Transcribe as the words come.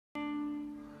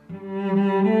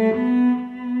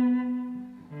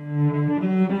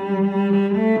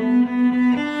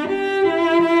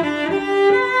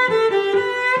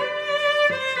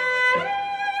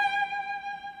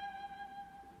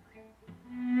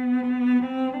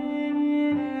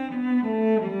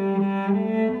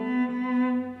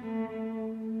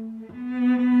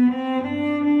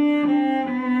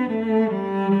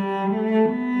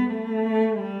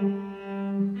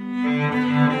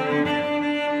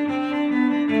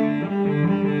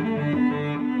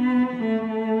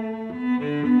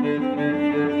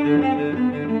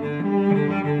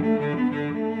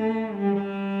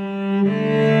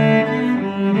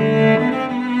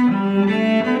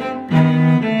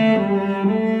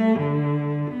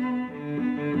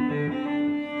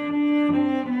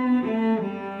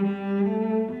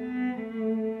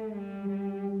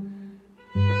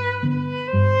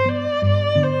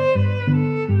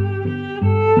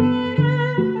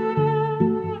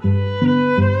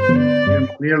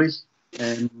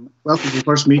Welcome to the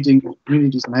first meeting of the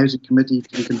Communities and Housing Committee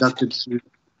to be conducted through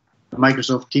the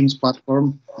Microsoft Teams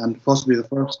platform, and possibly the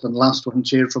first and last one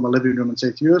chaired from a living room in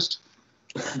South Uist.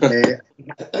 I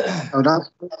would ask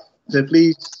to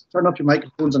please turn up your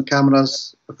microphones and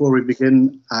cameras before we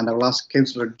begin, and I will ask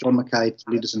Councillor John Mackay to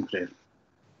lead us in prayer.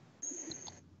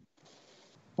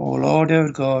 O Lord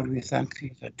our God, we thank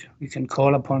thee that we can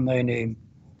call upon thy name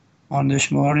on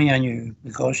this morning anew,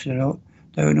 because thou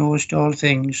knowest all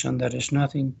things, and there is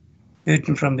nothing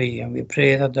hidden from thee. And we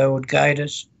pray that thou would guide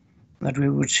us, that we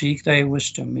would seek thy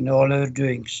wisdom in all our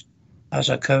doings as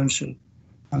a council.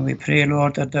 And we pray,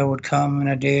 Lord, that thou would come in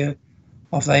a day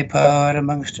of thy power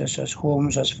amongst us as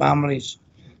homes, as families,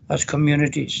 as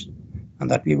communities, and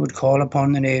that we would call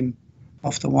upon the name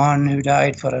of the one who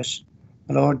died for us,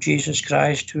 the Lord Jesus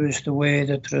Christ, who is the way,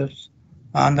 the truth,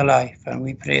 and the life. And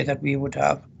we pray that we would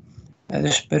have the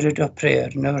spirit of prayer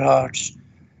in our hearts.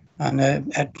 And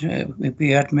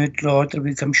we admit, Lord, that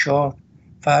we come short,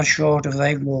 far short of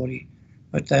thy glory.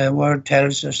 But the word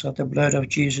tells us that the blood of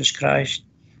Jesus Christ,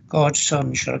 God's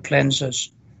Son, shall cleanse us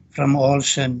from all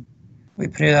sin. We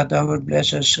pray that thou would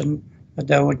bless us and that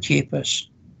thou would keep us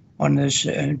on this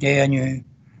day anew.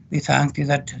 We thank thee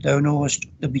that thou knowest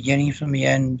the beginning from the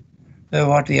end.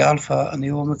 Thou art the Alpha and the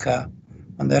Omega,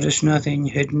 and there is nothing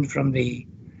hidden from thee.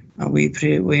 And we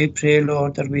pray,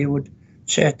 Lord, that we would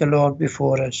set the Lord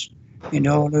before us in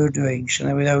all our doings, and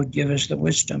that thou would give us the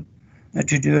wisdom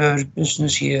to do our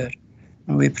business here.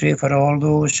 And we pray for all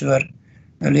those who are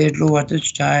laid low at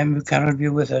this time who cannot be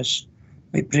with us.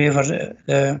 We pray for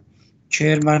the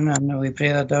chairman, and we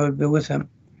pray that thou would be with him.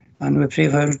 And we pray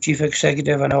for our chief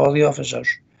executive and all the officers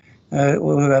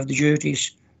who have the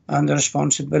duties and the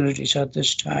responsibilities at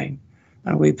this time.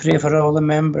 And we pray for all the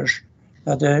members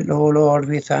that, oh Lord,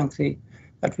 we thank thee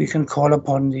that we can call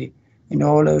upon thee in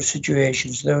all our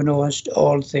situations. Thou knowest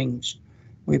all things.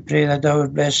 We pray that thou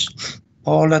would bless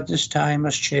Paul at this time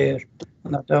as chair,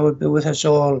 and that thou would be with us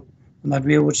all, and that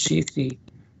we would seek thee,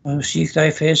 and seek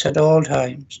thy face at all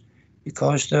times,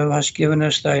 because thou hast given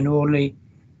us thine only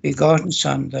begotten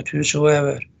Son, that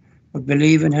whosoever would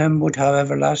believe in him would have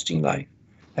everlasting life.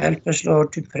 Help us,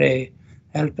 Lord, to pray.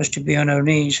 Help us to be on our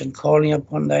knees and calling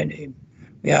upon thy name.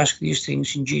 We ask these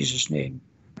things in Jesus' name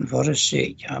and for his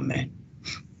sake. Amen.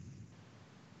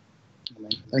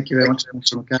 Thank you very much,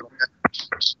 Mr. McCann.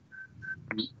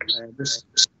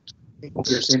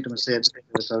 Your sentiment said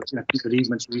about two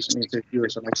bereavements recently in South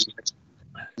Uist,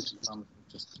 so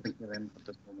just thinking of them at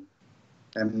this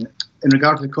moment. In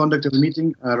regard to the conduct of the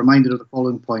meeting, a reminder of the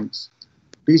following points.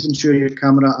 Please ensure your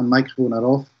camera and microphone are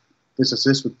off. This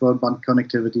assists with broadband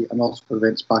connectivity and also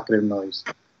prevents background noise.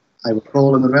 I will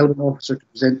call on the relevant officer to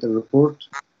present the report,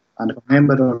 and if a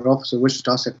member or officer wishes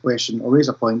to ask a question or raise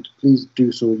a point, please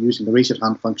do so using the raise your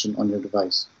hand function on your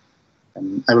device.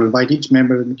 I will invite each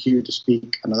member in the queue to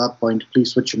speak, and at that point,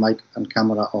 please switch your mic and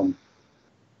camera on.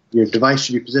 Your device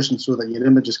should be positioned so that your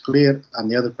image is clear and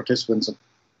the other participants,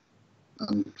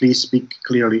 and please speak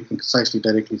clearly and concisely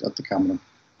directly at the camera.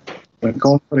 When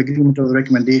called for agreement of the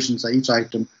recommendations at each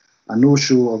item, a no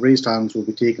show of raised hands will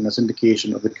be taken as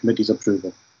indication of the committee's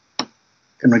approval.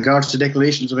 In regards to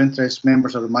declarations of interest,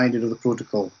 members are reminded of the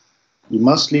protocol. You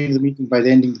must leave the meeting by the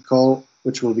ending of the call,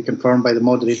 which will be confirmed by the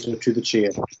moderator to the chair.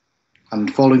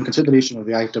 And following consideration of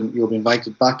the item, you will be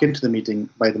invited back into the meeting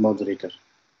by the moderator.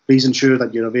 Please ensure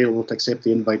that you're available to accept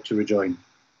the invite to rejoin.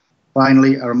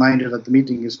 Finally, a reminder that the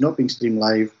meeting is not being streamed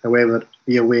live. However,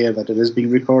 be aware that it is being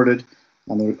recorded,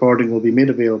 and the recording will be made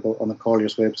available on the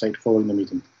Colliers website following the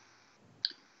meeting.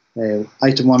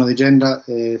 Item 1 on the agenda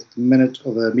is the minute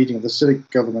of the meeting of the Civic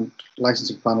Government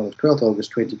Licensing Panel of 12th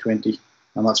August 2020,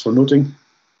 and that's for noting.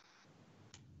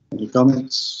 Any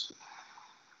comments?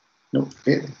 No.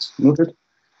 Okay, it's noted.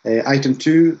 Item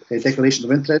 2, declaration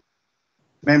of interest.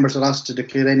 Members are asked to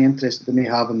declare any interest they may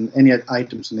have in any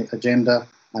items in the agenda,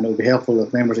 and it will be helpful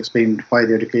if members explain why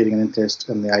they are declaring an interest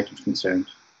in the items concerned.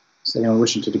 Is anyone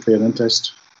wishing to declare an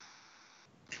interest?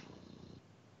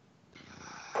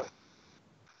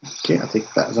 Okay, I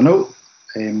take that as a no.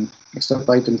 Next up,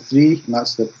 item 3, and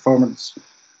that's the performance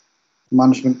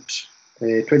management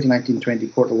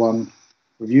 2019-20 quarter 1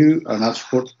 review, and that's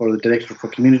report for the Director for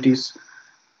Communities.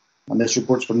 And this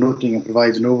report's for noting and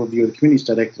provides an overview of the Communities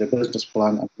Director, business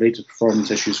plan and related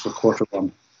performance issues for quarter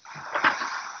 1.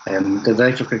 The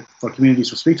Director for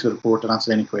Communities will speak to the report and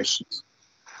answer any questions.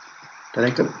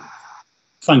 Director.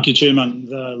 Thank you, Chairman.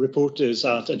 The report is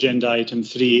at agenda item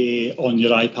 3A on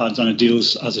your iPads, and it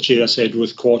deals, as the Chair said,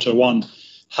 with quarter 1.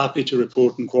 Happy to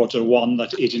report in quarter 1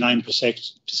 that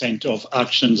 89% of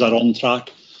actions are on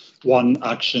track. One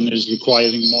action is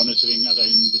requiring monitoring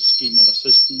around the scheme of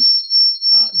assistance.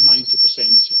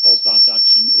 90% of that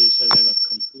action is, however,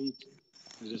 complete.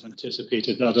 It is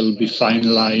anticipated that it will be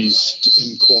finalised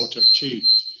in quarter 2.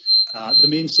 The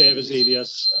main service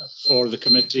areas for the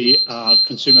committee are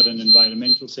consumer and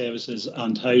environmental services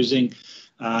and housing.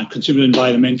 Consumer and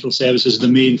environmental services, the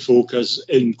main focus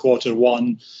in quarter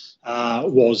 1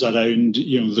 was around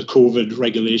the COVID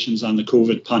regulations and the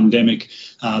COVID pandemic.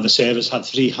 The service had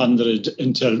 300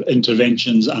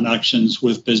 interventions and actions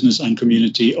with business and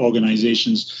community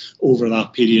organisations over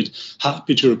that period.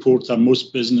 Happy to report that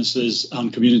most businesses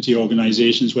and community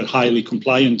organisations were highly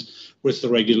compliant with the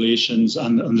regulations,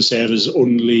 and the service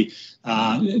only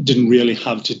didn't really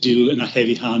have to deal in a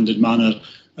heavy-handed manner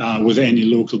with any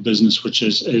local business, which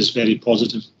is very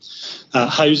positive.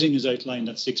 Housing is outlined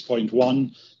at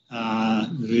 6.1.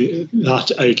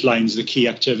 That outlines the key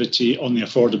activity on the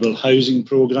affordable housing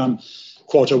programme.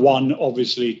 Quarter 1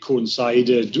 obviously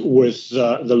coincided with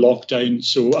the lockdown,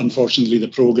 so unfortunately the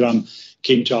programme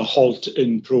came to a halt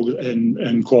in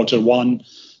quarter 1,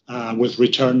 with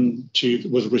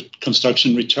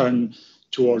construction return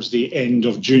towards the end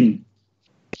of June.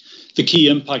 The key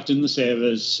impact in the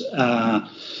service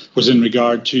was in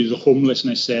regard to the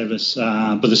homelessness service,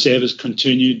 but the service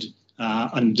continued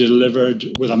and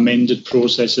delivered with amended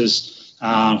processes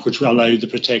which will allow the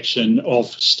protection of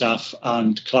staff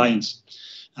and clients.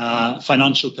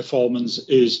 Financial performance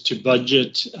is to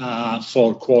budget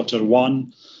for quarter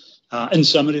 1. In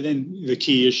summary then, the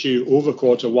key issue over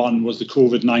quarter 1 was the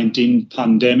COVID-19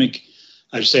 pandemic.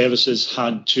 Our services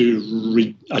had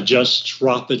to adjust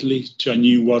rapidly to a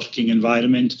new working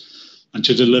environment and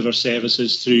to deliver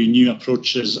services through new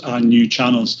approaches and new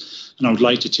channels. And I would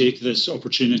like to take this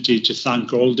opportunity to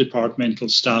thank all departmental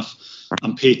staff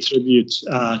and pay tribute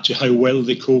to how well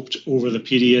they coped over the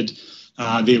period.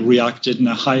 They reacted in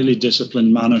a highly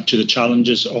disciplined manner to the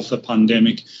challenges of the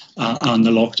pandemic and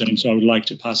the lockdown. So I would like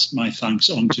to pass my thanks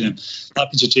on to them.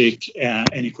 Happy to take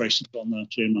any questions on that,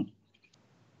 Chairman.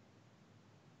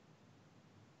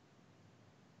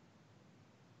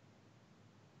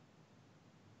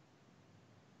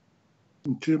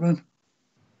 Chairman,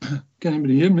 can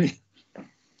anybody hear me?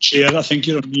 Chair, I think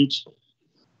you're on mute.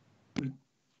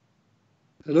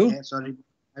 Hello? Yeah, sorry,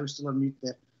 I was still on mute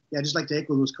there. Yeah, I'd just like to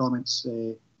echo those comments.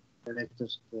 I think the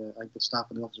staff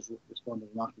and the officers responded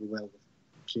remarkably well with the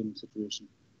changing situation.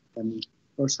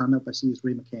 First hand up I see is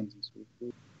Ray McKenzie.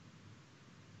 So.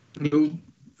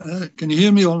 Hello, can you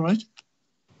hear me all right?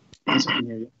 Yes, I can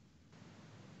hear you.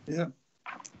 Yeah.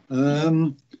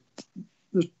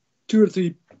 There's 2 or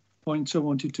 3 points I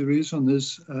wanted to raise on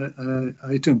this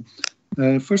item.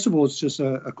 First of all, it's just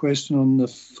a question on the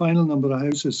final number of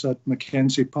houses at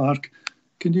Mackenzie Park.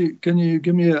 Can you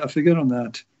give me a figure on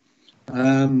that?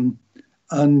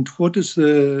 And what is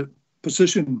the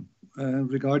position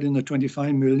regarding the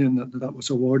 25 million that was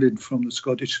awarded from the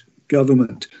Scottish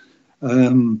Government?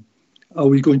 Are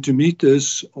we going to meet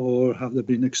this, or have there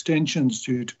been extensions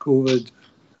due to COVID?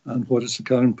 And what is the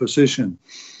current position?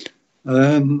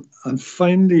 And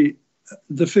finally,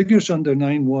 the figures under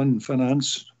 9.1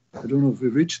 finance, I don't know if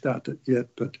we've reached that yet,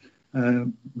 but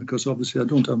because obviously I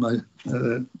don't have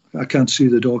I can't see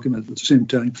the document at the same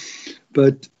time.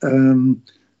 But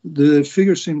the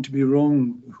figures seem to be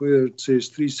wrong where it says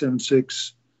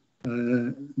 376,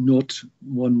 not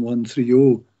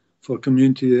 1130 for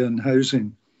community and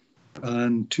housing,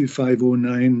 and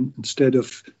 2509 instead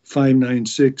of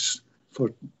 596 for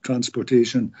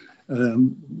transportation.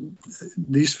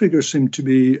 These figures seem to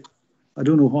be, I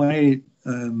don't know why,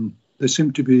 they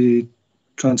seem to be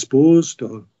transposed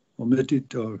or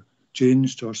omitted or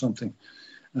changed or something.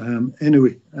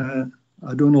 Anyway,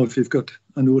 I don't know if you've got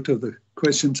a note of the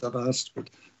questions I've asked, but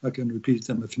I can repeat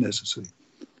them if necessary.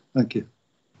 Thank you.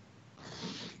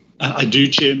 I do,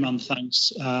 Chairman.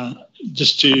 Thanks.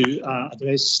 Just to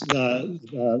address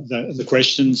the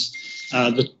questions,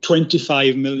 the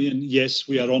 25 million, yes,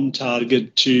 we are on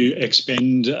target to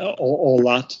expend all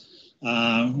that.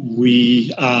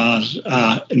 We are,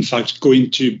 in fact,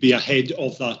 going to be ahead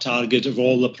of that target of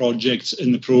all the projects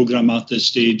in the programme at this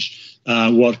stage,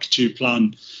 work to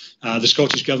plan. The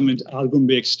Scottish Government are going to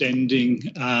be extending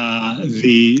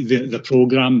the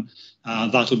programme.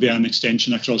 That will be an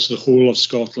extension across the whole of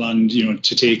Scotland,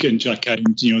 to take into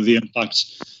account, the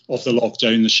impacts of the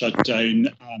lockdown, the shutdown,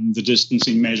 and the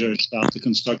distancing measures that the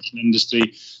construction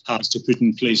industry has to put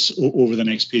in place over the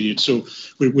next period. So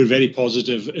we're very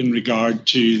positive in regard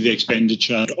to the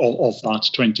expenditure of that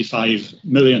 25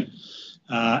 million.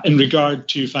 In regard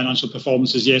to financial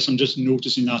performances, yes, I'm just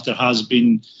noticing that there has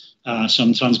been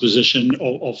some transposition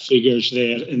of figures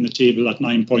there in the table at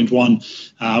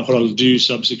 9.1. What I'll do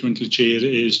subsequently, Chair,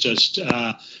 is just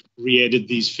re-edit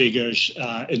these figures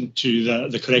into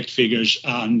the correct figures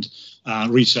and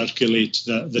recirculate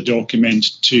the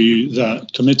document to the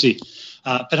committee.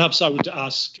 Perhaps I would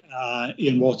ask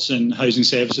Ian Watson, Housing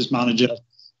Services Manager,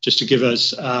 just to give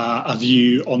us a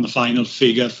view on the final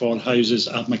figure for houses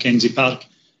at Mackenzie Park.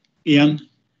 Ian?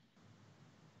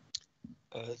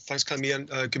 Thanks, Colm.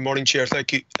 Good morning, Chair.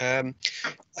 Thank you. I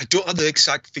don't have the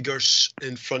exact figures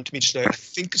in front of me just now. I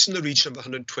think it's in the region of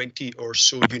 120 or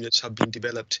so units have been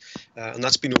developed, and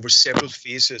that's been over several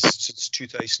phases since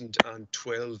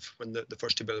 2012 when the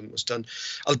first development was done.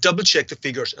 I'll double check the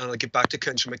figures and I'll get back to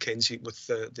Councillor Mackenzie with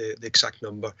the exact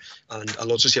number, and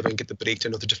I'll also see if I can get the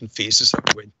breakdown of the different phases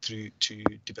that we went through to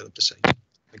develop the site.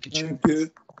 Thank you, Chair. Thank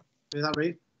you. Is that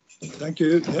right? Thank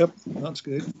you. Yep, that's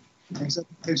good. Thanks,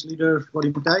 Councillor Leader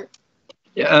Roddy McKay.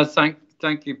 Yeah,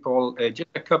 thank you, Paul. Just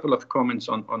a couple of comments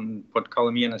on what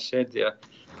Colm has said there.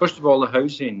 First of all, the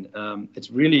housing.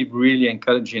 It's really, really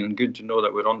encouraging and good to know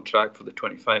that we're on track for the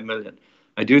 25 million.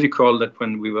 I do recall that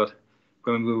when we were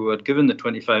given the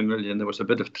 25 million, there was a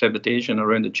bit of trepidation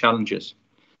around the challenges,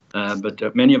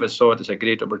 but many of us saw it as a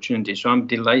great opportunity. So I'm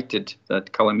delighted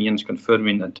that Colm is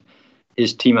confirming that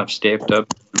his team have stepped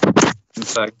up, in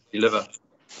fact, deliver.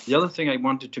 The other thing I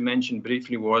wanted to mention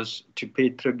briefly was to pay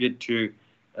tribute to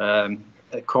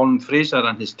Colin Fraser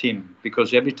and his team,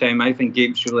 because every time I've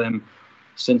engaged with them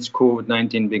since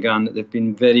COVID-19 began, they've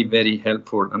been very, very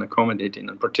helpful and accommodating,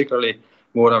 and particularly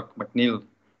Maura McNeil,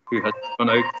 who has gone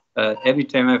out. Every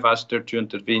time I've asked her to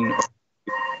intervene or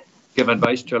give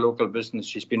advice to a local business,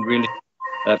 she's been really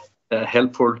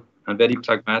helpful and very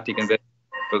pragmatic and very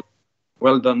helpful.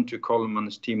 Well done to Colin and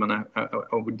his team, and I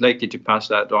would like you to pass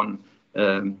that on.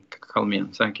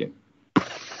 Colm, thank you. Thank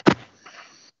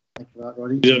you for that,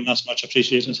 Roddy. That's much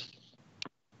appreciated.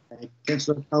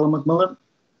 Councillor Callum McMillan.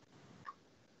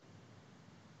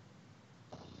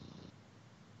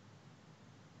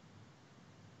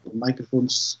 The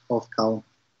microphone's off, Callum.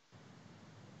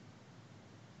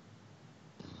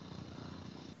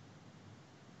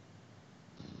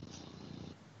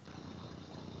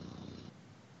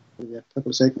 Maybe a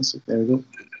couple of seconds. There we go.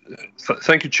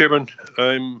 Thank you, Chairman.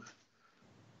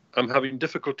 I'm having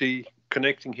difficulty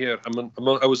connecting here.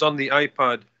 I was on the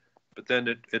iPad, but then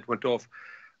it went off.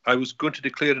 I was going to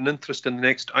declare an interest in the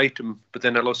next item, but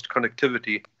then I lost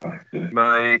connectivity.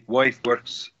 My wife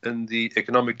works in the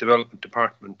Economic Development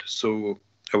Department, so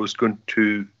I was going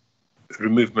to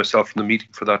remove myself from the meeting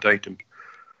for that item.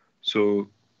 So,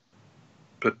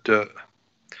 but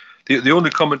the only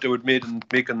comment I would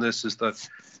make on this is that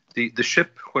the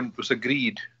SHIP, when it was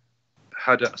agreed,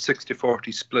 had a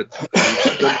 60-40 split. And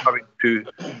we're still having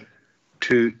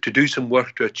to do some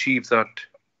work to achieve that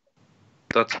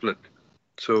split.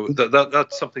 So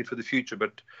that's something for the future.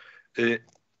 But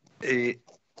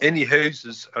any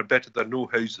houses are better than no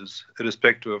houses,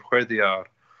 irrespective of where they are.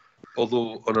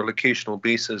 Although on a locational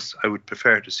basis, I would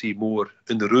prefer to see more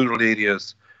in the rural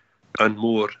areas and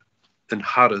more in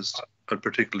Harris and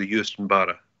particularly Euston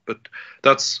Barra. But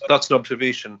that's an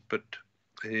observation. But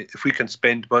if we can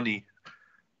spend money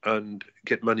and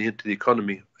get money into the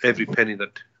economy, every penny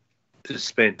that is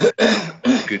spent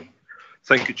is good.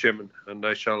 Thank you, Chairman, and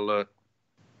I shall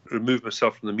remove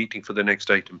myself from the meeting for the next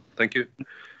item. Thank you.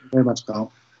 Very much,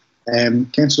 Carl.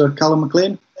 Councillor Callum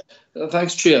McLean.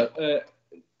 Thanks, Chair.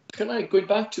 Can I go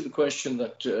back to the question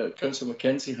that Councillor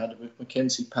Mackenzie had about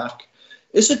Mackenzie Park?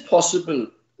 Is it possible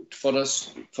for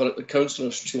us, for the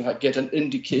councillors, to get an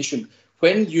indication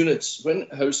when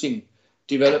housing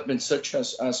developments such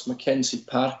as Mackenzie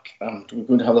Park, and we're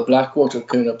going to have the Blackwater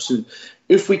coming up soon,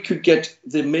 if we could get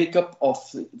the makeup of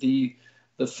the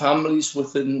families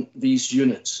within these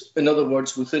units? In other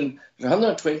words, within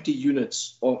 120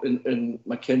 units in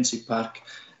Mackenzie Park,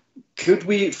 could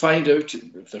we find out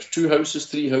if there's 2 houses,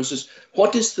 3 houses,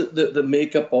 what is the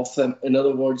makeup of them? In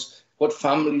other words, what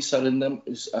families are in them?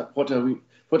 What are we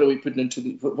putting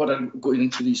into what are going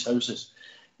into these houses?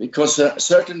 Because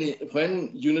certainly when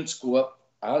units go up,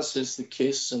 as is the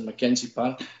case in Mackenzie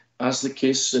Park, as the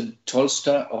case in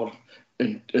Tulsa or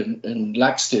in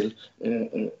Laxdale,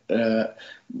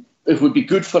 it would be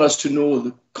good for us to know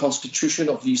the constitution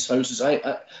of these houses,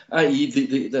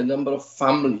 i.e. the number of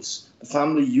families, the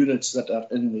family units that are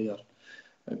in there.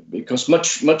 Because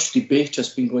much debate has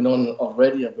been going on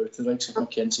already about the likes of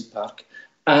Mackenzie Park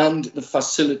and the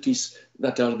facilities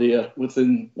that are there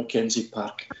within Mackenzie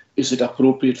Park. Is it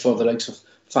appropriate for the likes of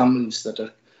families that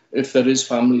are, if there is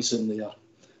families in there?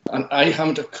 And I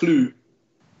haven't a clue.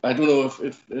 I don't know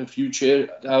if you, Chair,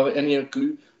 have any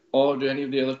clue, or do any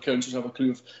of the other councillors have a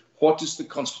clue of what is the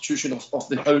constitution of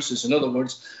the houses? In other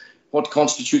words, what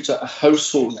constitutes a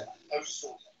household?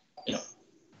 Yeah.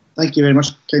 Thank you very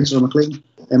much, Councillor McLean.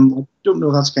 I don't know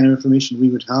if that's kind of information we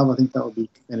would have. I think that would be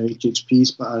kind of HHP's,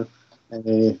 but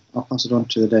I'll pass it on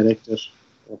to the Director.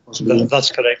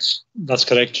 That's correct. That's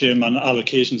correct, Chairman.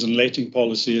 Allocations and letting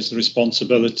policy is the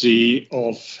responsibility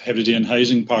of Hebridean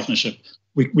Housing Partnership.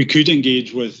 We could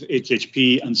engage with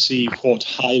HHP and see what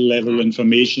high-level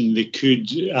information they could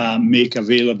make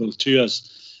available to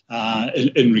us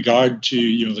in regard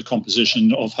to the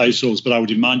composition of households. But I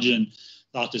would imagine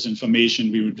that is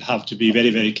information we would have to be very,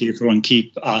 very careful and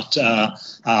keep at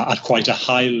quite a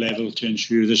high level to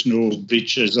ensure there's no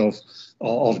breaches of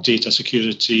data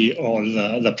security or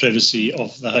the privacy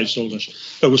of the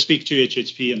householders. But we'll speak to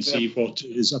HHP and see what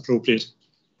is appropriate.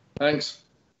 Thanks.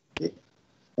 Okay.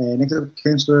 Next up,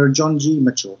 Councillor John G.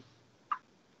 Mitchell.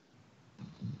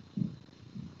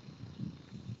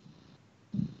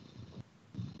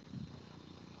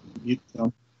 Mute,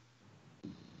 John.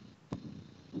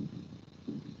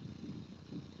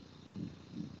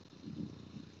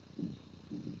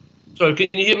 Sorry, can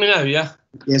you hear me now, yeah?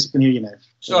 Yes, I can hear you now.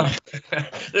 Sorry,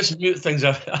 this mute thing's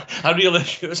a real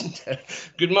issue, isn't it?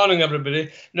 Good morning, everybody.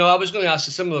 No, I was going to ask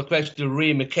a similar question to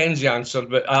Ray Mackenzie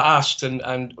answered, but I asked, and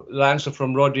the answer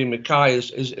from Roddy Mackay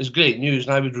is great news,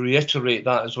 and I would reiterate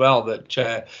that as well, that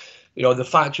the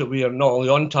fact that we are not only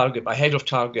on target but ahead of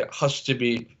target has to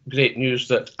be great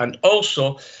news. And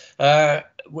also, I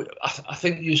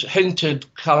think you hinted,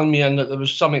 Callum, that there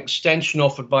was some extension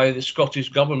offered by the Scottish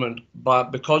Government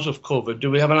because of COVID.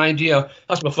 Do we have an idea?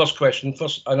 That's my first question.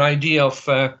 First, an idea of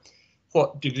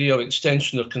what degree of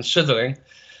extension they're considering.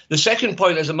 The second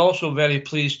point is I'm also very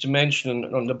pleased to mention,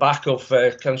 on the back of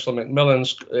Councillor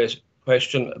McMillan's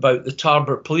question about the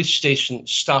Tarbert Police Station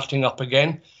starting up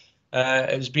again.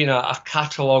 It's been a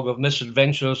catalogue of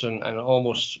misadventures and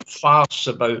almost farce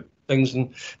about things,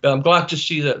 but I'm glad to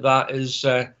see that is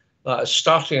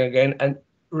starting again. And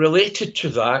related to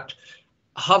that,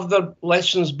 have there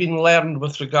lessons been learned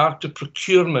with regard to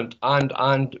procurement and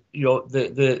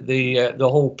the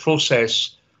whole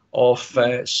process of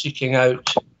seeking out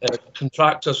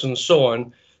contractors and so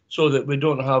on, so that we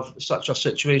don't have such a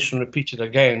situation repeated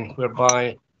again,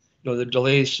 whereby the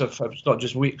delays have it's not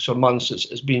just weeks or months,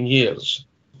 it's been years.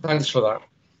 Thanks for that.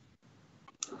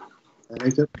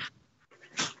 Thank you.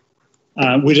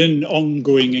 We're in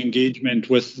ongoing engagement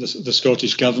with the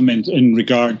Scottish Government in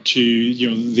regard to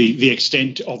the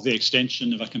extent of the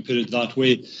extension, if I can put it that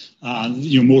way.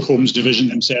 More Homes Division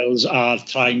themselves are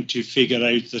trying to figure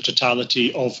out the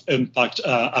totality of impact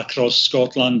across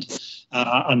Scotland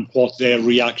and what their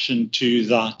reaction to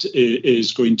that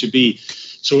is going to be.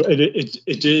 So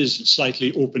it is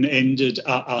slightly open-ended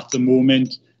at the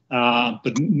moment.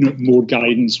 But more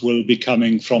guidance will be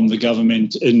coming from the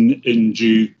government in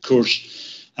due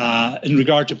course. In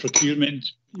regard to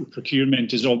procurement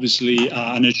is obviously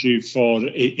an issue for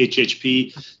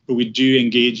HHP, but we do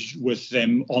engage with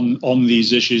them on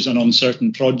these issues and on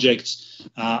certain projects.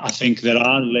 I think there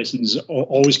are lessons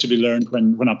always to be learned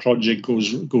when a project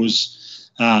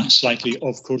goes slightly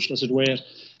off course, as it were.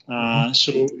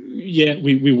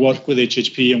 We work with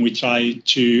HHP and we try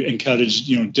to encourage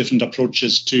different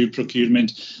approaches to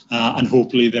procurement, and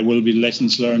hopefully there will be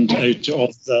lessons learned out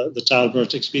of the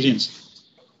Tarbert experience.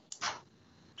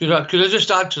 Could I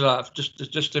just add to that,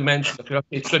 just to mention, could I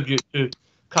pay tribute to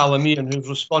Callum Ian, who's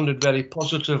responded very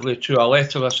positively to a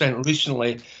letter I sent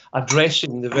recently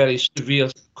addressing the very severe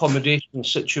accommodation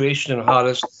situation in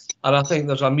Harris. And I think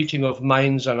there's a meeting of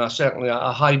minds and certainly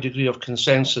a high degree of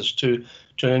consensus to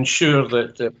ensure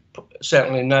that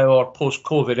certainly now or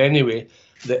post-COVID anyway,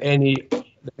 that any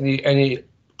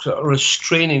sort of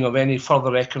restraining of any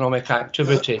further economic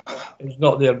activity is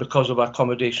not there because of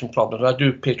accommodation problems. I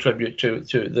do pay tribute to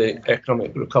the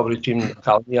Economic Recovery Team,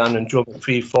 Calvian and Joe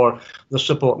McPhee, for the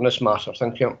support in this matter.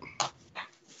 Thank you.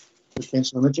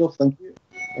 Councillor Mitchell, thank you.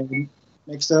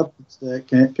 Next up, it's the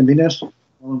convener,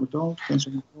 Alan McDonald.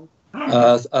 Councillor McDonald.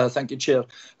 Thank you, Chair.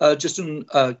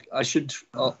 I should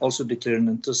also declare an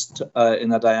interest in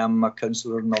that I am a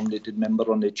councillor nominated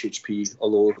member on HHP,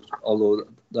 although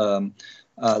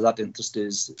that interest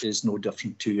is no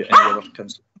different to any other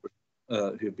councillor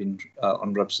who have been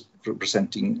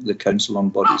representing the council on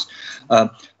bodies. I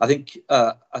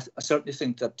certainly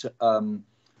think that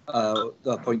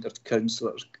the point that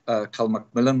Councillor Cal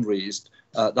Macmillan raised,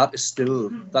 that is still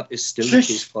the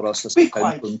case for us as a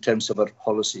council in terms of our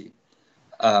policy.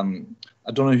 I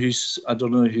don't know who's trying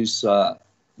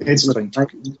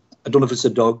to, I don't know if it's a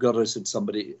dog or is it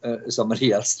somebody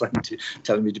else trying to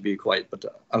tell me to be quiet, but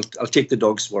I'll take the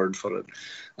dog's word for it.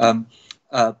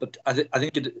 But I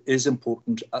think it is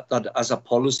important that as a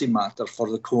policy matter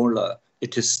for the Comhairle,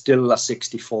 it is still a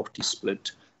 60-40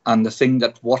 split. And the thing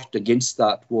that worked against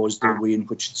that was the way in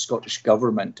which the Scottish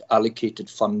Government allocated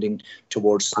funding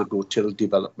towards the Gotill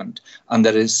development. And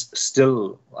there is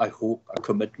still, I hope, a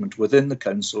commitment within the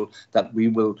Council that we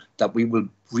will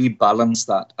rebalance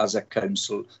that as a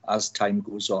Council as time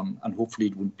goes on, and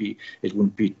hopefully it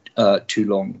won't be too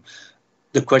long.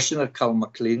 The question that Cal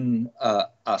McLean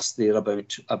asked there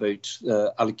about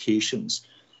allocations,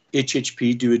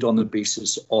 HHP do it on the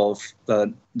basis of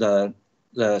the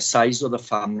size of the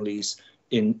families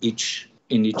in each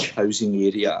housing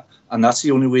area, and that's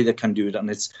the only way they can do it. And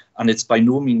it's by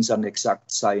no means an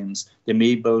exact science. They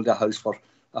may build a house for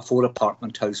a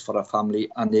 4-apartment house for a family,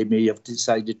 and they may have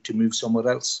decided to move somewhere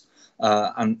else.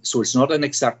 And so it's not an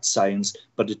exact science,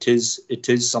 but it is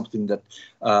something that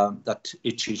that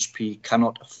HHP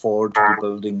cannot afford to be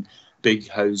building big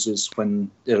houses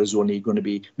when there is only going to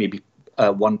be maybe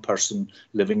one person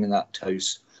living in that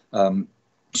house.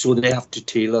 So they have to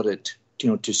tailor it,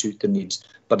 to suit the needs.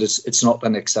 But it's not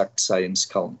an exact science,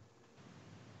 Colin.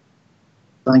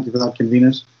 Thank you for that,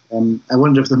 convener. I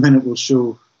wonder if the minute will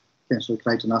show Councillor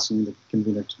Crichton asking the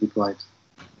convener to be quiet.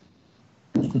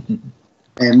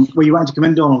 Well, you wanted to come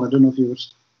in, Donald? I don't know if you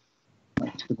were.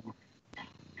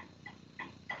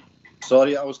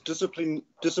 Sorry, I was disciplining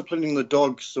the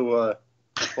dog, so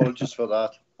apologies for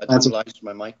that. I didn't realise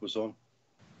my mic was on.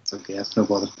 It's okay, that's no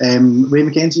bother. Ray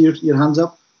Mackenzie, your hand's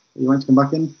up. You want to come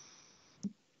back in?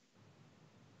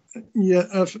 Yeah,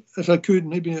 if I could,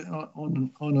 maybe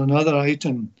on another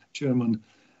item, Chairman.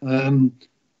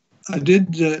 I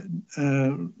did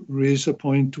raise a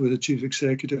point with the Chief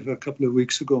Executive a couple of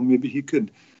weeks ago. Maybe he could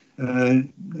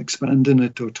expand on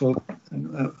it or talk,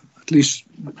 at least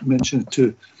mention it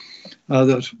to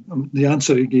others. The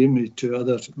answer he gave me to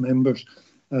other members,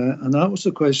 and that was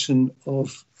the question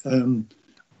of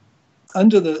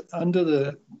under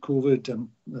the COVID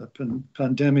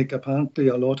pandemic. Apparently,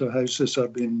 a lot of houses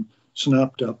have been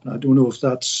snapped up. I don't know if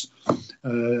that's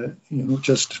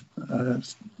just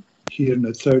hearing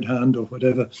it third hand or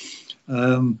whatever,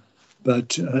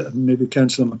 but maybe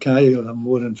Councillor Mackay will have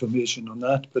more information on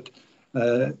that. But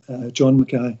John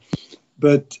Mackay,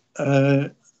 but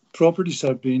properties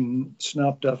have been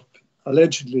snapped up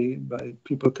allegedly by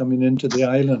people coming into the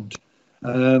island.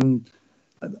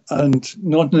 And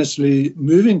not necessarily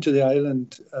moving to the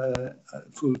island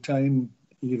full time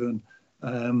even,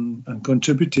 and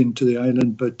contributing to the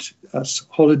island, but as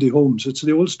holiday homes. It's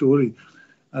the old story.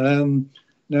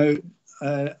 Now,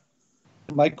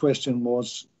 my question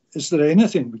was, is there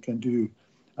anything we can do?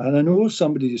 And I know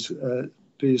somebody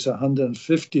pays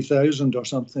 150,000 or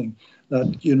something,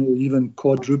 that, even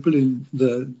quadrupling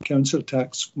the council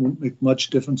tax won't make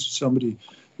much difference to somebody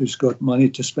who's got money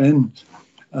to spend.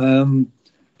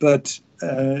 But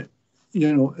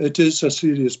it is a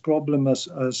serious problem, as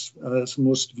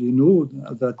most of you know,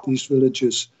 that these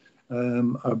villages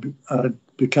are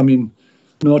becoming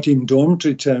not even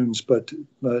dormitory towns, but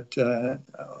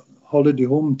holiday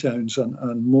home towns,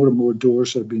 and more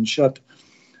doors are being shut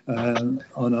at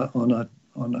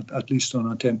least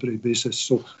on a temporary basis.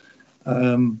 So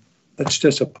it's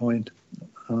just a point.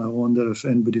 And I wonder if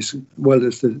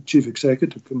if the Chief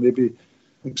Executive can maybe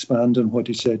expand on what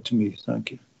he said to me.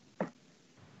 Thank you.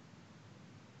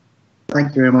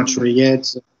 Thank you very much, Ray. Yeah,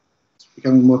 it's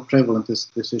becoming more prevalent,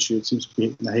 this issue. It seems to be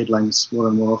in the headlines more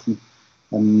and more often.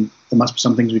 There must be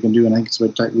some things we can do, and I think it's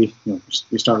about time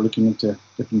we start looking into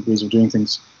different ways of doing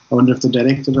things. I wonder if the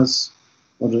director is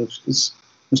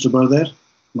Mr. Burr there? I'm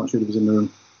not sure if he's in the room.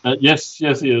 Yes, he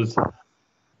is.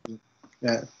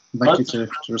 Thank you to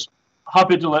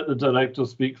happy to let the director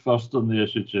speak first on the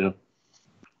issue, Chair.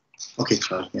 Okay,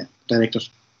 sorry, yeah. Director.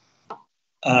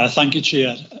 Thank you,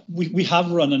 Chair. We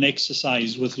have run an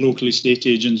exercise with local estate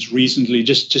agents recently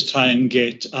just to try and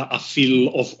get a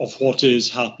feel of what is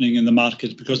happening in the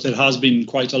market, because there has been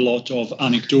quite a lot of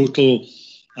anecdotal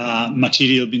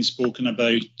material being spoken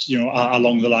about,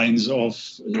 along the lines of,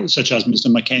 such as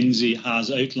Mr. Mackenzie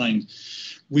has outlined.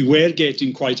 We were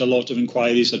getting quite a lot of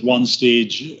inquiries at one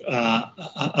stage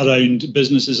around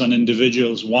businesses and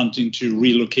individuals wanting to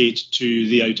relocate to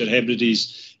the Outer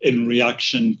Hebrides in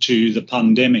reaction to the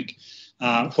pandemic.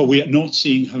 What we are not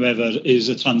seeing, however, is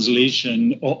a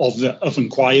translation of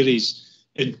inquiries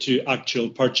into actual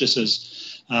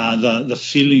purchases. The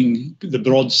feeling, the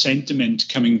broad sentiment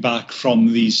coming back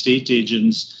from the estate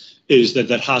agents is that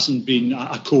there hasn't been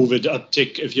a COVID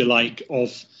uptick, if you like,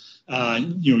 of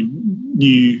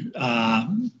new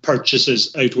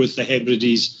purchases out with the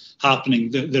Hebrides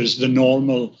happening. There's the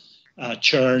normal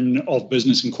churn of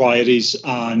business inquiries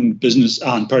and business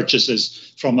and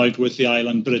purchases from out with the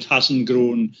island, but it hasn't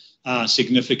grown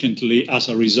significantly as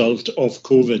a result of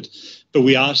COVID. But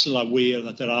we are still aware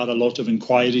that there are a lot of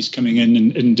inquiries coming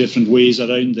in different ways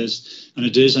around this, and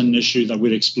it is an issue that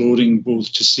we're exploring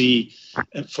both to see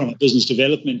from a business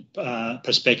development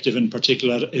perspective in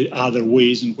particular, are there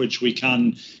ways in which we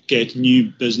can get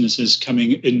new businesses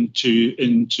coming into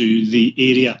the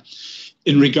area.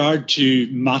 In regard to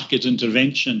market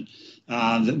intervention,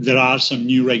 there are some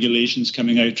new regulations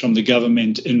coming out from the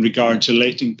government in regard to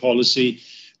letting policy,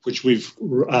 which we've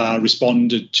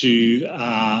responded to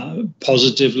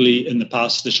positively in the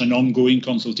past. There's an ongoing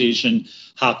consultation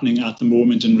happening at the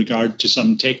moment in regard to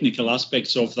some technical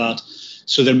aspects of that.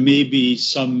 So there may be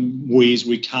some ways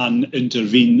we can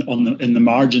intervene in the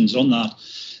margins on that.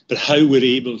 But how we're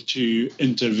able to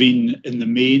intervene in the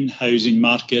main housing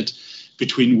market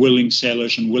between willing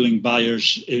sellers and willing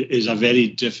buyers is a very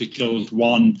difficult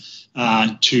one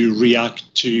to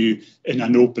react to in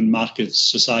an open market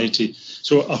society.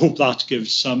 So I hope that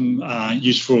gives some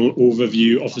useful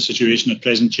overview of the situation at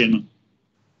present, Chairman.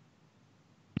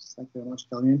 Thank you very much,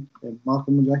 Colleen.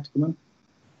 Malcolm, would you like to come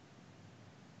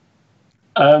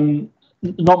in?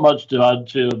 Not much to add,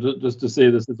 Chair. Just to say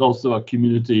this is also a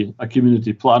community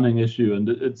planning issue, and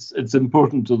it's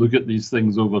important to look at these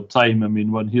things over time. I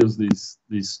mean, one hears these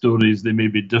stories; they may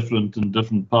be different in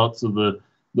different parts of the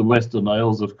Western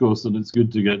Isles, of course, and it's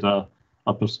good to get a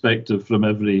perspective from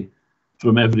every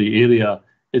area.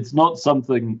 It's not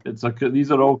something.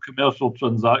 These are all commercial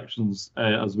transactions,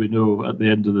 as we know at the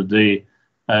end of the day.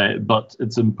 But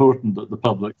it's important that the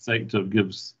public sector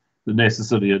gives the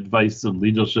necessary advice and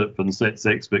leadership and sets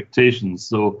expectations.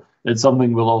 So it's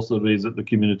something we'll also raise at the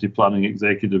Community Planning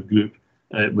Executive Group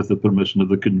with the permission of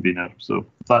the convener. So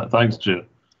thanks, Chair.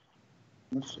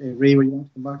 Ray, will you want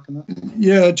to come back on that?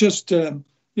 Yeah, just, I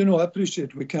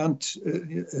appreciate we can't,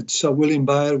 it's a willing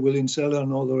buyer, willing seller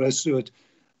and all the rest of it.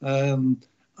 And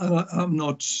I'm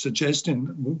not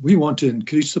suggesting, we want to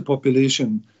increase the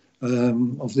population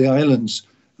of the islands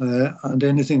and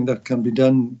anything that can be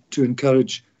done to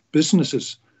encourage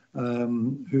businesses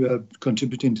who are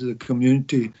contributing to the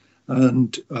community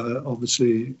and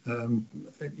obviously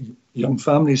young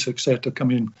families, etc.,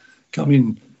 coming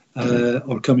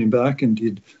or coming back.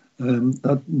 Indeed,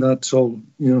 that's all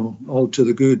all to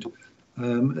the good.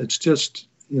 It's just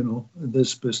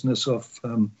this business of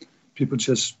people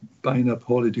just buying up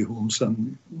holiday homes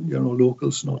and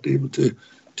locals not able to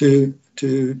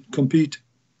compete.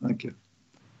 Thank you.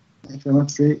 Thank you very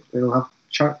much, Ray. We'll have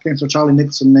Councillor Charlie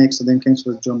Nicholson next, and then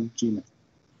Councillor John Gina.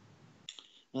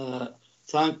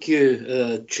 Thank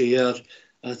you, Chair.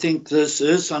 I think this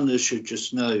is an issue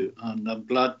just now, and I'm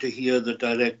glad to hear the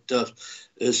Director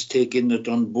is taking it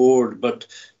on board. But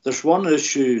there's one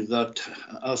issue that,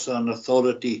 as an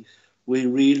authority, we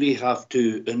really have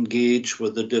to engage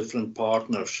with the different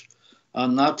partners,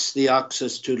 and that's the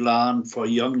access to land for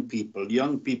young people.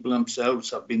 Young people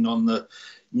themselves have been on the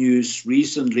news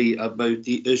recently about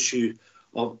the issue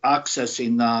of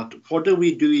accessing that. What are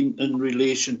we doing in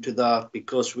relation to that?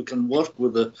 Because we can work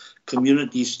with the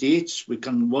community estates, we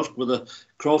can work with the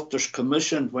Crofters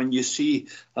Commission. When you see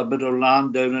a bit of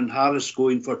land down in Harris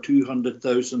going for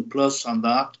 200,000 plus on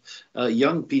that,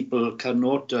 young people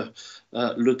cannot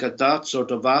look at that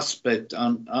sort of aspect.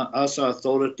 And as an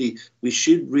authority, we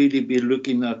should really be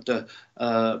looking at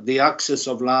the access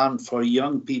of land for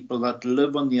young people that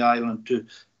live on the island to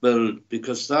build,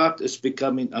 because that is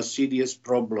becoming a serious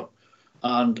problem.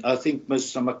 And I think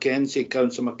Mr. Mackenzie,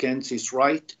 Councillor Mackenzie is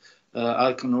right.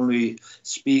 I can only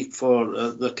speak for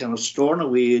the kind of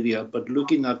Stornoway area, but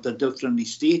looking at the different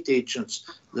estate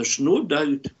agents, there's no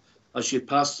doubt as you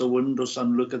pass the windows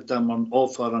and look at them on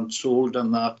offer and sold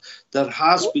and that, there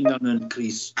has been an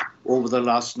increase over the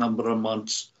last number of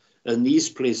months in these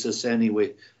places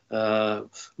anyway.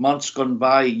 Months gone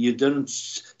by, you didn't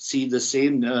see the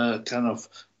same kind of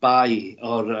buy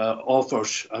or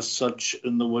offers as such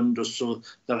in the windows. So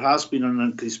there has been an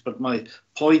increase. But my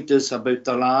point is about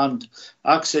the land,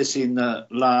 accessing the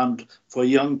land for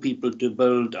young people to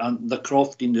build, and the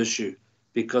crofting issue,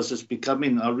 because it's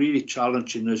becoming a really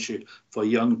challenging issue for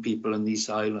young people in these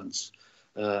islands,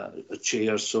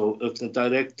 Chair. So if the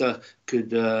Director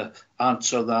could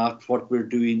answer that, what we're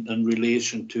doing in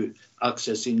relation to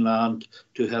accessing land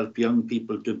to help young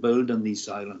people to build in these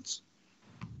islands.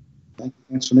 Thank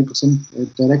you, Councillor Nicholson.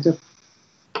 Director?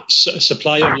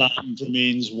 Supply of land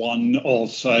remains one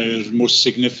of our most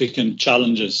significant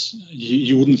challenges.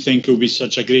 You wouldn't think it would be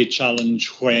such a great challenge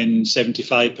when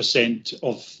 75%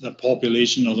 of the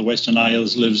population of the Western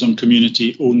Isles lives on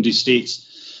community-owned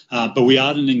estates. But we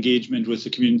are in engagement with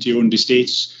the community-owned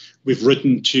estates. We've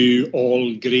written to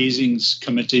all grazings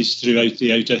committees throughout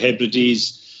the Outer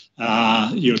Hebrides,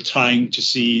 trying to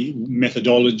see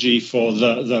methodology for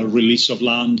the release of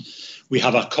land. We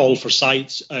have a call for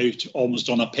sites out almost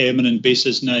on a permanent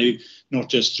basis now, not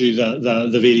just through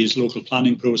the various local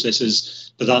planning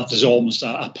processes, but that is almost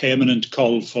a permanent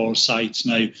call for sites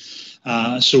now.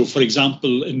 So, for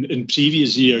example, in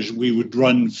previous years, we would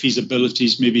run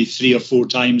feasibilities maybe 3 or 4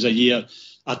 times a year.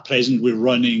 At present, we're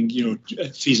running,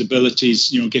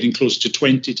 feasibilities, getting close to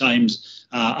 20 times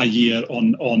a year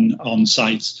on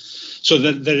sites. So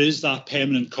there is that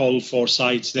permanent call for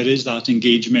sites. There is that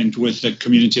engagement with the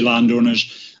community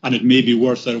landowners, and it may be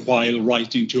worth their while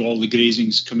writing to all the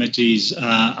grazings committees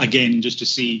again, just to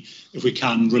see if we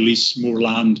can release more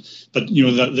land. But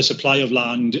the supply of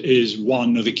land is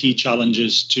one of the key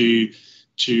challenges to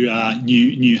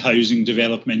new housing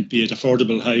development, be it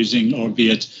affordable housing or be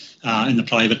it in the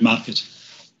private market.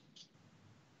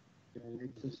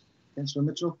 Councillor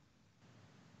Mitchell.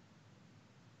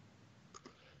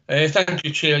 Thank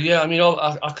you, Chair. Yeah, I mean,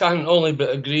 I can only but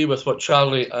agree with what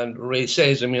Charlie and Ray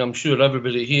says. I mean, I'm sure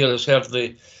everybody here has heard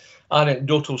the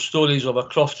anecdotal stories of a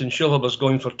croft in Shilhabas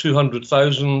going for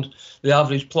 200,000, the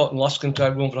average plot in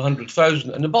Luscantag going for 100,000.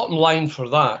 And the bottom line for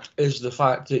that is the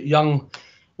fact that young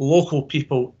local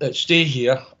people that stay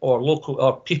here,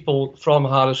 or people from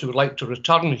Harris who would like to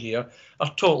return here,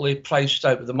 are totally priced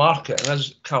out of the market. And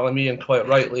as Callum quite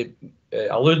rightly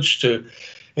alludes to,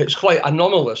 it's quite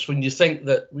anomalous when you think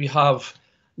that we have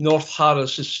North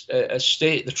Harris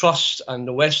Estate, the Trust, and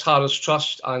the West Harris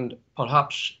Trust, and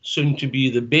perhaps soon to be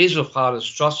the Bays of Harris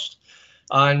Trust.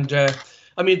 And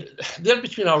I mean, they're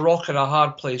between a rock and a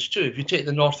hard place too. If you take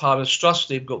the North Harris Trust,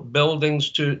 they've got buildings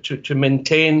to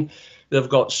maintain, they've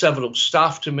got several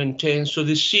staff to maintain, so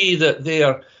they see that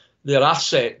their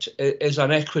asset is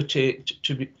an equity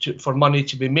for money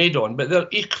to be made on, but they're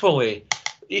equally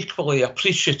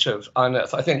appreciative, and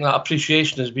I think that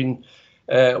appreciation has been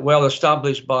well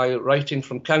established by writing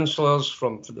from councillors,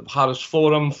 from the Harris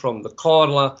Forum, from the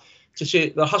Corla, to say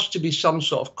there has to be some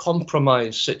sort of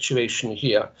compromise situation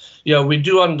here. We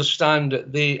do understand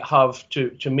that they have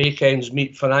to make ends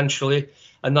meet financially,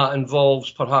 and that involves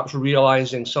perhaps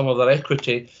realising some of their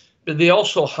equity, but they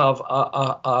also have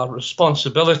a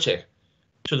responsibility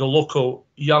to the local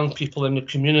young people in the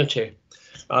community.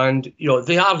 And,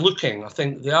 they are looking, I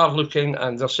think they are looking,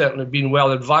 and they're certainly being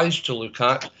well advised to look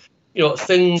at,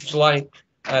 things like,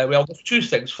 well, there's 2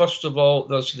 things. First of all,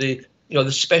 there's the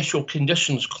special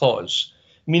conditions clause,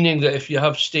 meaning that if you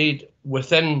have stayed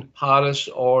within Harris,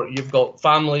 or you've got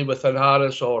family within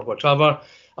Harris or whatever,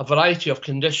 a variety of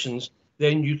conditions,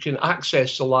 then you can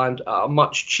access the land at a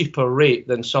much cheaper rate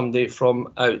than somebody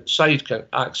from outside can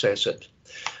access it.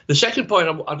 The second point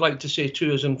I'd like to say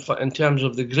too is in terms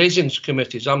of the grazings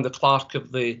committees. I'm the clerk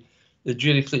of the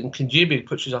Jury Clayton Kingibe,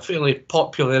 which is a fairly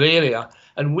popular area,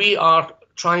 and we are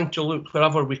trying to look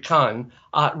wherever we can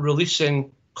at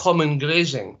releasing common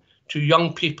grazing to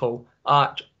young people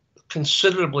at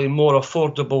considerably more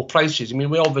affordable prices. I mean,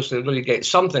 we obviously really get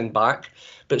something back,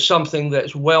 but something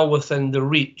that's well within the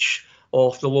reach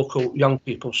of the local young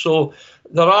people. So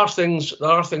there are things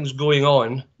going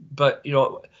on, but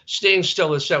staying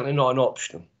still is certainly not an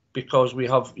option, because we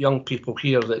have young people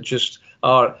here that just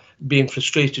are being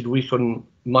frustrated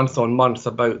month on month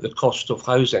about the cost of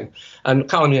housing. And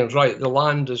Callum is right, the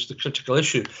land is the critical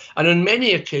issue. And on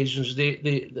many occasions,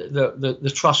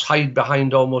 the trust hide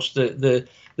behind almost the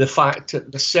fact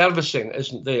that the servicing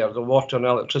isn't there. The water and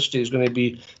electricity is going to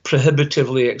be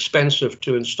prohibitively expensive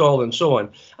to install and so on.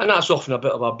 And that's often a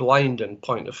bit of a blinding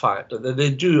point of fact, that they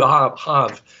do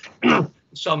have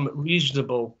some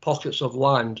reasonable pockets of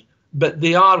land but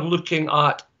they are looking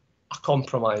at a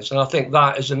compromise, and I think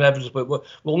that is inevitable.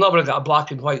 We'll never get a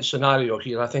black and white scenario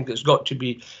here. I think it's got to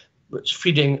be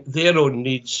feeding their own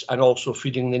needs and also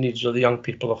feeding the needs of the young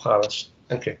people of Harris.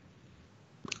 Thank you.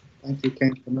 Thank you,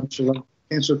 Councillor Mitchell.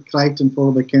 Councillor Crichton,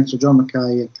 followed by Councillor John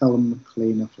Mackay and Callum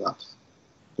McLean after that.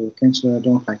 So, Councillor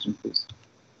Donald Crichton, please.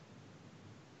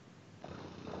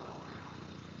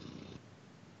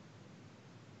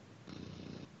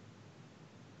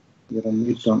 You're on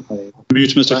mute, John.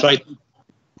 Mute, Mr. Crichton.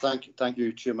 Thank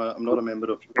you, Chairman. I'm not a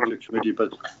member of the committee,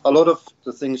 but a lot of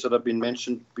the things that have been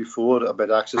mentioned before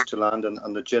about access to land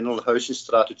and the general housing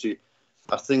strategy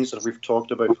are things that we've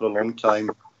talked about for a long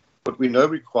time. What we now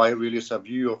require really is a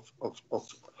view of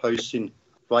housing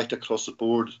right across the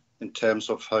board in terms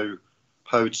of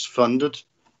how it's funded.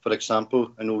 For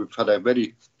example, I know we've had a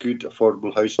very good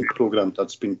affordable housing programme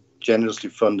that's been generously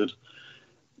funded.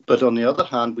 But on the other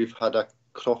hand, we've had a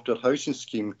crofted housing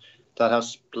scheme that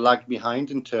has lagged behind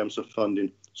in terms of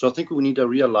funding. So I think we need a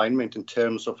realignment in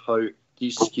terms of how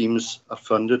these schemes are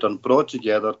funded and brought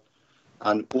together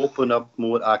and open up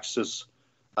more access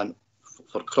and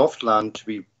for croft land to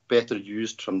be better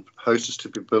used, from houses to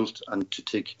be built and to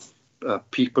take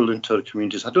people into our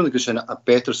communities. I don't think there's a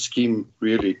better scheme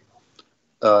really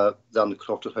than the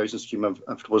crofted housing scheme.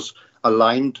 If it was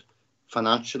aligned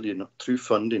financially and through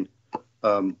funding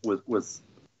with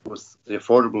the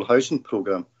affordable housing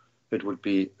programme, it would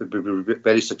be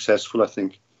very successful, I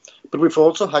think. But we've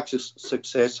also had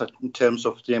success in terms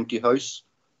of the empty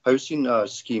housing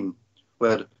scheme,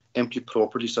 where empty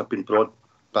properties have been brought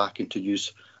back into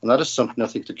use. And that is something I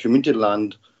think the community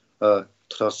land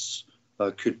trusts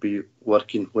could be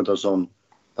working with us on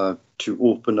to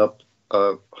open up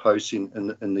housing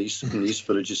in these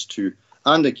villages too.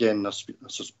 And again, as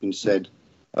has been said,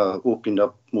 opening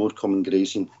up more common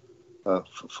grazing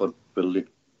for building.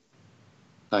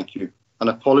 Thank you. And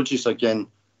apologies again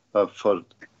for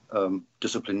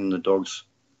disciplining the dogs.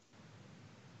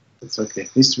 It's okay.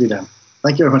 Needs to be done.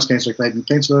 Thank you very much, Councillor Clayton.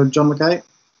 Councillor John Mackay.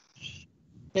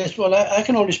 Yes, well, I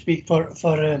can only speak for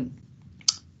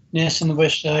Ness on the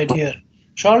west side here.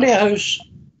 Charlie House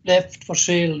left for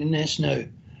sale in Ness now.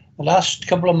 The last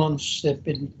couple of months they've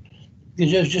been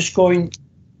just going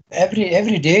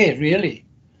every day really,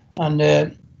 and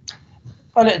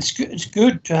well, it's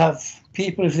good to have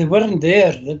people. If they weren't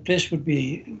there, the place would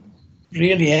be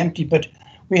really empty. But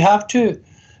we have to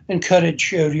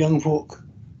encourage our young folk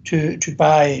to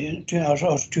buy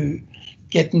or to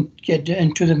get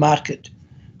into the market.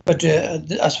 But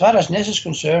as far as Ness is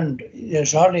concerned,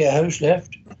 there's hardly a house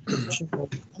left. So I'm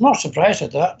not surprised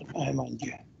at that, mind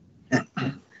you.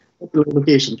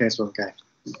 Location, Councillor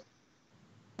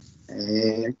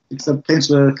Mackay.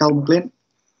 Councillor Callum McLean.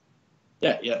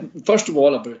 Yeah. First of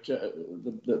all, about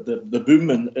the boom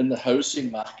in the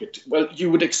housing market. Well, you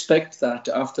would expect that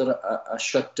after a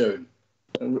shutdown.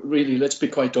 Really, let's be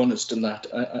quite honest in that.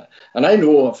 And I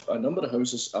know of a number of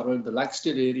houses around the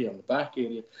Laxdale area and the back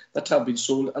area that have been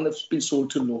sold, and they've been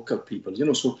sold to local people. You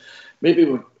know, so maybe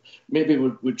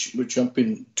we're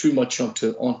jumping too much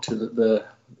onto the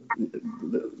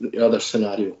other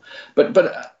scenario.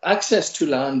 But access to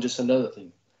land is another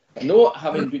thing. I know,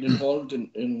 having been involved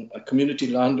in a community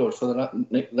landlord for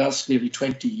the last nearly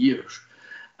 20 years,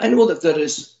 I know that there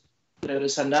is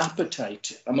an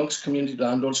appetite amongst community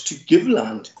landlords to give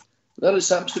land.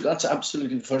 That's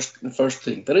absolutely the first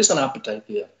thing. There is an appetite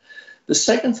there. The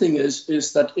second thing is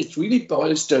that it really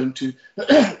boils down to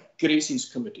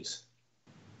grazings committees.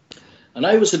 And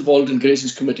I was involved in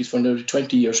grazings committees for nearly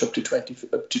 20 years, up to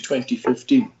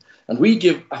 2015. And we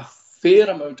give a fair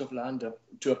amount of land up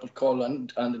to Upper Call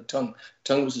and in Tongue.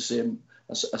 Tongue was the same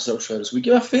as South. We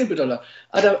give a fair bit of land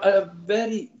at a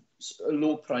very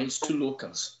low price to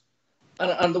locals.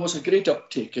 And there was a great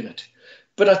uptake in it.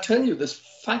 But I tell you, the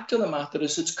fact of the matter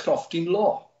is it's crofting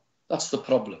law. That's the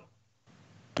problem.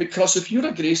 Because if you're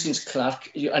a grazings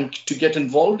clerk and to get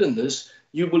involved in this,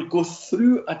 you will go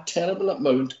through a terrible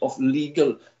amount of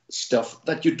legal stuff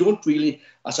that you don't really,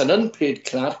 as an unpaid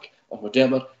clerk or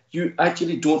whatever, you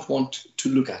actually don't want to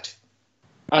look at.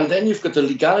 And then you've got the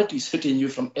legalities hitting you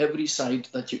from every side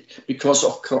because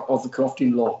of the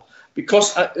crofting law.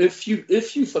 Because if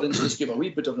you, for instance, give a wee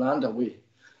bit of land away,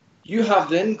 you have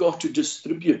then got to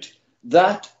distribute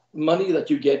that money that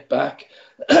you get back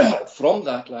from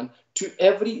that land to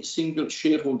every single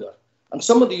shareholder. And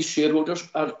some of these shareholders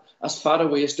are as far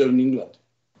away as down in England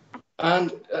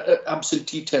and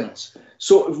absentee tenants.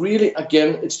 So really,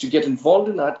 again, it's to get involved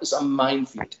in that is a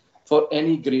minefield for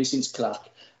any grazings clerk.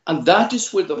 And that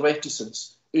is where the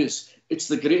reticence is. It's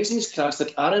the grazings clerks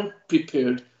that aren't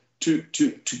prepared to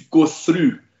go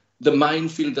through the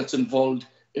minefield that's involved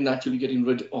in actually getting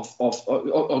rid of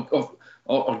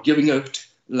or giving out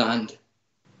land.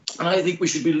 And I think we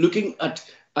should be looking at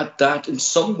that in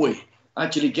some way,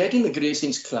 actually getting the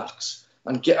grazings clerks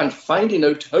and finding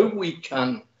out how we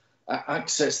can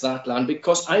access that land,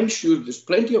 because I'm sure there's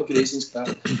plenty of grazings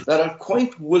clerks that are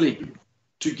quite willing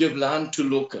to give land to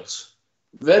locals,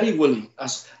 very willing,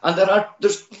 and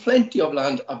there's plenty of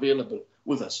land available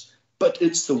with us. But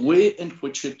it's the way in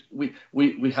which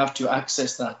we have to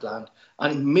access that land.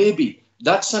 And maybe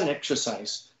that's an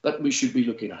exercise that we should be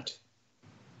looking at.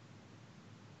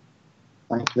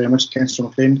 Thank you very much, Councillor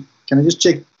McLean. Can I just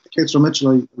check, Councillor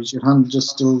Mitchell, was your hand just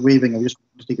still waving? I just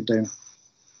want to take it down.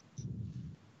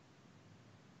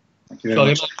 Thank you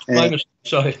very much.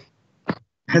 Sorry.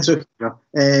 That's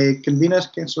okay. Convener,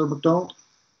 Councillor MacDonald.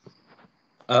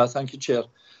 Thank you, Chair.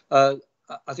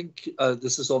 I think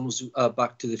this is almost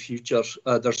back to the future.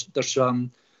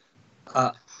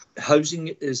 Housing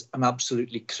is an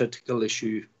absolutely critical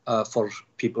issue for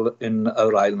people in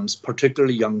our islands,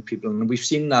 particularly young people. And we've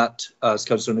seen that, as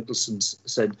Councillor Nicholson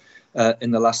said,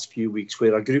 in the last few weeks,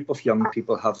 where a group of young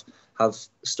people have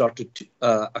started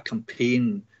a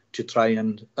campaign to try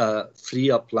and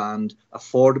free up land,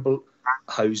 affordable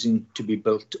housing to be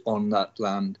built on that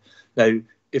land. Now,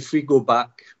 if we go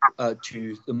back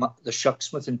to the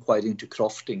Shucksmith inquiry into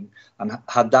crofting, and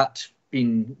had that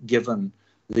been given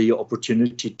the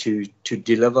opportunity to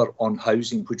deliver on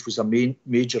housing, which was a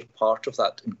major part of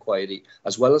that inquiry,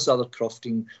 as well as other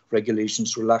crofting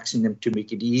regulations, relaxing them to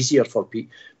make it easier for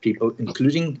people,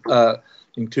 including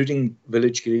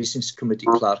village grazing committee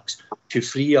clerks, to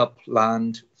free up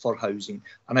land for housing.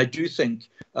 And I do think,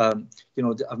 I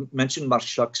mentioned Mark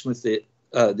Shucksmith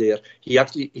there.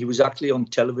 He was actually on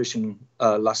television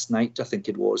last night, I think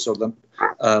it was, or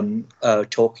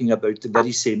talking about the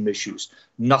very same issues.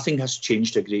 Nothing has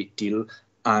changed a great deal,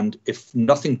 and if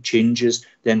nothing changes,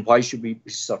 then why should we be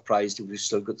surprised if we've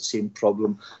still got the same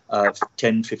problem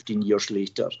 10, 15 years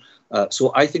later?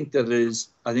 So I think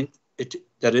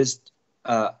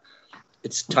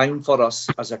it's time for us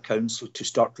as a council to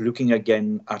start looking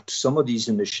again at some of these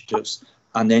initiatives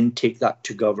and then take that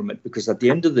to government, because at the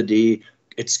end of the day,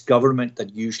 it's government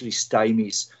that usually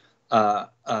stymies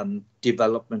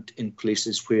development in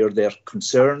places where they're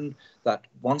concerned that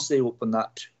once they open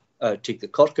that, take the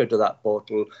cork out of that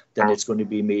bottle, then it's going to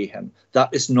be mayhem. That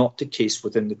is not the case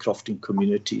within the crofting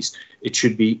communities. It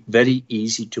should be very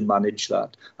easy to manage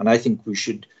that. And I think we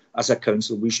should, as a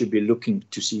council, we should be looking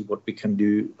to see what we can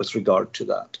do with regard to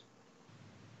that.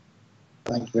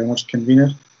 Thank you very much,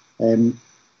 Convener.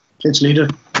 Council Leader,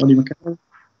 Roddy McCarroll.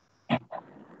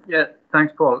 Yeah,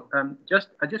 thanks, Paul.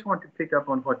 I just want to pick up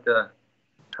on what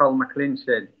Carl McLean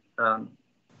said,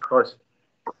 because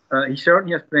he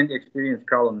certainly has plenty of experience,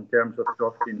 Carl, in terms of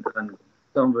crofting, and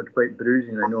some of it quite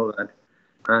bruising, I know that.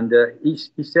 And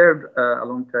he served a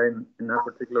long time in that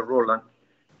particular role. And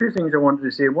two things I wanted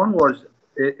to say. One was,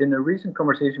 in a recent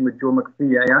conversation with Joe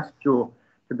McPhee, I asked Joe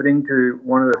to bring to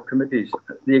one of the committees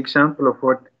the example of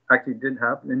what actually did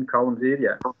happen in Callum's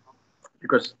area,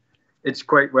 because it's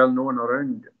quite well known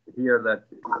around here that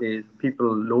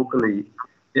people locally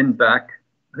in Back,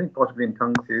 I think possibly in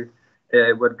Tongue too,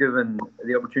 were given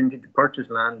the opportunity to purchase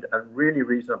land at really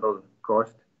reasonable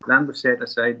cost. Land was set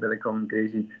aside by the Common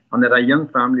Grazing, and there are young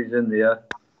families in there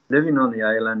living on the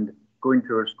island, going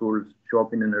to our schools,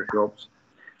 shopping in our shops.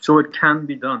 So it can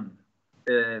be done.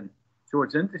 So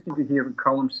it's interesting to hear what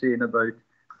Colum's saying about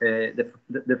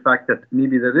the fact that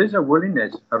maybe there is a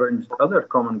willingness around other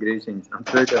common grazings and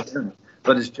throughout our island,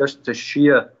 but it's just the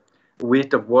sheer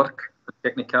weight of work and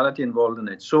technicality involved in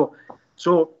it. So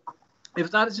if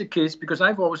that is the case, because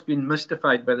I've always been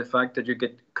mystified by the fact that you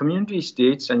get community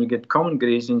estates and you get common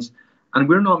grazings, and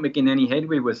we're not making any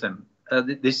headway with them.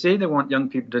 They say they want young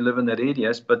people to live in their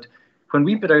areas, but when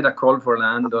we put out a call for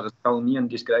land, or as Colm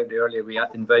described earlier, we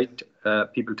invite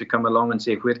people to come along and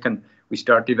say, where can we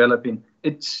start developing?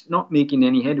 It's not making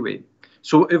any headway.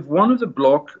 So if one of the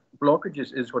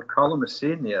blockages is what Colm is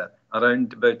saying there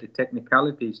around about the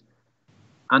technicalities,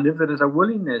 and if there is a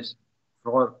willingness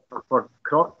for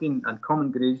crofting and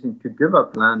common grazing to give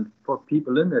up land for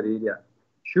people in their area,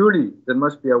 surely there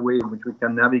must be a way in which we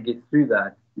can navigate through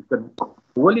that. We've got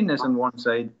willingness on one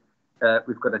side,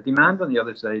 we've got a demand on the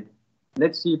other side.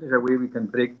 Let's see if there's a way we can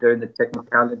break down the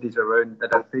technicalities around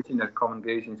that are facing our common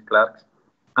grazing clerks.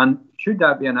 And should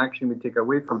that be an action we take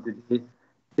away from today,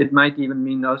 it might even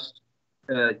mean us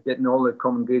getting all the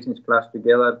common grazing clerks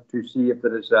together to see if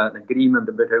there is an agreement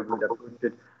about how we would approach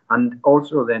it, and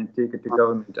also then take it to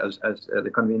government, as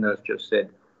the convener has just said.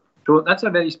 So that's a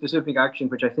very specific action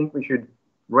which I think we should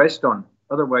rest on.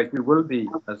 Otherwise, we will be,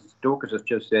 as Stokes has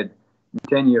just said, in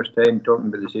 10 years' time talking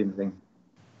about the same thing.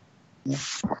 Yeah.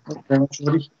 Thank you very much,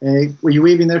 Roddy. Were you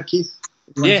waving there, Keith?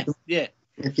 Yeah. Keith, yeah.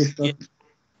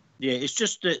 It's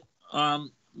just that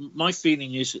my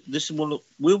feeling is that this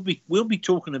we'll be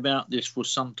talking about this for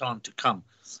some time to come,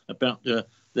 about the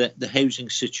housing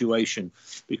situation,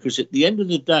 because at the end of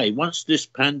the day, once this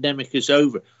pandemic is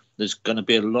over, there's going to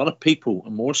be a lot of people,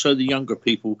 and more so the younger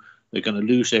people, they're going to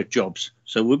lose their jobs.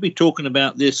 So we'll be talking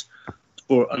about this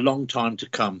for a long time to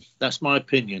come. That's my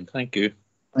opinion. Thank you.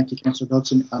 Thank you, Councillor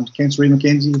Dodson. And Councillor Ray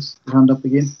McKenzie's hand up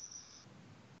again.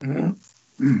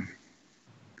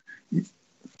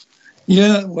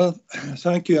 Yeah, well,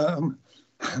 thank you. I'm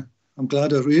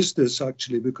glad I raised this,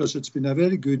 actually, because it's been a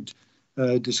very good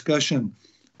discussion.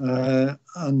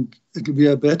 And it'll be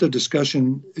a better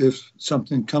discussion if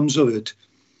something comes of it.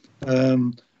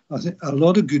 I think a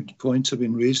lot of good points have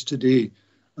been raised today.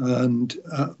 And,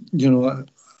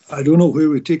 I don't know where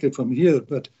we take it from here,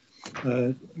 but,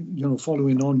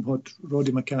 following on what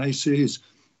Roddy Mackay says,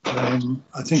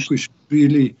 I think we should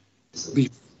really be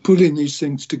pulling these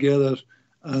things together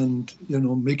and,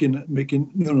 making,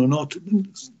 not,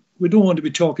 we don't want to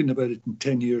be talking about it in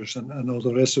 10 years and all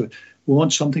the rest of it. We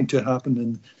want something to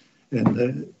happen in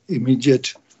the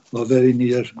immediate or very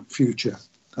near future.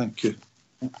 Thank you.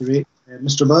 Thank you, Ray.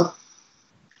 Mr. Burr.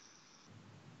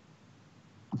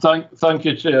 Thank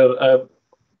you, Chair.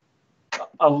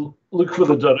 I'll look for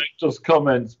the director's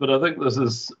comments, but I think this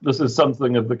is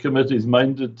something if the committee's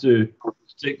minded to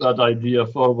take that idea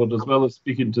forward, as well as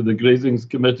speaking to the grazings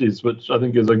committees, which I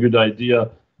think is a good idea.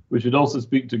 We should also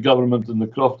speak to government and the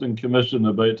Crofting Commission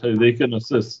about how they can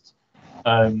assist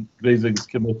grazings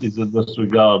committees in this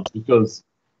regard, because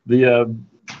the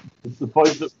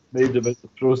point that was made about the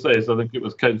process, I think it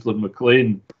was Councillor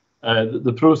McLean,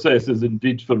 the process is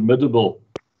indeed formidable.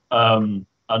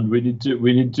 And we need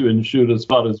to ensure as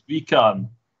far as we can,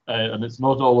 and it's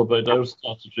not all about our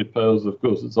statutory powers, of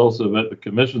course, it's also about the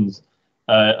Commission's,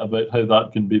 about how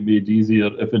that can be made easier,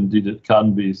 if indeed it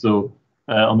can be. So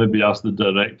I'll maybe ask the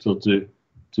Director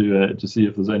to see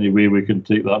if there's any way we can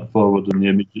take that forward in the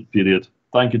immediate period.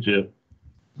 Thank you, Chair.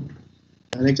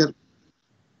 Director.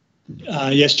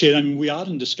 Yes, Chair. I mean, we are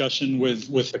in discussion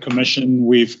with the Commission.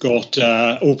 We've got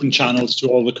open channels to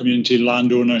all the community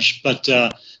landowners, but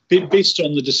based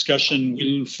on the discussion,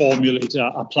 we'll formulate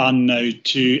a plan now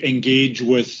to engage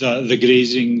with the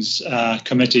grazings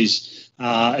committees.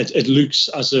 It looks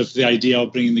as if the idea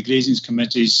of bringing the grazings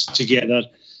committees together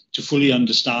to fully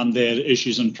understand their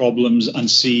issues and problems and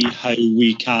see how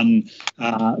we can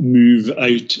move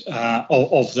out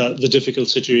of the difficult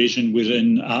situation we're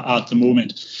in at the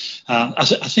moment. I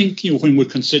think when we're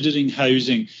considering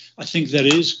housing, I think there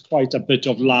is quite a bit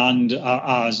of land,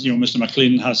 as Mr.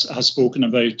 McLean has spoken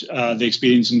about the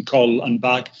experience in Coll and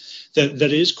back.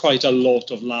 There is quite a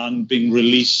lot of land being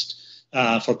released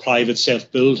for private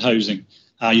self-build housing.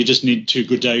 You just need to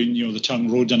go down, the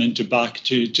Tongue Road and into back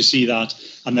to see that.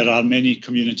 And there are many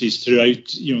communities throughout,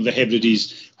 the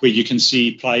Hebrides where you can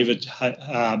see private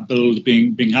build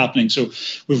being happening. So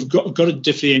we've got to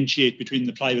differentiate between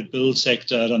the private build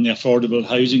sector and the affordable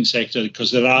housing sector,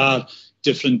 because there are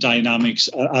different dynamics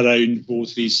around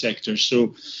both these sectors.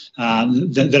 So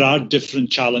there are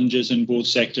different challenges in both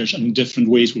sectors and different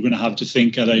ways we're going to have to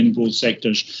think around both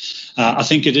sectors. I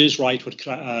think it is right what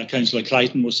Councillor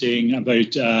Crichton was saying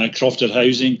about crofted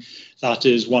housing. That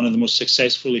is one of the most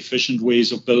successful, efficient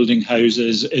ways of building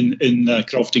houses in the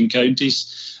crofting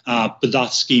counties. But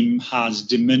that scheme has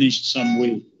diminished some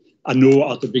way. I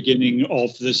know at the beginning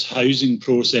of this housing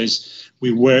process,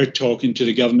 we were talking to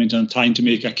the government and trying to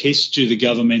make a case to the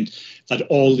government that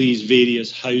all these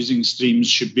various housing streams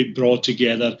should be brought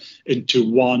together into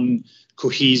one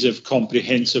cohesive,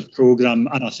 comprehensive programme.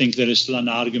 And I think there is still an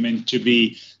argument to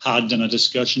be had and a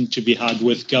discussion to be had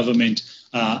with government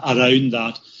around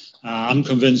that. I'm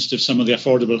convinced if some of the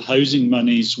affordable housing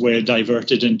monies were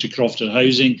diverted into crofted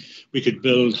housing, we could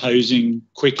build housing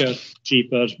quicker,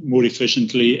 cheaper, more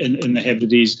efficiently in the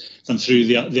Hebrides than through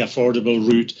the affordable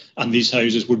route, and these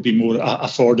houses would be more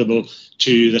affordable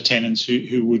to the tenants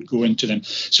who would go into them.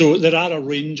 So there are a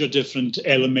range of different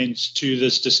elements to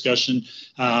this discussion.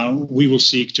 We will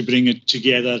seek to bring it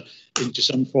together into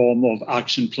some form of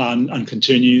action plan and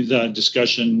continue the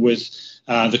discussion with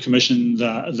the Commission,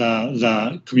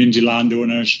 the community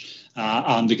landowners,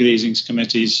 and the grazings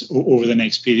committees over the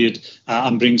next period,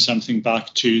 and bring something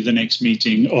back to the next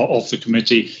meeting of the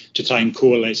committee to try and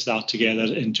coalesce that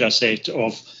together into a set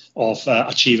of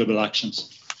achievable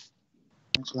actions.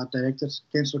 Thanks a lot, Director.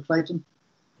 Councillor Crichton.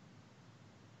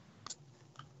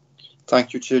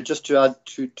 Thank you, Chair. Just to add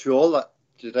to all that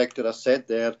the Director has said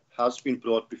there has been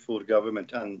brought before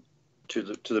government, and to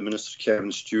the Minister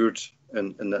Kevin Stewart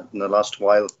in the last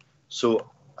while. So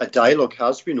a dialogue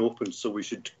has been opened, so we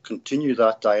should continue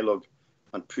that dialogue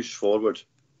and push forward.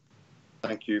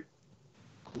 Thank you.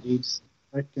 Indeed.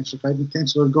 Right, Councillor Crichton.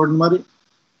 Councillor Gordon Murray.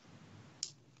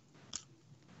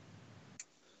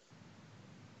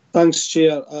 Thanks,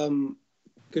 Chair.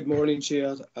 Good morning,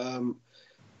 Chair.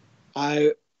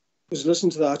 I was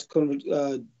listening to that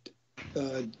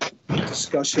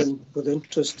discussion with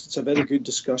interest. It's a very good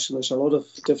discussion. There's a lot of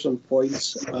different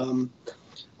points.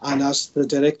 And as the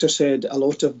Director said, a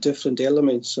lot of different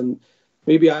elements. And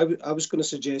maybe I was going to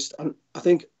suggest, and I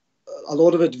think a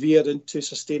lot of it veered into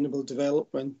sustainable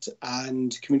development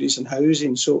and communities and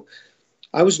housing. So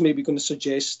I was maybe going to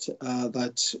suggest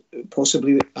that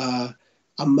possibly a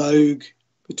MOUG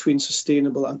between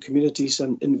sustainable and communities,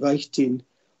 and inviting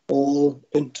all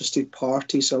interested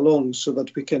parties along so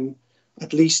that we can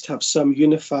at least have some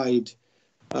unified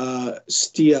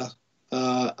steer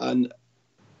and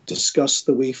discuss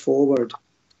the way forward.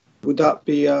 Would that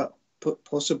be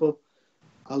possible?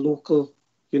 A local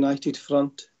united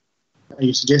front? Are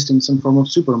you suggesting some form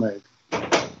of super MOUG?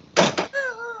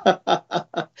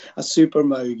 A super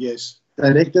MOUG, yes.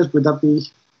 Director, would that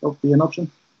be an option?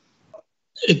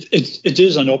 It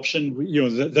is an option. You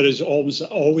know, there is always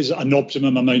an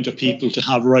optimum amount of people to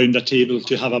have around a table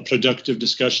to have a productive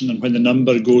discussion, and when the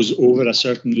number goes over a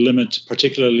certain limit,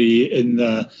 particularly in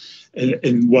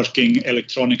working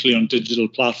electronically on digital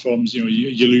platforms, you know,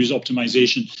 you lose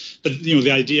optimization. But you know,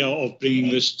 the idea of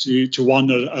bringing this to one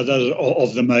or other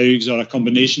of the MOUGs, or a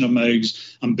combination of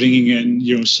MOUGs, and bringing in,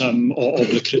 you know, some of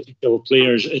the critical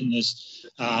players in this,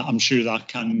 I'm sure that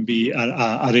can be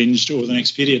arranged over the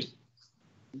next period.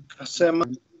 Councillor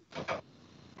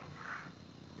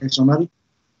Murray.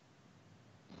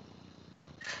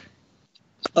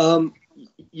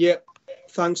 Yeah,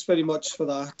 thanks very much for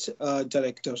that,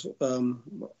 Director.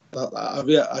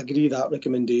 I agree that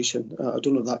recommendation. I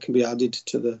don't know if that can be added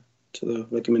to the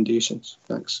recommendations.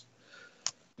 Thanks.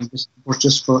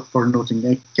 Just for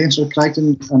noting, Councillor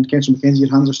Crichton and Councillor Mackenzie,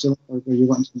 your hands are still up, or you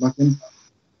want to come back in?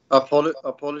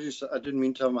 Apologies, I didn't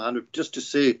mean to have my hand up. Just to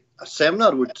say, a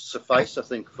seminar would suffice, I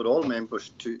think, for all members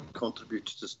to contribute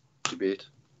to this debate,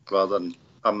 rather than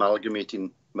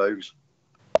amalgamating MOUGs.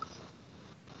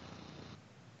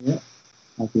 Yeah,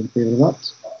 I'll be in favour of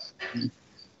that.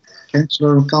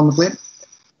 Councillor Cal McLean.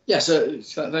 Yes,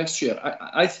 thanks, Chair.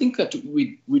 I think that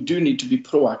we do need to be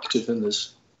proactive in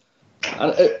this.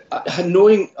 And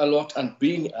knowing a lot and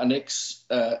being an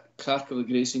ex-clerk of the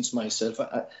Grazians myself,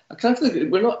 clerk of the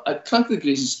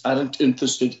Grazians aren't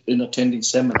interested in attending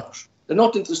seminars. They're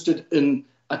not interested in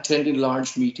attending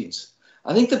large meetings.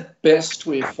 I think the best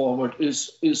way forward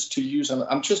is to use, and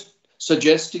I'm just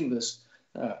suggesting this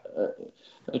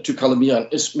to Calamian,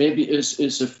 is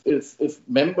if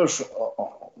members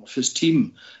of his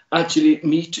team actually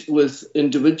meet with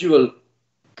individual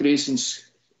Grazians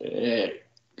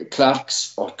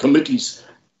clerks or committees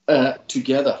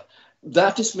together.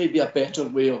 That is maybe a better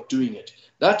way of doing it.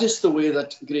 That is the way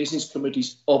that Grazians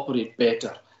committees operate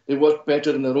better. They work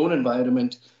better in their own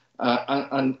environment,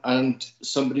 and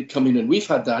somebody coming in. We've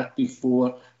had that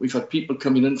before. We've had people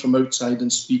coming in from outside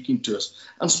and speaking to us,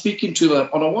 and speaking to them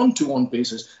on a one-to-one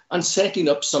basis, and setting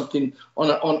up something on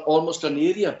almost an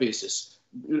area basis.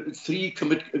 3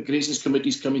 Grazians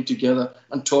committees coming together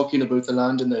and talking about the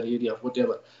land in their area,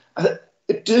 whatever.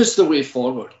 It is the way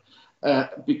forward,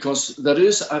 because there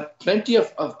is plenty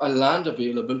of land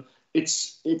available.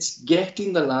 It's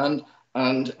getting the land,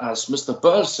 and as Mr.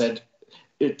 Burr said,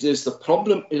 the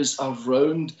problem is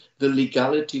around the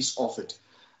legalities of it.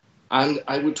 And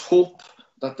I would hope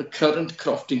that the current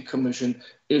Crofting Commission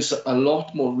is a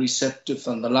lot more receptive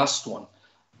than the last one.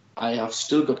 I have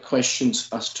still got questions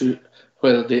as to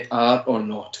whether they are or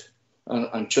not. And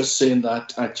I'm just saying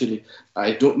that, actually,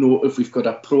 I don't know if we've got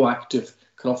a proactive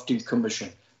Crofting Commission.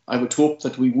 I would hope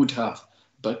that we would have,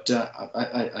 but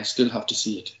I still have to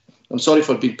see it. I'm sorry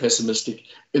for being pessimistic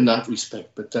in that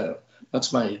respect, but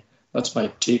that's my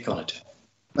take on it.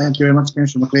 Thank you very much,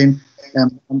 Councillor McLean.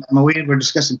 I'm aware we're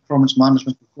discussing performance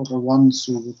management for Q1,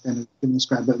 so we've kind of given this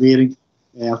quite a bit of airing.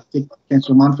 I'll take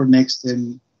Councillor Manford next,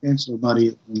 then Councillor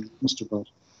Murray and Mr. Bird.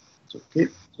 So, okay,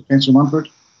 so Councillor Manford.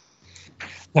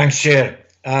 Thanks, Chair.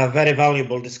 Very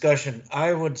valuable discussion.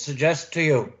 I would suggest to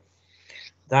you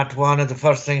that one of the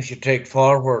first things you take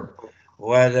forward,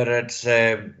 whether it's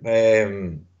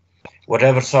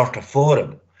whatever sort of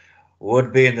forum,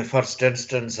 would be in the first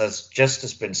instance, as just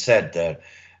has been said there,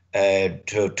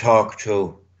 to talk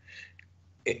to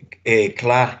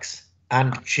clerks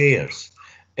and chairs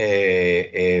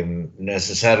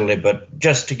necessarily, but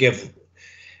just to give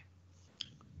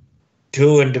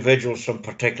two individuals from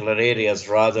particular areas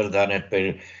rather than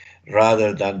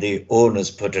the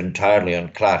onus put entirely on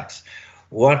clerks.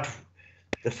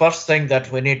 The first thing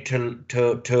that we need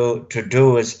to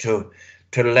do is to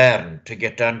learn, to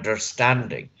get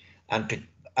understanding, and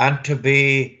to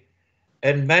be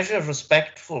in measure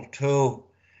respectful to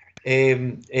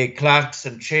clerks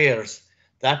and chairs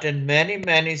that in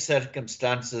many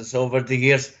circumstances over the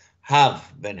years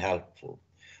have been helpful,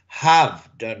 have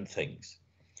done things.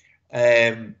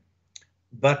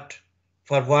 But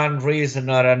for one reason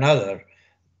or another,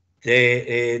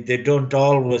 they don't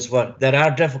always work. There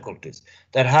are difficulties.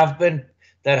 There have been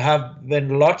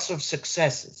lots of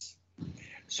successes.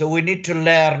 So we need to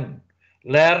learn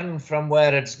from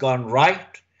where it's gone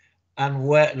right and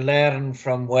learn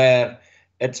from where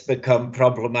it's become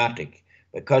problematic,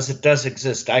 because it does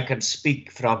exist. I can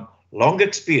speak from long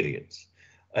experience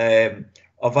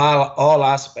of all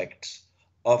aspects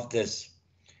of this,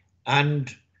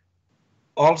 and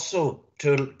also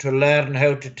to learn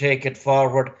how to take it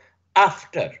forward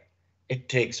after it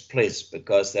takes place,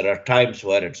 because there are times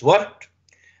where it's worked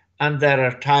and there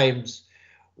are times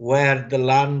where the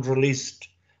land released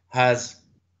has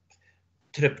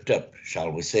tripped up, shall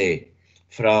we say,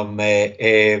 from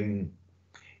the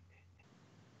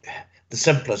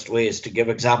simplest way is to give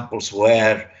examples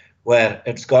where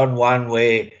it's gone one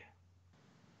way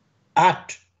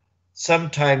at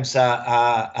sometimes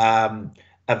a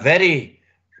very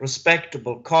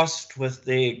respectable cost, with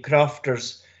the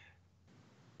crofters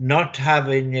not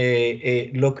having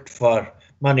looked for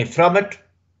money from it,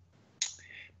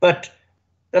 but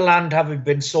the land having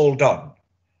been sold on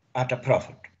at a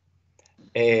profit,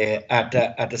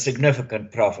 at a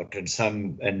significant profit in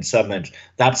some ends.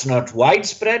 That's not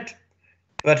widespread,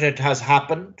 but it has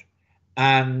happened,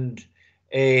 and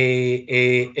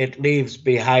it leaves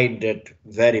behind it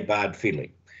very bad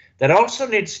feeling. There also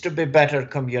needs to be better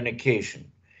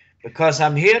communication, because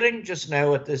I'm hearing just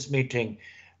now at this meeting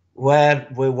where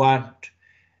we want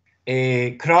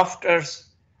crofters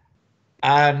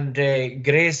and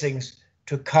grazings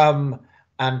to come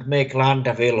and make land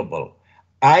available.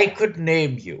 I could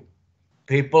name you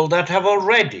people that have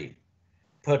already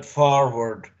put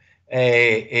forward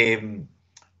a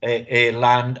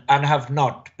land and have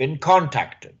not been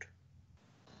contacted,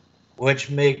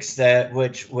 which makes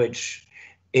which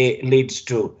leads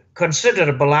to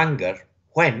considerable anger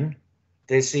when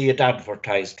they see it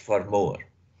advertised for more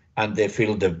and they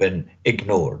feel they've been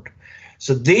ignored.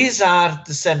 So these are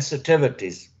the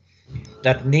sensitivities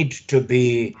that need to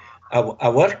be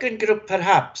a working group,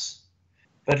 perhaps,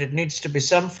 but it needs to be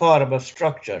some form of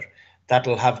structure that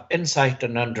will have insight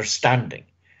and understanding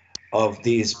of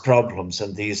these problems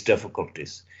and these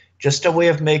difficulties. Just a way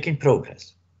of making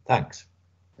progress. Thanks.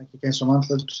 Thank you, Councillor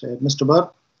Manford. Mr. Bird.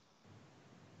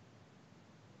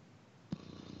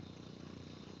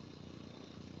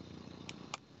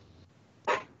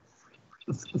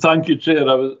 Thank you, Chair.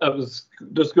 I was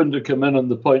just going to come in on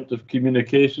the point of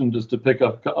communication, just to pick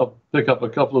up a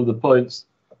couple of the points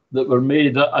that were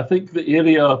made. I think the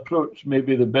area approach may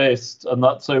be the best, and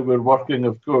that's how we're working,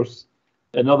 of course,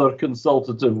 in other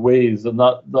consultative ways, and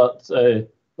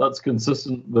that's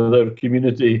consistent with our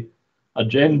community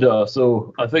agenda.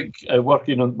 So I think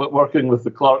working with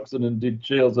the clerks and indeed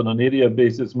chairs on an area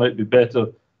basis might be better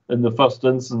in the first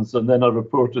instance, and then a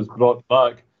report is brought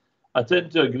back. I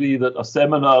tend to agree that a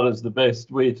seminar is the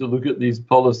best way to look at these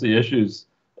policy issues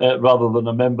rather than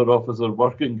a member officer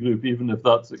working group, even if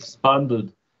that's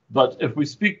expanded. But if we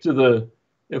speak to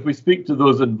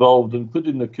those involved,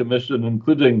 including the Commission,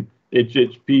 including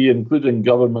HHP, including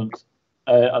government,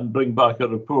 and bring back a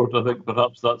report, I think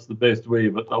perhaps that's the best way.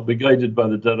 But I'll be guided by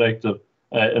the Director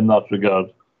in that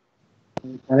regard.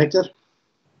 Director?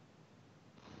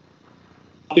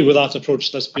 Happy with that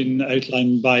approach that's been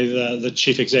outlined by the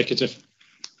Chief Executive.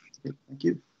 Okay, thank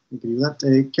you. I agree with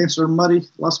that. Councillor Murray,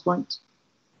 last point.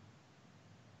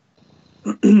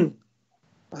 I'm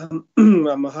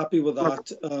happy with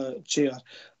that, Chair.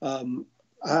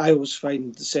 I always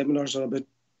find the seminars are a bit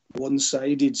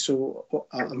one-sided, so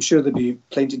I'm sure there'll be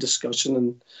plenty of discussion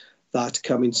in that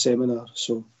coming seminar.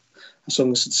 So as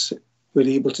long as we're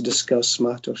able to discuss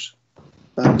matters.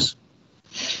 Thanks.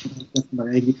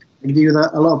 I agree with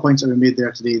that. A lot of points that were made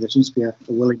there today. There seems to be a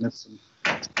willingness and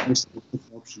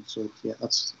options. So yeah,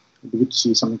 it'd be good to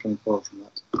see something coming forward from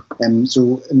that.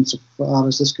 So insofar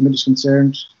as this committee is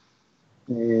concerned,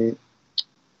 do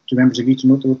members agree to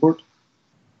note the report?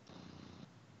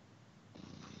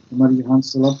 Murray, your hand's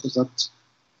still up. Is that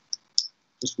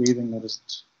just waving or is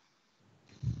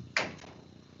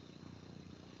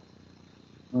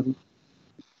it?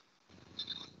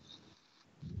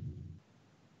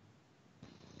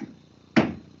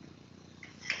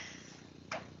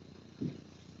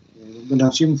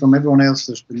 assume from everyone else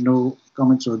there's been no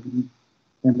comments or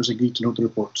members agreed to note the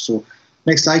report. So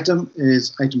next item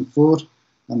is item 4,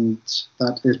 and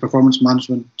that is Performance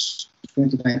Management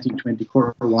 2019-20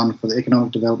 Quarter 1 for the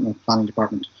Economic Development and Planning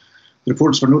Department. The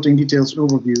report is for noting details and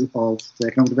overview of the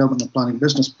Economic Development and Planning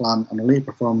Business Plan and related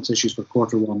performance issues for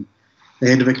Quarter 1. The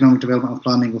Head of Economic Development and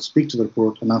Planning will speak to the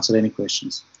report and answer any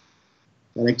questions.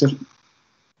 Director?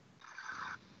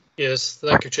 Yes,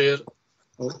 thank you, Chair.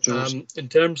 In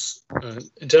terms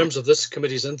of this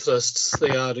committee's interests,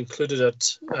 they are included at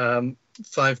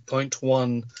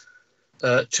 5.1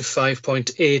 to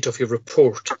 5.8 of your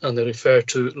report, and they refer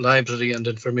to library and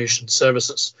information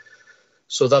services.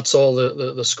 So that's all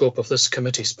the scope of this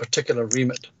committee's particular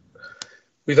remit.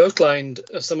 We've outlined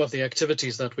some of the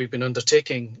activities that we've been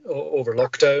undertaking over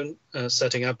lockdown,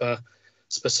 setting up a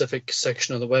specific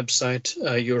section on the website,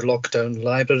 Your Lockdown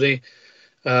Library,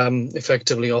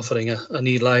 effectively offering an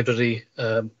e-library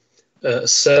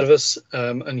service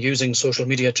and using social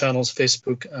media channels,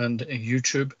 Facebook and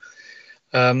YouTube.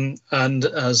 And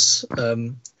as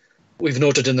we've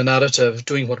noted in the narrative,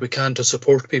 doing what we can to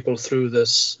support people through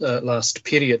this last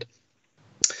period.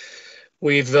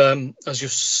 We've,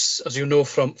 as you know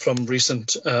from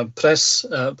recent press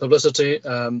publicity,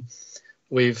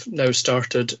 we've now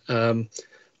started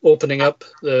opening up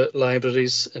the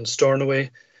libraries in Stornoway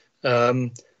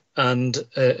and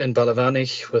in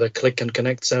Ballyvanny with a click and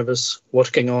connect service,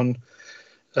 working on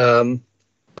an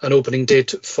opening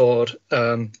date for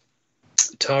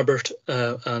Tarbert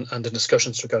and the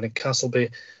discussions regarding Castleby,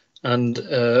 and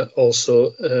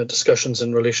also discussions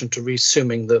in relation to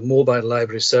resuming the mobile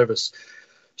library service.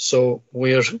 So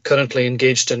we're currently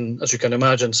engaged in, as you can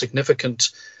imagine, significant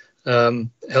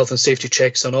health and safety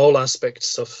checks on all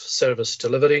aspects of service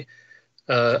delivery,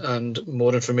 and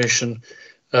more information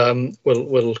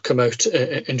will come out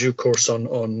in due course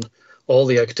on all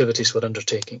the activities we're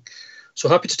undertaking. So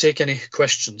happy to take any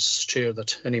questions, Chair,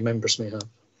 that any members may have.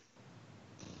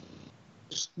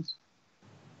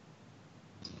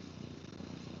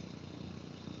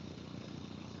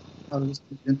 Out of this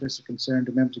interest or concern,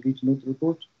 do members agree to note the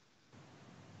report?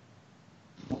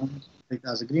 Take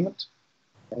that as agreement.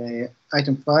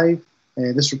 Item 5,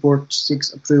 this report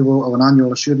seeks approval of an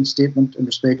annual assurance statement in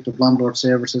respect of landlord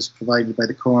services provided by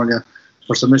the Cornelia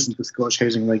for submission to the Scottish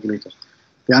Housing Regulator.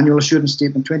 The annual assurance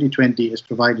statement 2020 is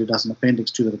provided as an appendix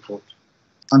to the report.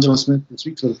 Angela Smith will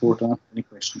speak to the report and answer any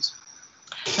questions.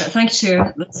 Thank you,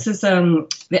 Chair. This is the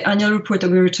annual report that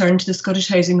we return to the Scottish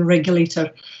Housing Regulator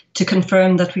to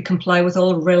confirm that we comply with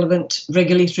all relevant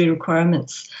regulatory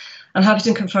requirements. I'm happy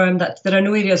to confirm that there are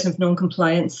no areas of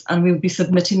non-compliance, and we will be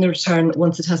submitting the return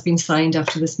once it has been signed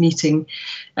after this meeting.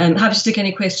 Happy to take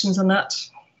any questions on that.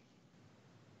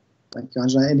 Thank you,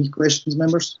 Angela. Any questions,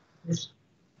 members? Yes.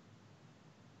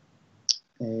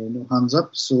 No hands up.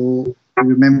 So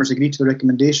do members agree to the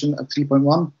recommendation at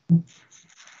 3.1?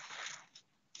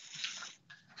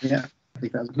 Yeah, I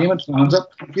think that's agreement. No hands up.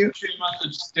 Thank you. Chairman,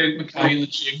 it's Dave Mackay in the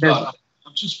chamber.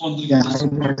 I'm just wondering if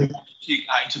we take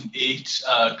item 8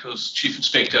 because Chief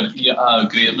Inspector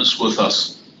Graham is with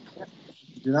us. Yeah,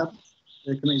 do that.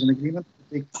 The committee's in agreement.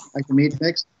 Take item 8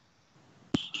 next.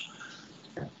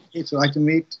 Okay, so item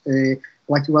 8, I'd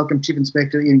like to welcome Chief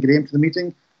Inspector Ian Graham to the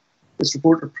meeting. This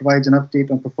report provides an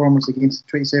update on performance against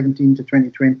the 2017 to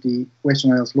 2020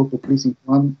 Western Isles Local Policing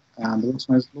Plan, and the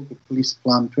Western Isles Local Police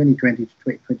Plan 2020 to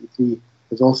 2023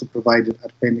 is also provided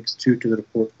at Appendix 2 to the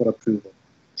report for approval.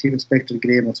 Chief Inspector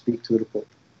Graham will speak to the report.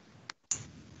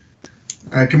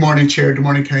 Good morning, Chair. Good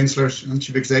morning, Councillors and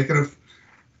Chief Executive.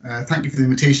 Thank you for the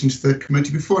invitation to the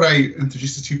committee. Before I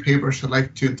introduce the two papers, I'd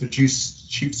like to introduce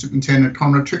Chief Superintendent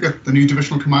Conrad Trickett, the new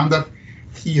Divisional Commander.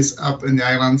 He is up in the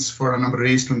islands for a number of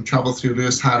days from travel through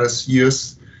Lewis Harris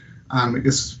US, and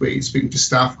this way he's speaking to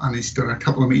staff, and he's done a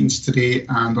couple of meetings today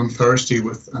and on Thursday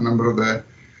with a number of the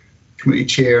committee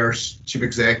chairs, Chief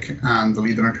Exec and the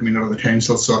leader and convener of the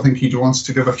council. So I think he wants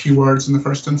to give a few words in the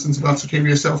first instance, if that's okay with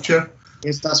yourself, Chair.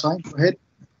 Yes, that's fine. Go ahead.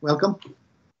 Welcome.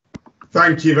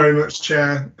 Thank you very much,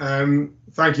 Chair.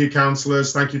 Thank you,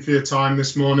 councillors. Thank you for your time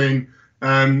this morning.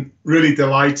 Really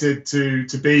delighted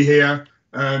to be here.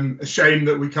 A shame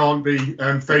that we can't be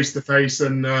face to face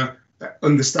and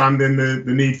understanding the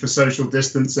need for social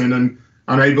distancing, and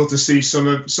I'm able to see some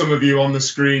of you on the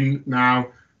screen now.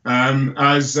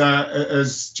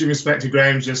 As Chief Inspector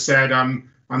Graham just said, I'm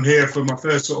here for my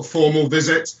first sort of formal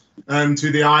visit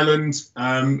to the island.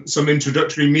 Some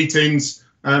introductory meetings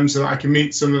so that I can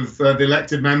meet some of the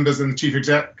elected members and the Chief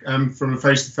Exec from a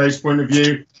face-to-face point of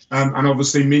view, and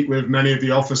obviously meet with many of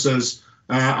the officers.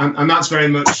 And that's very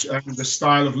much the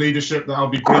style of leadership that I'll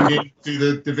be bringing to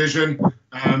the division.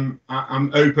 I'm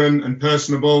open and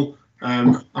personable,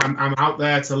 I'm out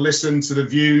there to listen to the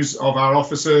views of our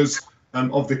officers,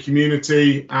 of the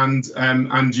community,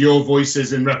 and your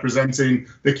voices in representing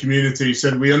the community,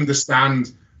 so that we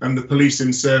understand the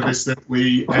policing service that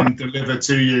we deliver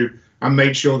to you, and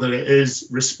make sure that it is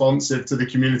responsive to the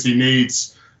community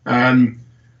needs.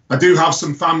 I do have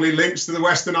some family links to the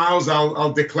Western Isles.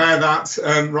 I'll declare that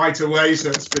right away. So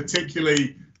it's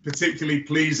particularly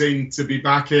pleasing to be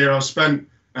back here. I've spent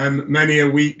many a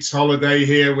week's holiday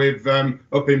here with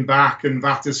up in Back and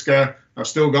Vatiska. I've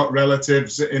still got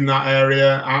relatives in that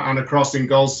area and across in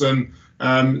Golson.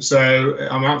 So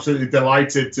I'm absolutely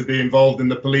delighted to be involved in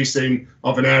the policing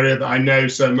of an area that I know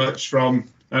so much from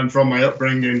my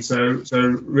upbringing. So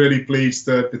really pleased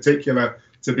to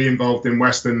be involved in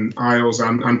Western Isles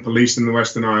and police in the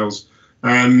Western Isles.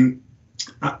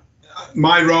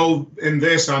 My role in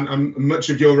this, and much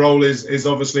of your role, is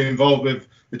obviously involved with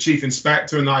the Chief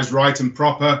Inspector, and that is right and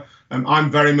proper.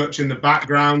 I'm very much in the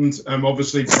background,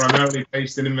 obviously primarily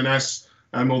based in Inverness,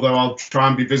 although I'll try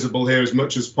and be visible here as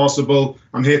much as possible.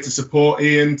 I'm here to support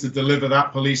Ian to deliver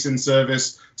that policing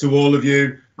service to all of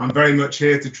you. I'm very much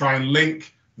here to try and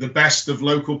link the best of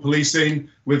local policing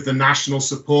with the national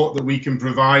support that we can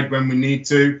provide when we need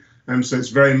to. So it's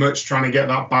very much trying to get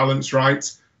that balance right.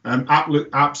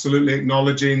 Absolutely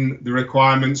acknowledging the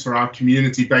requirements for our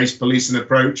community-based policing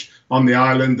approach on the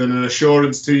island, and an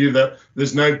assurance to you that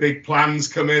there's no big plans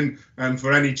coming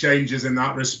for any changes in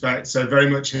that respect. So very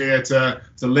much here to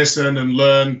listen and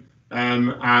learn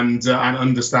and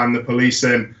understand the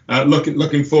policing.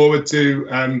 Looking forward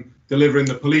to delivering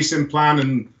the policing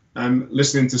plan and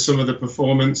listening to some of the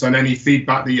performance and any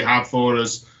feedback that you have for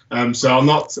us. So I'll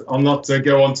not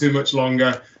go on too much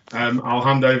longer. I'll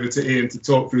hand over to Ian to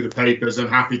talk through the papers, and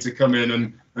happy to come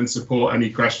in and support any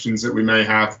questions that we may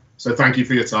have. So thank you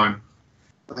for your time.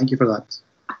 Thank you for that.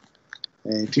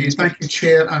 Thank you,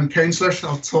 Chair and Councillors.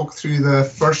 I'll talk through the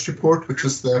first report, which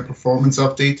is the performance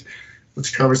update,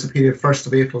 which covers the period 1st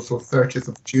of April till 30th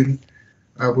of June.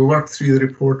 We'll work through the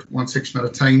report one section at a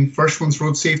time. First one's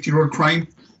road safety, road crime.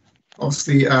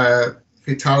 Obviously,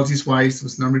 fatalities-wise, there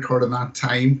was none recorded in that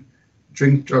time.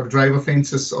 Drink, drug, drive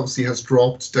offences obviously has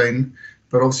dropped down,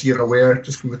 but obviously you're aware,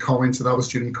 just from the comments, that was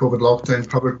during COVID lockdown,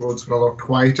 public roads were a lot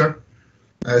quieter.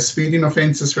 Speeding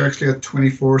offences, we're actually at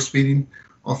 24 speeding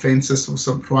offences, so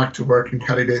some proactive work and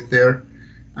carried out there.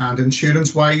 And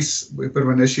insurance-wise, we've got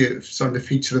an issue starting to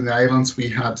feature in the islands. We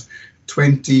had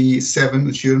 27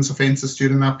 insurance offences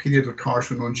during that period of cars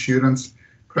with no insurance.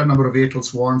 Quite a number of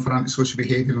vehicles warned for antisocial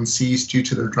behaviour and seized due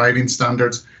to their driving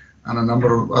standards, and a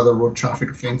number of other road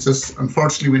traffic offences.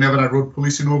 Unfortunately, we never had road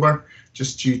policing over,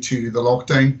 just due to the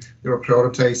lockdown. They were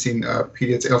prioritising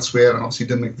periods elsewhere, and obviously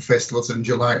didn't make the festivals in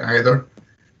July either.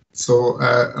 So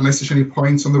unless there's any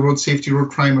points on the road safety,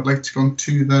 road crime, I'd like to go on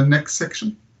to the next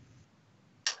section.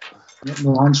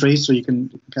 No hands raised, so you can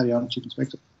carry on, Chief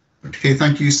Inspector. Okay,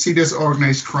 thank you. Serious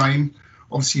organised crime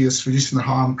obviously is reducing the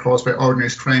harm caused by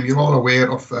organised crime. You're all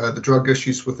aware of the drug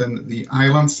issues within the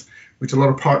islands. We did a lot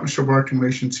of partnership work in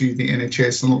relation to the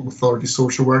NHS and local authority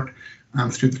social work,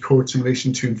 and through the courts in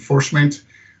relation to enforcement.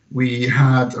 We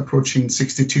had approaching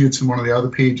 62, it's in one of the other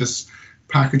pages,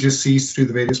 packages seized through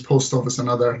the various post office and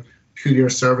other courier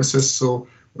services. So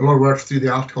a lot of work through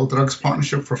the Alcohol Drugs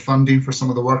Partnership for funding for some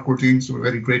of the work we're doing, so we're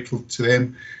very grateful to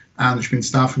them. And there's been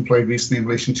staff employed recently in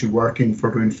relation to working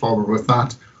for going forward with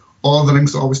that. All the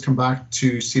links always come back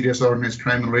to serious organised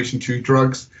crime in relation to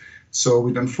drugs. So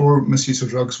we've done 4 misuse of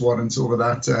drugs warrants over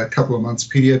that couple of months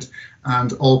period,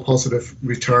 and all positive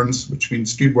returns, which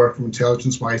means good work from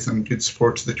intelligence-wise and good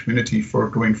support to the community for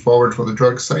going forward for the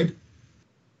drug side.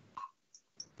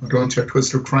 I'll go on to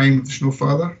Twister crime if there's no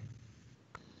further.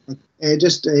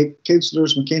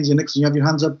 Councillors Mackenzie and Nixon, you have your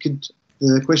hands up. Could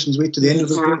the questions wait to the end of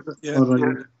the report? Yeah. Or are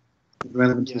you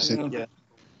relevant to the second?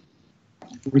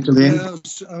 Wait till the end?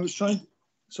 I was trying,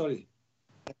 sorry.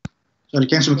 Sorry,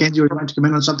 Councillor Mackenzie, were you going to come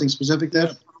in on something specific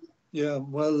there? Yeah,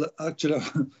 well, actually,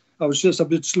 I was just a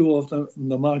bit slow off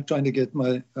the mark trying to get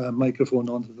my microphone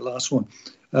onto the last one.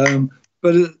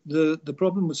 But the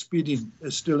problem with speeding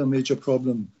is still a major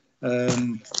problem.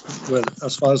 Well,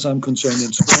 as far as I'm concerned,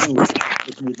 in Spain,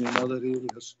 but maybe in other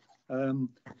areas.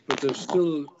 But there's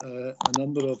still a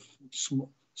number of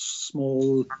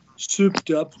small, souped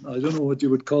up, I don't know what you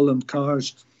would call them,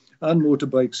 cars and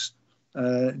motorbikes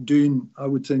doing, I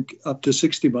would think, up to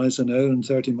 60 miles an hour and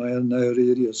 30 mile an hour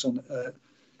areas, and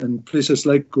in places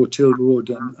like Gotill Road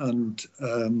and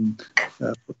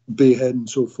Bayhead and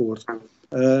so forth.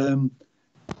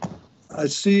 I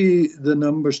see the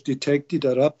numbers detected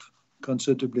are up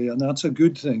considerably, and that's a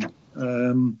good thing.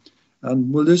 And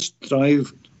will this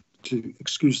drive, to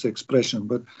excuse the expression,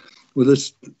 but will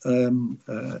this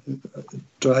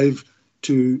drive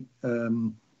to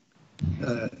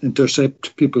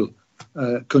intercept people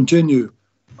continue?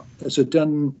 Is it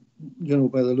done,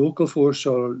 by the local force,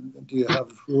 or do you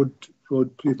have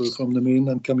road people from the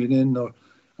mainland coming in? Or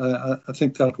I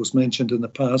think that was mentioned in the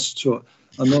past, so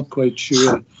I'm not quite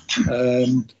sure,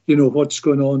 what's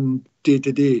going on day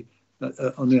to day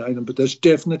on the island. But there's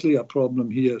definitely a problem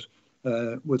here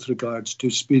with regards to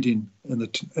speeding in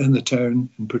the town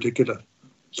in particular,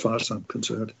 as far as I'm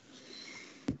concerned.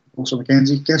 Also,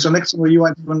 Mackenzie. Councillor Nixon, were you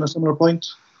active on a similar point?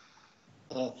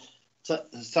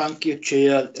 Thank you,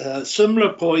 Chair.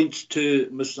 Similar points to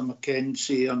Mr.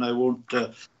 Mackenzie, and I won't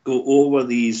go over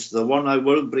these. The one I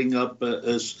will bring up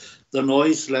is the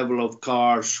noise level of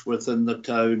cars within the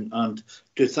town, and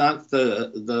to thank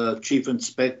the Chief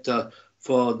Inspector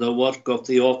for the work of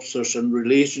the officers in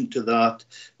relation to that.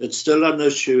 It's still an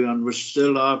issue, and we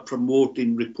still are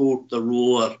promoting Report the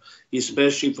Roar,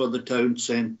 especially for the town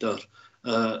centre.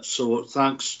 So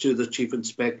thanks to the Chief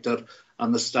Inspector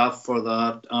and the staff for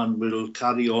that, and we'll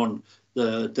carry on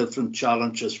the different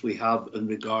challenges we have in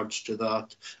regards to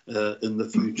that in the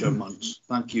future months.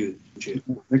 Thank you, Chair.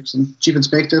 Excellent. Chief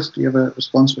Inspector, do you have a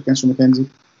response for Councillor Mackenzie?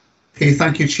 Okay,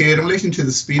 thank you, Chair. In relation to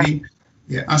the speeding,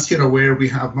 as you're aware, we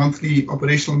have monthly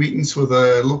operational meetings with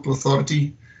a local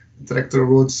authority, director of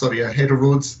roads, head of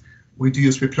roads. We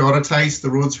prioritise the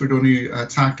roads we're going to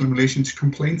tackle in relation to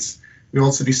complaints. We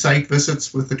also do site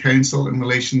visits with the council in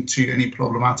relation to any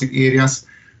problematic areas.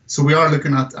 So we are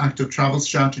looking at active travel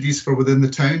strategies for within the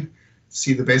town,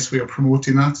 see the best way of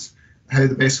promoting that, how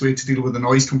the best way to deal with the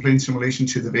noise complaints in relation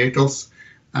to the vehicles.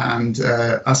 And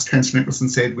as Councillor Nicholson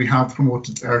said, we have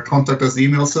promoted our contact us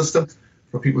email system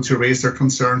for people to raise their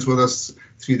concerns with us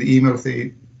through the email if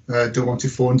they don't want to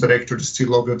phone direct or just to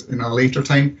log it in a later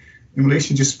time. In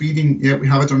relation to speeding, we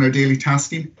have it on our daily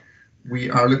tasking.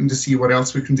 We are looking to see what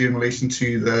else we can do in relation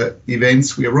to the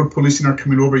events. We have road policing are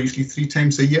coming over usually 3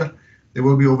 times a year. They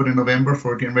will be over in November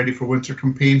for getting ready for winter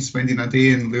campaign, spending a day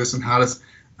in Lewis and Harris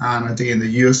and a day in the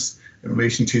US in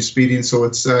relation to speeding. So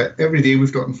it's every day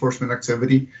we've got enforcement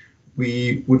activity.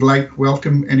 We would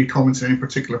welcome any comments in any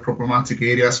particular problematic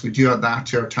areas. We do add that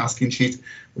to our tasking sheet,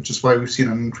 which is why we've seen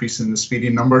an increase in the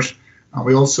speeding numbers.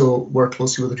 We also work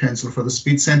closely with the council for the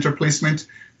speed centre placement,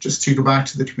 just to go back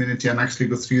to the community and actually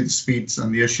go through the speeds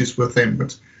and the issues with them.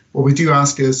 But what we do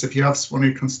ask is, if you have one of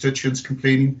your constituents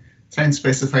complaining, try and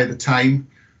specify the time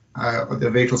the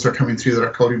vehicles are coming through that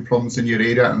are causing problems in your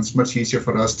area, and it's much easier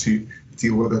for us to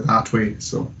deal with it that way.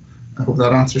 So I hope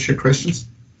that answers your questions.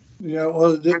 Yeah,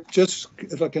 well, just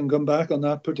if I can come back on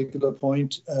that particular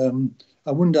point,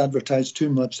 I wouldn't advertise too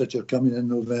much that you're coming in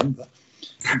November.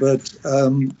 But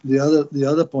the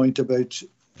other point about,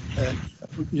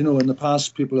 in the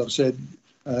past people have said,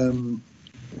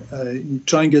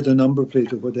 try and get a number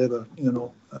plate or whatever,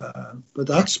 but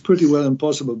that's pretty well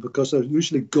impossible because they're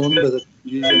usually gone by the time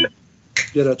you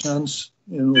get a chance,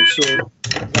 so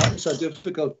that's a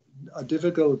difficult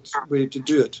way to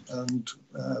do it, and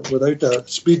without a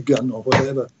speed gun or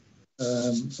whatever,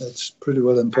 it's pretty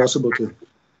well impossible to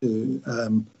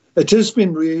it has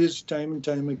been raised time and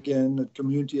time again at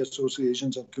community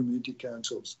associations and community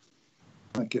councils.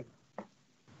 Thank you.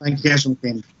 Thank you, Councillor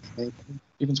McCain.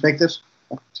 Chief Inspector.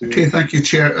 Okay, thank you,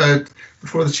 Chair.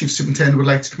 Before the Chief Superintendent would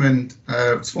like to come in,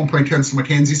 it's one point Councillor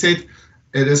Mackenzie said.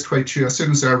 It is quite true. As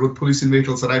soon as our road policing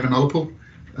vehicles arrive in Ullapool,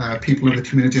 people in the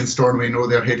community in Stornoway know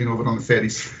they're heading over on the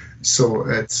ferries. So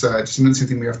it's just an instant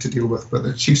thing we have to deal with. But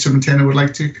the Chief Superintendent would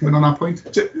like to come in on that point.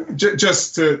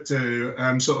 Just to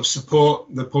sort of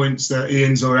support the points that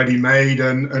Ian's already made,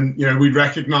 and we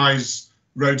recognise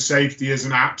road safety is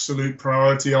an absolute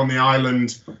priority on the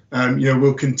island.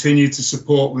 We'll continue to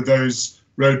support with those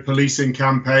road policing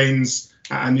campaigns,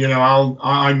 and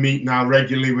I meet now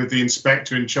regularly with the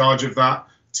inspector in charge of that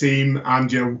team,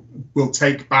 and we'll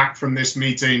take back from this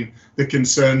meeting the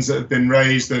concerns that have been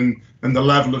raised and the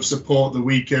level of support that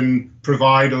we can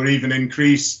provide or even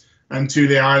increase to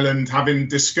the island. Having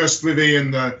discussed with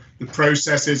Ian the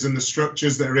processes and the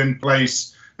structures that are in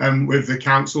place with the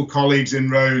council colleagues in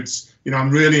roads,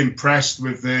 I'm really impressed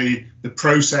with the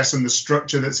process and the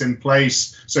structure that's in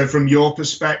place. So from your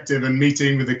perspective and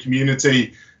meeting with the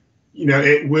community,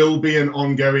 it will be an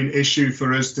ongoing issue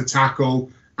for us to tackle.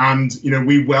 And,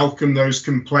 we welcome those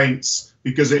complaints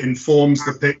because it informs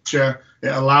the picture, it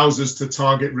allows us to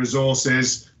target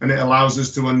resources, and it allows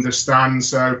us to understand.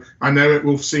 So I know it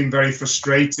will seem very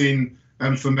frustrating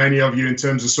for many of you in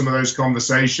terms of some of those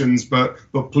conversations, but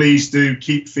please do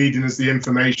keep feeding us the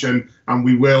information, and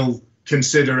we will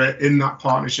consider it in that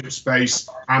partnership space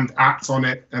and act on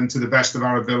it to the best of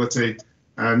our ability.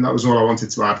 And that was all I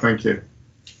wanted to add. Thank you.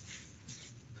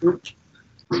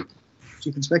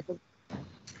 Chief Inspector.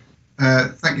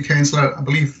 Thank you, Councillor. I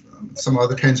believe some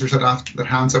other councillors had asked their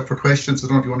hands up for questions. I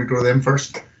don't know if you want to go to them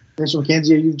first. Councillor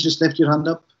Mackenzie, you've just left your hand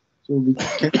up. So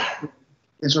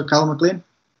Councillor Callum McLean.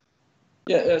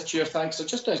 Yeah, Chair, thanks. I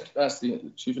just asked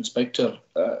the Chief Inspector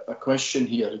a question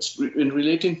here. It's in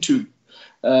relating to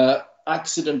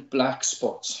accident black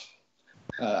spots.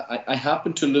 I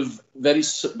happen to live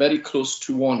very close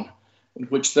to one in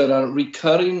which there are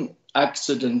recurring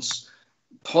accidents,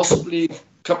 possibly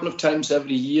a couple of times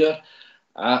every year.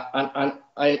 And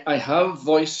I have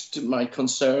voiced my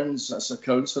concerns as a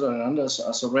councillor and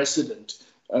as a resident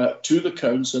to the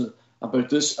council about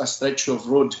this stretch of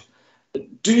road.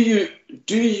 Do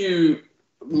you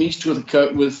meet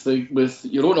with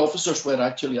your own officers? Were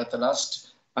actually at the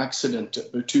last accident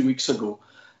about 2 weeks ago.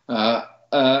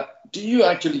 Do you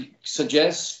actually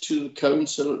suggest to the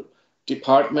council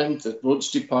department, the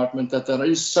roads department, that there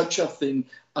is such a thing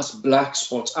as black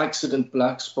spots, accident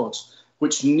black spots,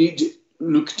 which need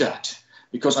looked at?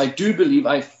 Because I do believe,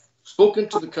 I've spoken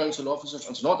to the council officers,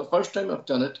 and it's not the first time I've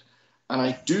done it, and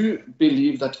I do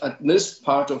believe that at this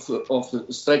part of the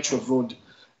stretch of road,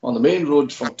 on the main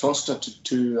road from Tosta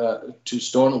to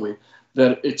Stornoway,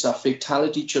 it's a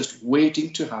fatality just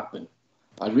waiting to happen.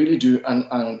 I really do, and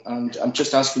I'm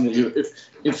just asking you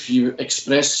if you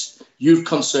express your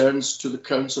concerns to the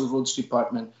council roads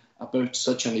department about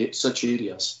such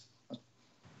areas.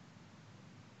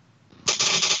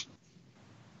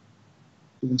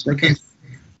 Okay.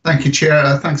 Thank you,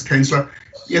 Chair. Thanks, Councillor.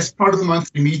 Yes, part of the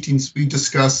monthly meetings, we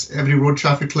discuss every road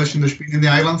traffic collision there's been in the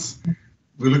islands.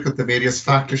 We look at the various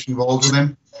factors involved with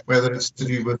them, whether it's to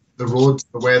do with the roads,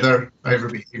 the weather, driver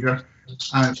behaviour.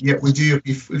 And yet we do,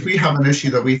 if we have an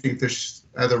issue that we think there's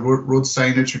either road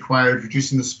signage required,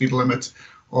 reducing the speed limit,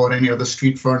 or any other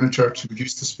street furniture to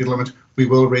reduce the speed limit, we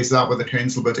will raise that with the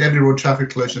council. But every road traffic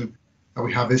collision that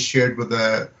we have is shared with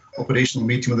the operational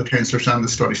meeting with the councillors and the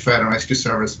Scottish Fire and Rescue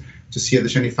Service to see if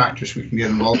there's any factors we can get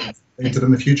involved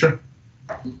in the future.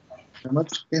 Thank you very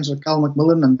much. Councillor Callum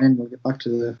McMillan, and then we'll get back to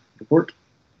the report.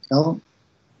 Callum?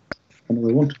 I know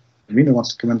we won't. Amina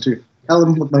wants to come in too.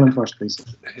 Callum McMillan first, please.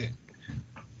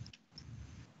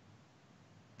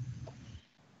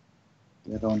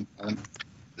 Get on.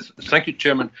 Thank you,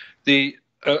 Chairman.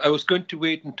 I was going to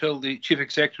wait until the Chief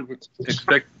Inspector was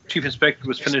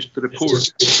finished the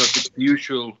report, because it's the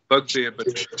usual bugbear, but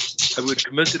I would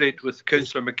commiserate with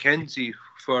Councillor Mackenzie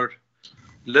for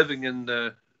living in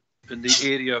the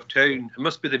area of town. It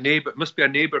must be a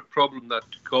neighbour problem that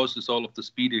causes all of the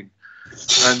speeding,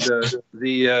 and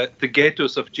the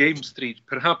ghettos of James Street.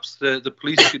 Perhaps the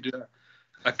police could do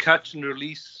a catch and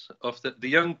release of the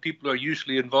young people who are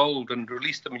usually involved and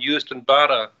release them in Euston and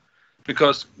Barra,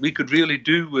 because we could really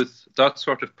do with that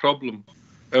sort of problem.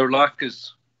 Our lack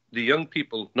is the young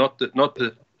people, not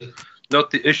the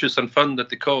issues and fun that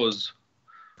they cause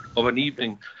of an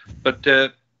evening. But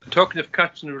talking of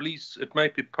catch and release, it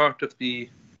might be part of the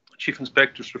Chief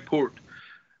Inspector's report.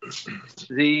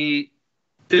 The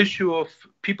issue of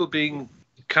people being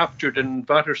captured in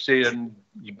Battersea and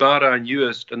Barra and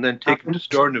Uist and then taken to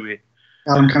Stornoway.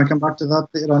 Alan, can I come back to that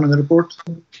later on in the report?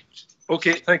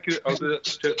 Okay, thank you. I'll do that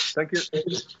too. Thank you.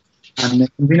 And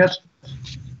convener.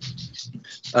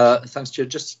 Thanks, Chair.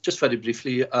 Just very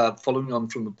briefly, following on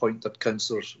from the point that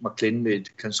Councillor McLean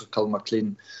made, Councillor Callum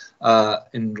McLean,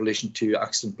 in relation to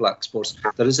accident black spots,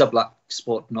 there is a black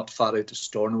spot not far out of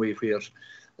Stornoway where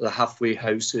the halfway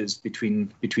house is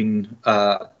between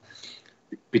the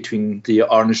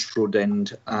Arnish Road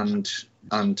end and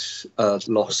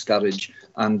Lochs Garage,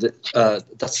 and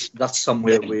that's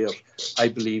somewhere where I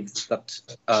believe that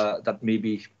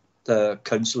maybe the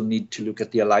council need to look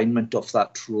at the alignment of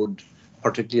that road,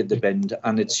 particularly at the bend,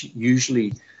 and it's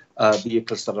usually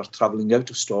vehicles that are travelling out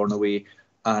of Stornoway,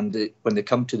 and when they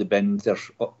come to the bend,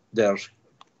 they're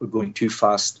going too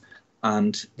fast,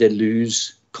 and they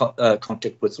lose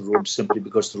contact with the road simply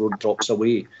because the road drops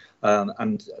away.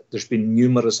 And there's been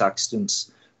numerous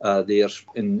accidents there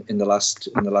in the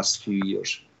last few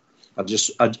years. I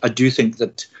do think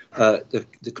that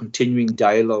the continuing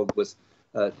dialogue with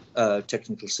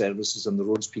technical services and the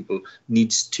roads people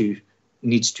needs to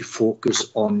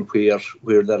focus on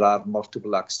where there are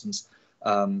multiple accidents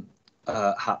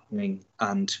happening,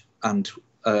 and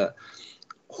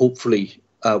hopefully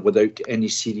without any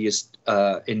serious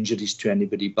injuries to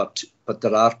anybody. But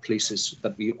there are places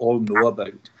that we all know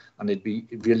about, and it'd be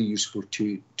really useful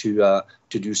to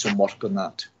do some work on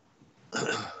that.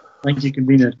 Thank you,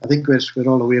 Convener. I think we're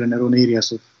all aware in our own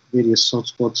areas of various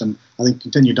hotspots, and I think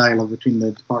continued dialogue between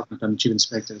the department and the Chief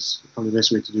Inspector is probably the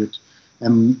best way to do it.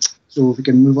 So if we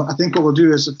can move on, I think what we'll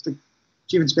do is if the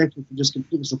Chief Inspector, if you just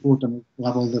complete this report and we'll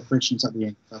have all the questions at the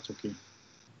end, if that's okay.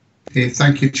 Okay,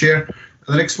 thank you, Chair.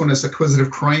 The next one is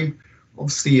acquisitive crime.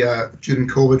 Obviously, during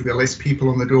COVID, we had less people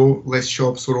on the go, less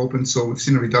shops were open, so we've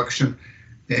seen a reduction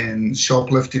in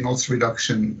shoplifting, also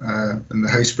reduction in the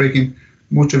housebreaking.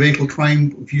 Motor vehicle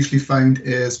crime, we've usually found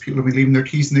is people have been leaving their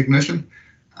keys in the ignition.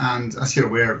 And as you're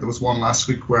aware, there was one last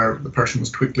week where the person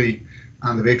was quickly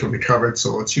and the vehicle recovered.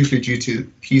 So it's usually due to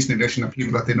keys in ignition of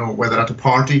people that they know, whether at a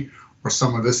party or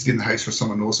someone visiting the house or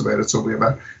someone knows about it. So we have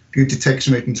a good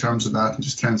detection rate in terms of that and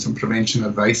just trying some prevention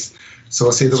advice. So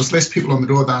I say there was less people on the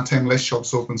road that time, less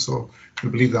shops open. So we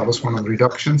believe that was one of the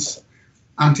reductions.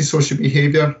 Antisocial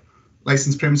behaviour,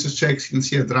 licensed premises checks, you can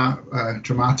see a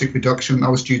dramatic reduction.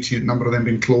 That was due to a number of them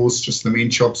being closed, just the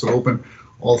main shops are open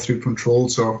all through control.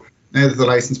 So now that the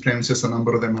licensed premises, a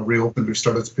number of them are reopened, we've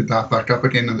started to put that back up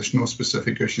again and there's no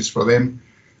specific issues for them.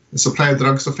 The supply of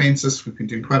drugs offences, we've been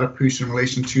doing quite a push in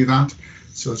relation to that.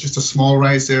 So it's just a small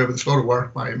rise there, but there's a lot of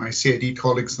work by my CID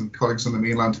colleagues and colleagues on the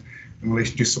mainland in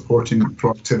relation to supporting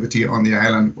productivity on the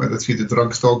island, whether through the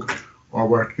drugs dog or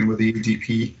working with the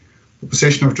ADP. The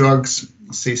possession of drugs,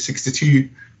 say 62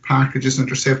 packages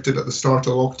intercepted at the start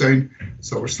of lockdown.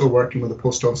 So we're still working with the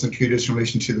Post Office and Curious in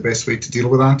relation to the best way to deal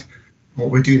with that. What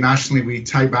we do nationally, we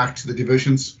tie back to the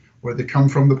divisions where they come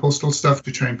from, the postal stuff,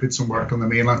 to try and put some work on the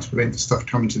mainland to prevent the stuff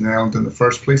coming to the island in the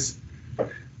first place.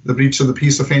 The breach of the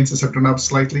peace offences have gone up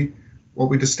slightly. What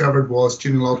we discovered was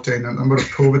during lockdown, a number of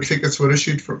COVID tickets were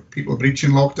issued for people breaching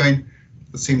lockdown.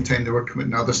 At the same time, they were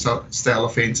committing other style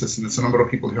offences, and it's a number of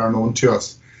people who are known to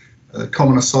us.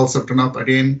 Common assaults have gone up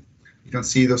again. You can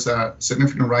see there's a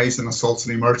significant rise in assaults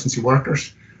on emergency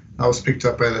workers. That was picked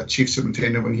up by the Chief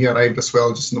Superintendent when he arrived as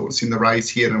well, just noticing the rise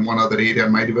here in one other area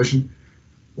in my division.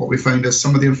 What we found is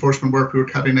some of the enforcement work we were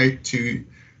carrying out to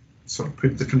sort of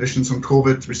put the conditions on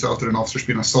COVID resulted in officers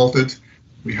being assaulted.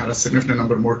 We had a significant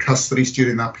number more custodies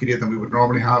during that period than we would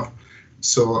normally have.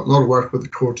 So a lot of work with the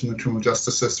court and the criminal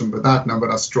justice system, but that number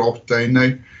has dropped down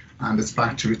now and it's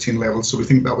back to routine levels. So we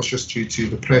think that was just due to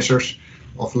the pressures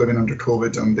of living under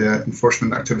COVID and the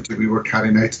enforcement activity we were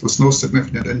carrying out. There was no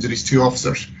significant injuries to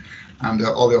officers and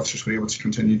all the officers were able to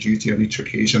continue duty on each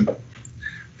occasion.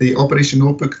 The Operation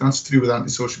Notebook, that's to do with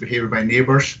antisocial behaviour by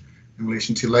neighbours in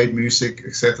relation to loud music,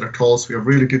 etc. calls. We have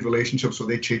really good relationships with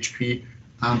HHP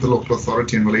and the local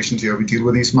authority in relation to how we deal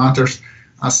with these matters.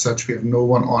 As such, we have no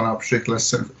one on our particular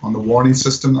on the warning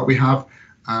system that we have,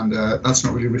 and that's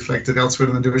not really reflected elsewhere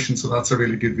in the division, so that's a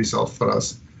really good result for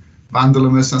us.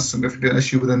 Vandalism is a significant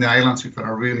issue within the islands. We've had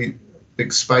a really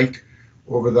big spike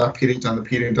over that period and the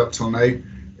period up till now.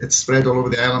 It's spread all over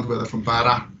the island, whether from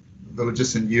Barra,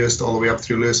 villages in Uist, all the way up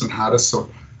through Lewis and Harris.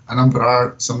 So a number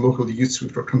are some local youths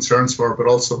we've got concerns for, but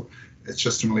also it's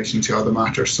just in relation to other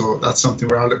matters. So that's something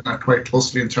we're looking at quite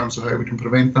closely in terms of how we can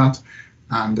prevent that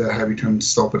and how we can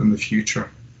stop it in the future.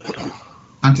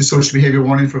 Antisocial behaviour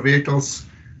warning for vehicles.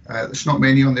 There's not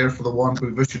many on there for the one, but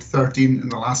we've issued 13 in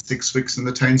the last 6 weeks in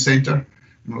the town centre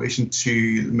in relation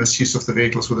to the misuse of the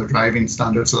vehicles with their driving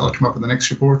standards. So that'll come up in the next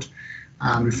report.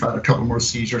 And we've had a couple more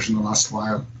seizures in the last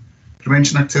while.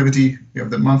 Prevention activity, we have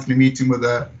the monthly meeting with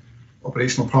the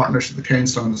operational partners of the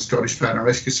Council and the Scottish Fire and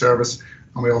Rescue Service,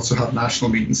 and we also have national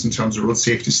meetings in terms of road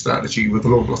safety strategy with the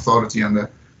local authority and the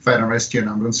Fire and Rescue and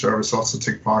Ambulance Service also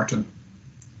take part in.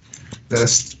 The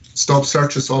stop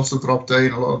searches also dropped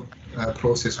down, a lot of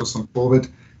process was on COVID,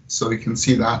 so you can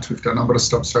see that we've got a number of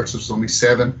stop searches, only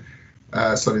 7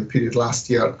 the period last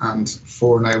year and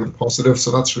 4 now with positive, so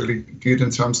that's really good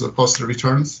in terms of the positive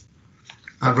returns.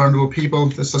 And vulnerable people,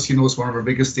 this, as you know, is one of our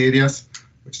biggest areas,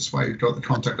 which is why we've got the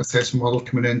contact assessment model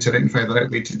coming in to identify the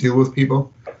right way to deal with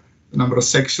people. The number of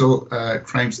sexual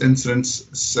crimes incidents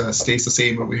stays the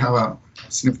same, but we have a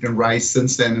significant rise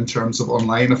since then in terms of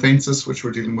online offences, which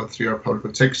we're dealing with through our public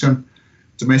protection.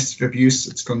 Domestic abuse,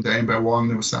 it's gone down by 1.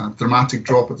 There was a dramatic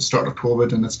drop at the start of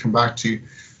COVID and it's come back to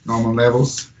normal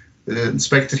levels. The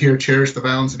inspector here chairs the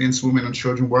Violence Against Women and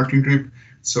Children Working Group.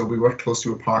 So we work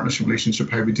closely with partners in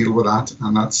relationship how we deal with that,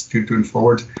 and that's good going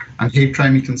forward. And hate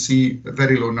crime, you can see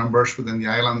very low numbers within the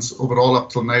islands. Overall,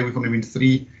 up till now, we've only been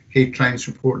 3 hate crimes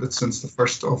reported since the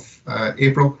 1st of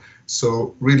April.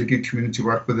 So really good community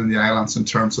work within the islands in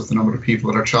terms of the number of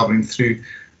people that are travelling through,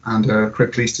 and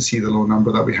quite pleased to see the low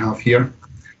number that we have here.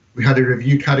 We had a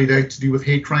review carried out to do with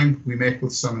hate crime. We met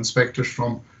with some inspectors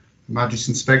from the Magistrates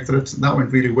Inspectorate, and that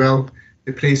went really well.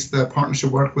 They placed the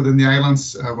partnership work within the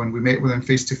islands when we met with them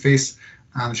face to face,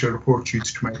 and there's a report due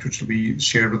to come out which will be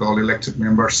shared with all elected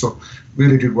members. So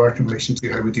really good work in relation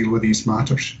to how we deal with these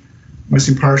matters.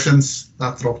 Missing persons,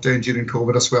 that dropped down during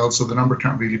COVID as well, so the number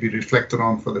can't really be reflected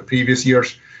on for the previous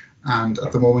years. And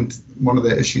at the moment, one of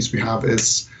the issues we have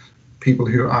is people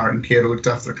who are in care looked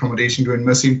after accommodation going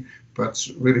missing, but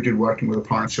really good working with the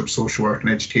partnership, social work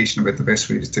and education about the best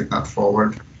way to take that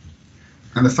forward.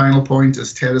 And the final point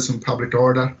is terrorism and public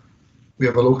order. We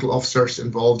have a local officers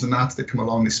involved in that. They come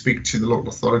along, they speak to the local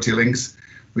authority links.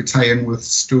 We tie in with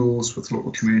schools, with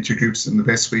local community groups, and the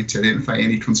best way to identify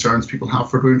any concerns people have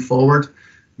for going forward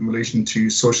in relation to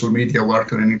social media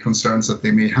work or any concerns that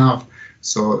they may have.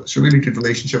 So it's a really good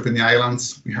relationship in the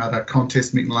islands. We had a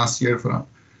contest meeting last year for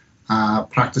a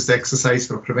practice exercise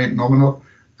for Prevent Nominal,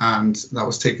 and that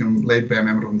was led by a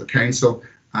member from the council,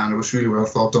 and it was really well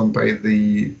thought done by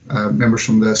the members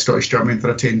from the Scottish Government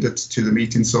that attended to the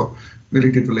meeting. So really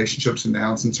good relationships in the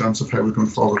islands in terms of how we're going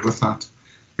forward with that.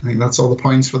 I think that's all the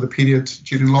points for the period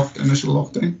during initial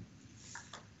lockdown.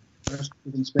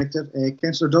 Inspector.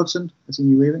 Councillor Dodson, I see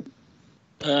you waving.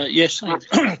 Yes, thanks.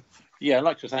 Yeah, I'd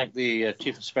like to thank the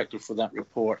Chief Inspector for that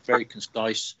report. Very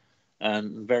concise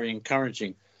and very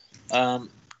encouraging. The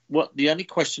only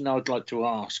question I would like to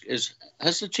ask is: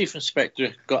 has the Chief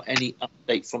Inspector got any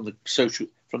update from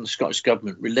the Scottish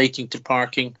Government relating to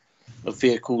parking of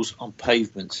vehicles on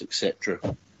pavements, etc.?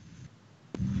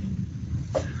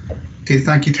 Okay,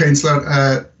 thank you,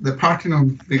 Councillor. The parking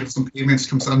on vehicles on pavements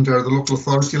comes under the local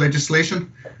authority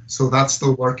legislation, so that's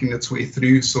still working its way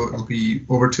through, so it'll be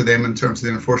over to them in terms of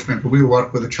the enforcement, but we'll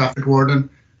work with the traffic warden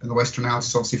in the Western Isles.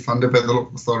 It's obviously funded by the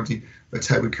local authority. That's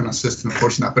how we can assist in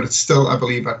enforcing that, but it's still, I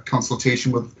believe, a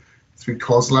consultation through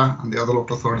COSLA and the other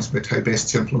local authorities about how best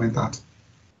to implement that.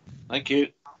 Thank you.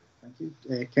 Thank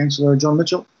you. Councillor John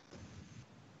Mitchell.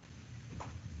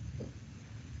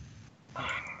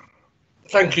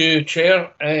 Thank you, Chair.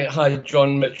 Hi,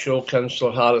 John Mitchell,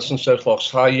 Councillor Harrison, South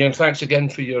Lochs. Hi, and thanks again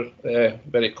for your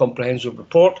very comprehensive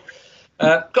report.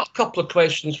 Got a couple of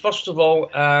questions. First of all,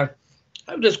 how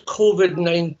does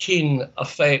COVID-19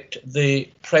 affect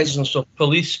the presence of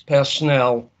police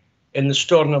personnel in the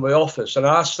Stornoway office? And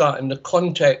I ask that in the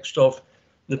context of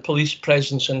the police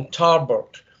presence in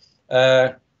Tarbert.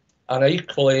 And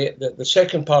equally, the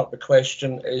second part of the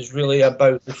question is really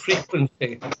about the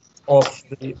frequency of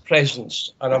the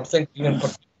presence, and I'm thinking in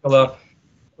particular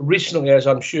recently, as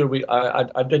I'm sure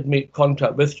I did make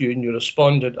contact with you and you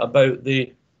responded about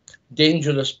the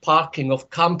dangerous parking of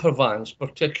camper vans,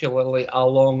 particularly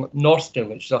along Northton,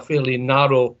 which is a fairly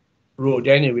narrow road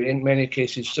anyway, in many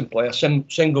cases simply a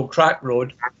single track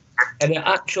road, and it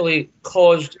actually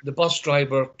caused the bus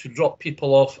driver to drop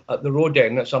people off at the road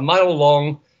end. It's a mile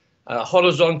long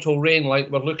horizontal rain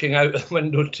light we're looking out the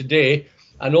window today,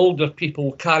 and older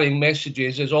people carrying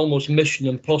messages is almost mission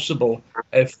impossible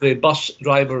if the bus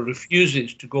driver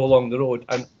refuses to go along the road.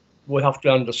 And we have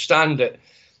to understand it.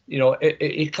 You know,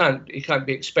 he can't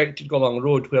be expected to go along the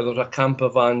road where there's a camper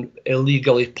van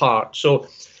illegally parked. So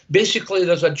basically,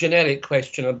 there's a generic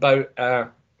question about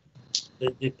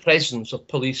the presence of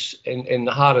police in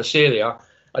the Harris area,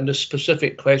 and the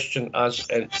specific question as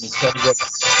in terms of.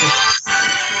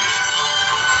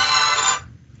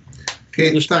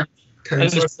 Okay, thanks. And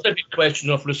the specific question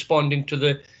of responding to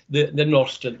the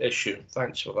Northton issue.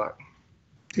 Thanks for that.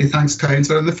 Okay, thanks,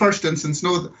 Councillor. In the first instance,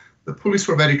 no, the police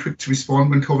were very quick to respond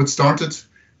when COVID started.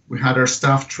 We had our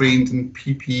staff trained in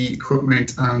PPE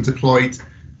equipment and deployed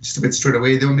just a bit straight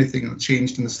away. The only thing that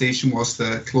changed in the station was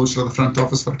the closure of the front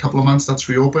office for a couple of months. That's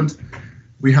reopened.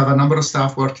 We have a number of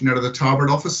staff working out of the Tarbert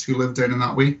office who live down in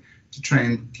that way to try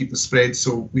and keep the spread.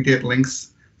 So we get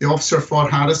links. The officer for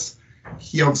Harris,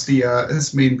 he obviously,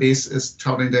 his main base is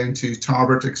travelling down to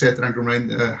Tarbert, etc., and going around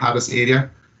the Harris area.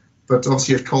 But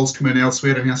obviously, if calls come in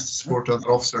elsewhere, and he has to support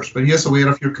other officers. But he is aware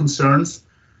of your concerns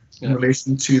in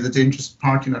relation to the dangerous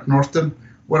parking at Northton.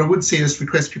 What I would say is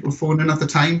request people phone in at the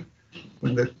time.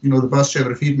 When the bus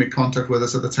driver, if he'd make contact with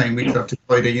us at the time, we could have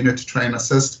deployed a unit to try and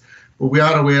assist. But we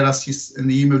are aware, as in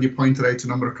the email you pointed out, a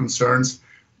number of concerns.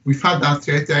 We've had that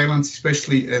throughout the islands,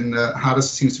 especially in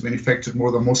Harris, seems to have been affected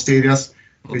more than most areas.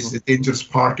 Basically, dangerous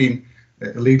parking,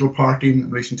 illegal parking in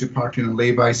relation to parking and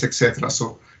laybys, etc.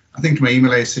 So I think in my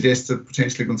email I suggested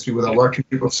potentially going through with a working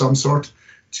group of some sort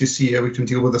to see how we can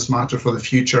deal with this matter for the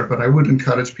future. But I would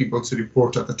encourage people to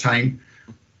report at the time.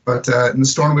 But in the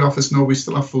Stornoway office, no, we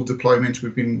still have full deployment.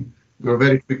 We were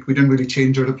very quick. We didn't really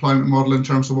change our deployment model in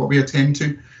terms of what we attend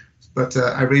to. But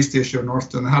I raised the issue of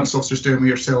Northton. The Harris officers down with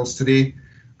yourselves today,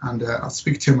 and I'll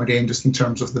speak to him again just in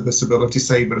terms of the visibility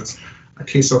side. But it's a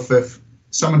case of if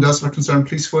someone does have a concern,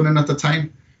 please phone in at the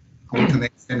time, and we can then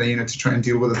send a unit to try and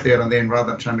deal with it there and then,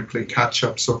 rather than trying to play catch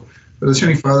up. So, but there's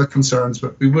any further concerns,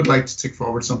 but we would like to take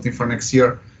forward something for next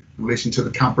year in relation to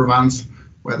the camper vans,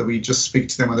 whether we just speak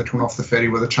to them when they're coming off the ferry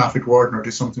with a traffic warden or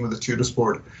do something with the tourist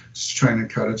board, just to try and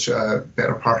encourage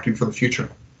better parking for the future.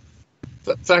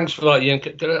 Thanks for that, Ian.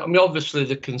 I mean, obviously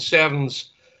the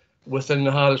concerns within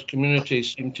the Harris community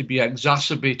seem to be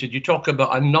exacerbated. You talk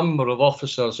about a number of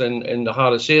officers in the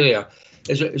Harris area.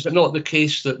 Is it not the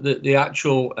case that the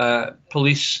actual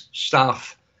police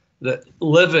staff that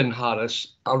live in Harris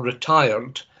are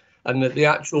retired, and that the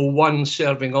actual one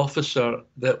serving officer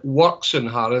that works in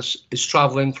Harris is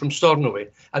travelling from Stornoway?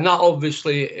 And that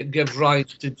obviously gives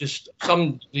rise to just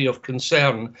some degree of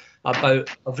concern about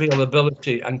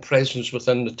availability and presence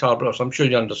within the Tarboro. I'm sure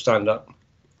you understand that.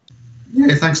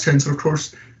 Yeah, thanks, Councillor. Of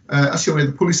course, as you're aware,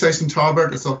 the police house in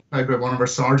Tarboro is occupied by one of our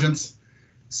sergeants.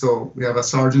 So we have a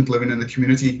sergeant living in the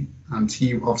community, and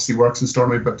he obviously works in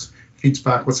Stornoway, but feeds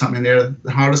back what's happening there.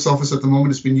 The Harris office at the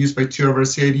moment is being used by two of our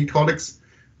CID colleagues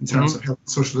in terms of health and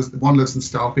social. One lives in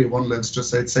Stalpy, one lives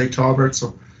just outside Tarboro.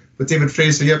 So, but David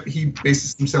Fraser, yep, he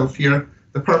bases himself here.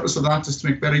 The purpose of that is to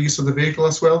make better use of the vehicle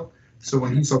as well. So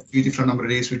when he's off duty for a number of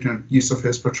days, we can use of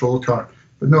his patrol car.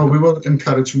 But no, we will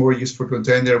encourage more use for going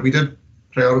down there. We did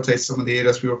prioritise some of the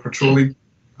areas we were patrolling,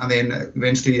 and then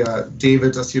eventually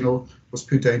David, as you know, was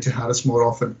put down to Harris more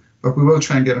often. But we will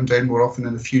try and get him down more often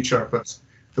in the future. But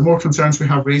the more concerns we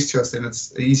have raised to us, then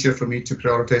it's easier for me to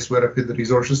prioritise where I put the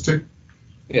resources to.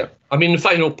 Yeah, I mean, the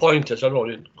final point is, I don't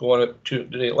want to go on to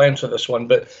the length of this one,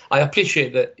 but I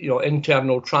appreciate that, you know,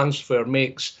 internal transfer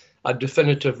makes a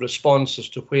definitive response as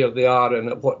to where they are and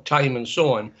at what time and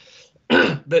so on.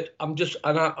 But I'm just,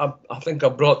 and I think I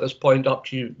brought this point up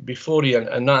to you before, Ian,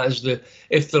 and that is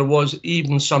if there was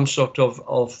even some sort of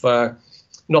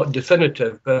not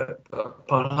definitive, but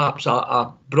perhaps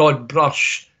a broad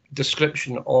brush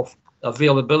description of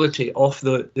availability of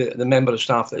the member of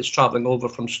staff that is travelling over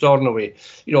from Stornoway.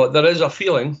 You know, there is a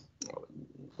feeling,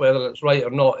 whether it's right or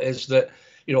not, is that,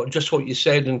 you know, just what you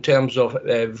said in terms of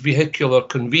vehicular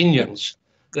convenience,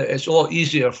 that it's a lot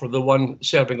easier for the one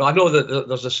serving. I know that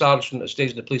there's a sergeant that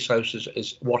stays in the police house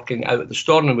is working out at the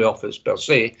Stornoway office per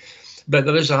se, but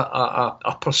there is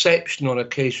a perception on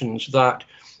occasions that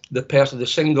the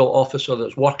single officer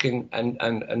that's working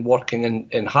and working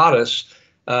in Harris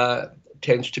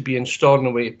tends to be in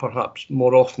Stornoway perhaps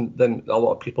more often than a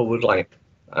lot of people would like.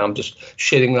 I'm just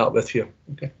sharing that with you.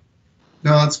 Okay.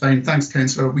 No, that's fine. Thanks,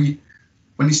 Councillor.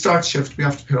 When you start shift, we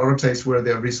have to prioritise where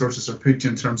the resources are put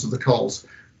in terms of the calls.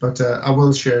 But I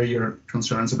will share your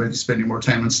concerns about you spending more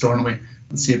time in Stornoway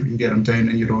and see if we can get them down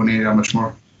in your own area much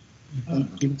more.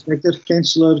 Inspector,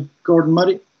 Councillor Gordon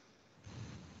Murray.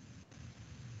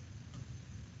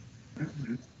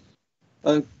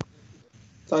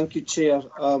 Thank you, Chair.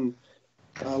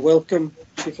 Welcome,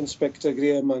 Chief Inspector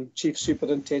Graham and Chief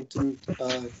Superintendent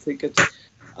Thickett.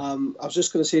 I was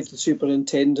just going to say to the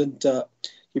Superintendent,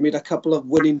 you made a couple of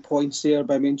winning points there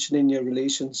by mentioning your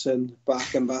relations in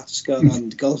Bathska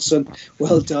and Gulson.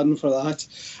 Well done for that.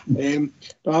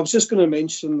 I was just going to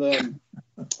mention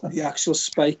the actual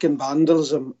spike in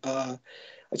vandalism.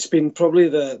 It's been probably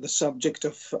the subject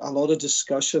of a lot of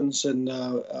discussions in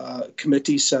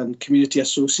committees and community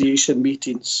association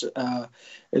meetings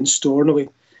in Stornoway.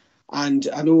 And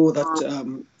I know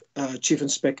that Chief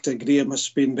Inspector Graham has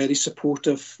been very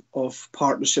supportive of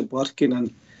partnership working,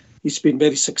 and he's been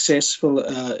very successful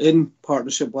in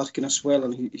partnership working as well,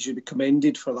 and he should be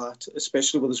commended for that,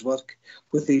 especially with his work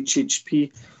with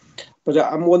HHP. But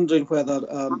I'm wondering whether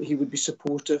he would be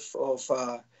supportive of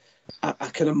a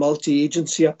kind of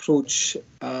multi-agency approach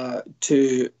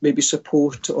to maybe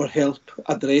support or help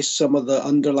address some of the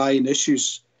underlying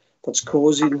issues that's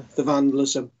causing the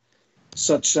vandalism,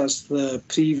 such as the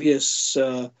previous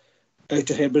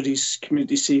Outer Hebrides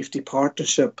Community Safety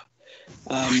Partnership,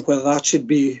 whether that should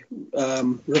be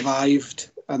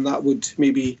revived, and that would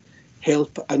maybe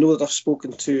help. I know that I've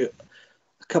spoken to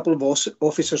a couple of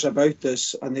officers about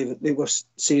this, and they were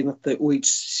saying that the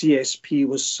OHCSP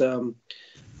was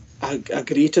a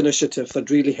great initiative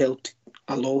that really helped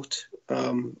a lot.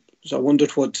 So I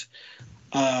wondered what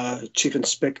Chief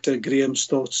Inspector Graham's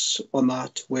thoughts on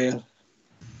that were.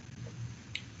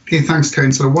 Okay, thanks,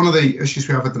 Councillor. One of the issues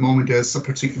we have at the moment is a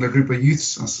particular group of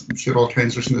youths, as I'm sure all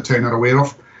councillors in the town are aware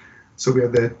of. So we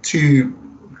had the 2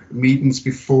 meetings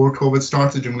before COVID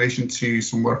started in relation to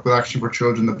some work with Action for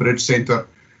Children, the Bridge Centre,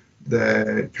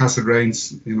 the Castle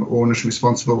Grounds, owners,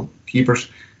 responsible keepers.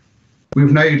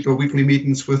 We've now got weekly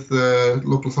meetings with the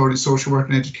local authority social work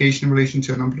and education in relation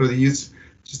to a number of the youths,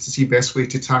 just to see best way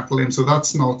to tackle them. So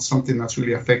that's not something that's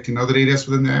really affecting other areas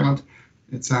within the island.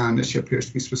 It's an issue appears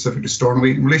to be specific to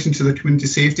Stornoway. In relation to the community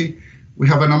safety, we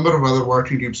have a number of other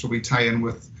working groups where we tie in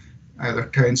with either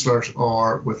councillors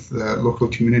or with the local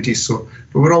communities. So,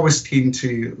 but we're always keen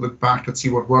to look back and see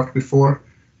what worked before.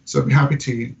 So I'd be happy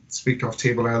to speak off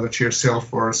table either to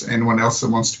yourself or anyone else that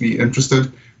wants to be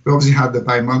interested We obviously had the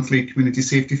bi-monthly community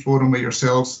safety forum with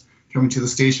yourselves coming to the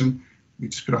station. We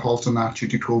just put a halt on that due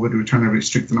to COVID. We're trying to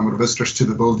restrict the number of visitors to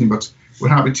the building, but we're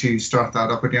happy to start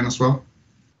that up again as well.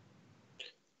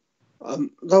 That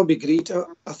would be great.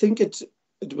 I think it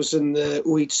was in the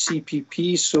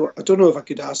OHCPP, so I don't know if I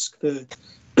could ask the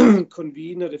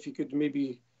convener if he could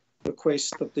maybe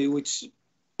request that the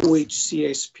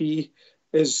OHCSP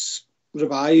is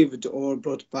revived or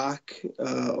brought back,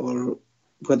 or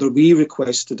whether we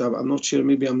requested. I'm not sure.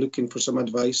 Maybe I'm looking for some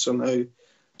advice on how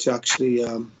to actually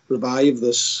revive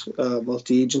this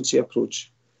multi-agency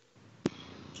approach.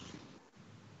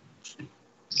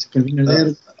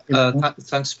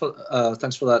 Thanks for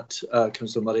that,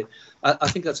 Councillor Murray. I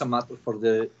think that's a matter for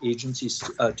the agencies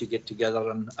to get together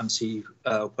and see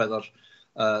whether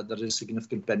there is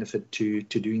significant benefit to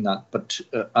doing that. But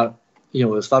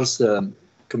as far as the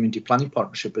Community Planning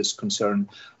Partnership is concerned,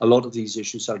 a lot of these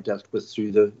issues are dealt with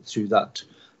through that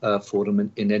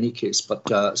forum in any case.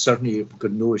 But certainly, we've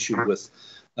got no issue with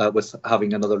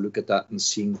having another look at that and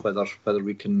seeing whether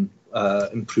we can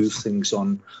improve things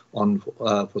on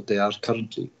what they are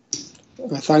currently.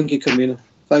 Thank you, Convener.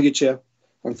 Thank you, Chair,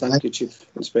 and thank you, Chief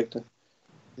Inspector.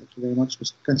 Thank you very much,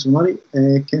 Mr. Councillor Murray.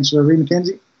 Councillor Ray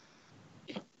McKenzie.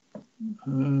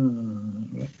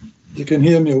 You can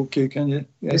hear me okay, can you?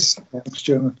 Yes. Thanks,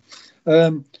 Chairman.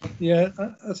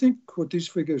 I think what these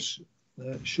figures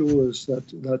show is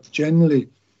that generally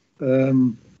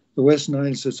the Western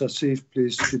Isles is a safe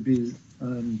place to be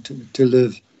and to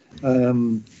live.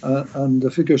 And the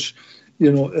figures,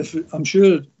 I'm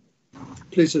sure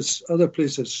other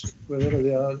places, wherever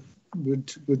they are,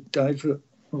 would die for it.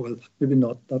 Well, maybe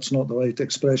not, that's not the right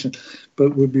expression,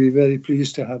 but would be very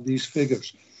pleased to have these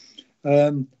figures.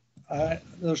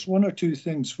 There's one or two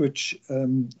things which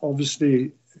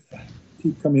obviously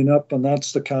keep coming up, and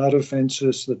that's the car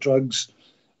offences, the drugs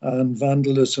and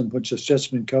vandalism, which has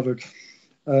just been covered.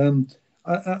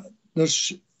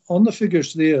 There's on the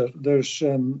figures there's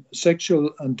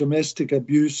sexual and domestic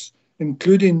abuse,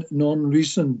 including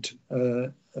non-recent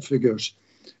figures.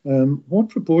 What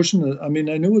proportion? I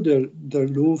know they're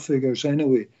low figures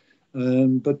anyway,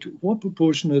 but what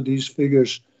proportion of these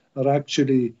figures are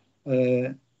actually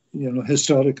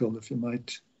historical, if you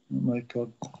might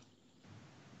call it?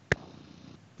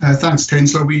 Thanks,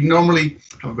 Councillor. We normally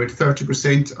have about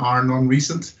 30% are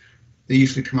non-recent. They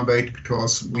usually come about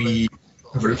because we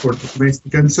have a reported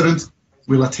domestic incident.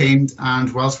 We'll attend,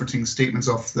 and whilst we're taking statements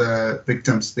of the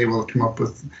victims, they will come up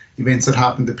with events that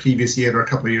happened the previous year or a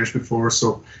couple of years before.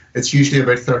 So it's usually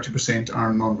about 30%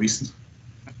 are non-recent.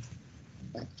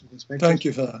 Thank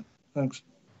you for that. Thanks.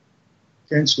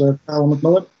 Councillor Alan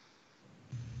McMillan.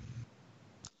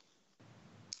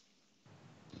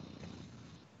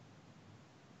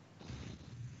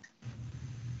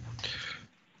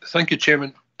 Thank you,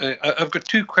 Chairman. I've got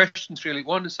two questions, really.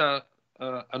 One is an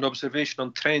observation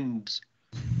on trends,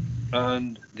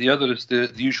 and the other is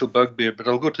the usual bugbear, but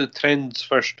I'll go to the trends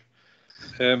first.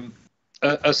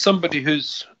 As somebody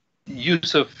whose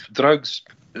use of drugs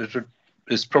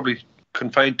is probably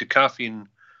confined to caffeine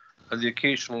and the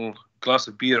occasional glass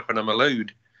of beer when I'm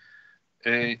allowed,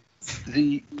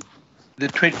 the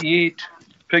 28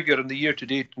 figure in the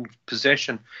year-to-date in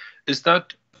possession, is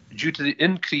that due to the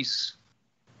increase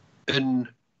in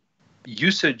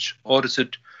usage, or is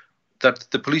it that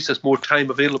the police has more time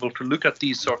available to look at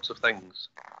these sorts of things?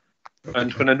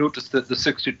 And when I noticed that the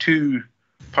 62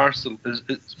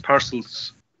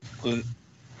 parcels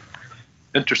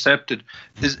intercepted,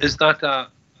 is that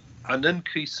an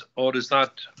increase, or is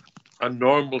that a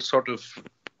normal sort of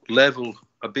level,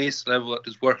 a base level that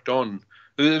is worked on?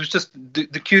 It was just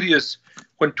the curious,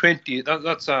 when 20,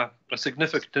 that's a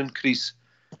significant increase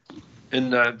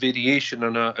in variation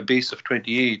on a base of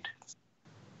 28.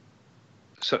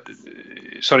 So,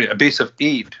 sorry, a base of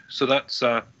 8. So that's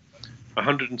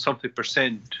 100 and something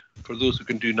 % for those who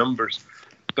can do numbers.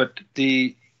 But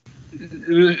it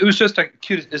was just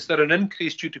curious, is there an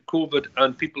increase due to COVID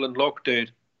and people in lockdown,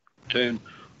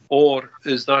 or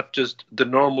is that just the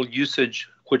normal usage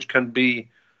which can be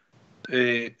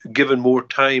given more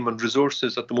time and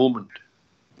resources at the moment?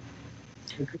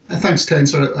 Thanks,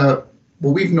 Councillor.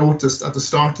 What we've noticed at the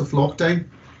start of lockdown,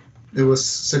 there was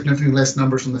significantly less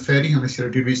numbers on the ferry unless you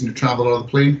had a good reason to travel or the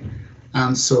plane.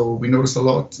 And so we noticed a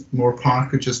lot more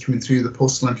packages coming through the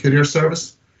postal and courier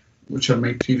service, which I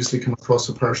might previously come across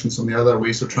with persons on the other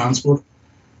ways of transport.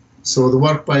 So the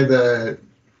work by the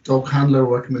dog handler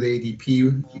working with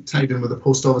ADP tied in with the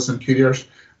post office and couriers,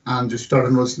 and just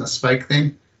started noticing a spike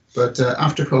then. But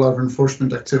after a lot of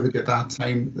enforcement activity at that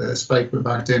time, the spike went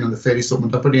back down and the ferries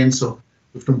opened up again. So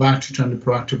we've come back to trying to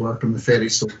proactive work on the ferry.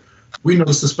 So We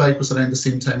noticed the spike was around the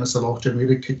same time as the lockdown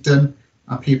really kicked in,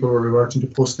 and people were reverting to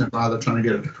posting it rather trying to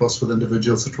get it across with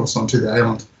individuals across onto the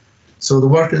island. So the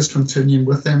work is continuing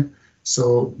with them.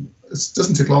 So it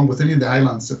doesn't take long with any of the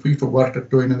islands. If we've work at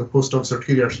going in the post office or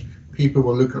couriers, people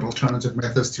will look at alternative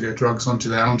methods to get drugs onto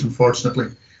the island, unfortunately.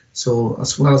 So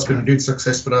as well as been a good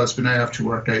success for us, we now have to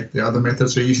work out the other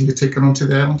methods we're using to take it onto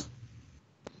the island.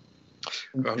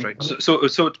 All right. So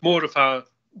it's more of a,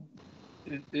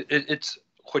 it's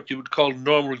what you would call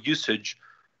normal usage,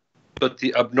 but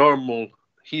the abnormal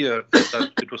here is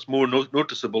that it was more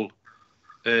noticeable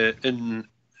in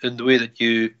the way that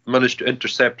you managed to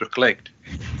intercept or collect.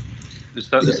 Is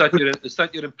that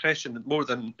your impression? More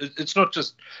than it's not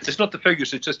the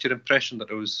figures. It's just your impression that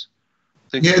it was.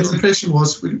 Yeah, its impression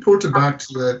was we reported back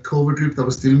to the COVID group that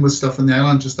was dealing with stuff in the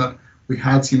island, just that we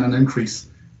had seen an increase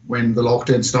when the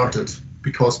lockdown started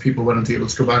because people weren't able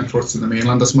to go back and forth to the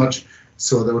mainland as much,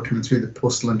 so they were coming through the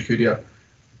postal and courier.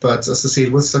 But as I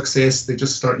said, with success, they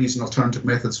just start using alternative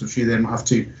methods, which we then have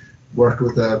to work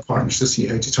with the partners to see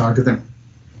how to target them.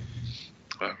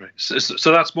 All right.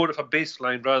 So that's more of a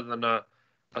baseline rather than a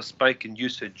spike in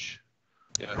usage.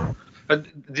 Yeah. And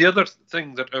the other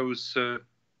thing that I was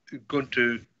going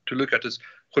to look at is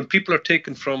when people are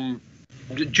taken from,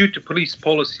 due to police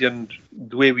policy and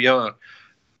the way we are,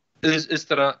 is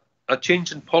there a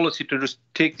change in policy to just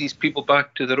take these people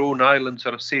back to their own islands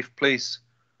or a safe place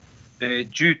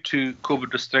due to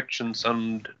COVID restrictions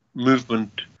and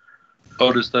movement,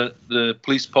 or is the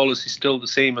police policy still the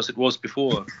same as it was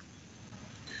before?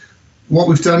 What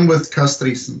we've done with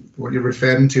custody, what you're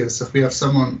referring to, is if we have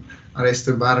someone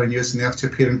arrested in Barra-News and they have to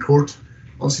appear in court,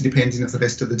 obviously depending if the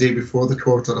rest of the day before the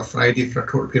court or a Friday for a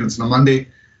court appearance on a Monday,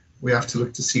 we have to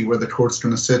look to see where the court's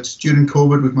going to sit. During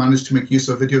COVID, we've managed to make use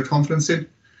of video conferencing,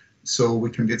 so we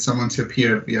can get someone to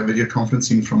appear via video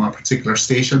conferencing from a particular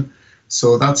station.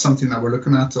 So that's something that we're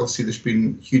looking at. Obviously, there's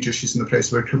been huge issues in the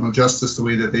press about criminal justice, the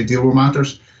way that they deal with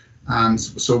matters. And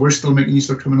so we're still making use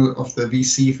of the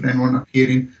VC for anyone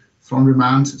appearing from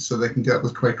remand so they can deal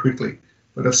with quite quickly.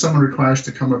 But if someone requires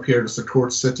to come up here as a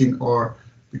court sitting or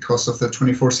because of the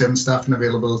 24/7 staffing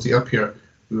availability up here,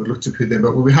 we would look to put them.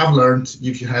 But what we have learned,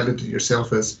 you highlighted it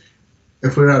yourself, is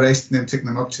if we're arresting them, taking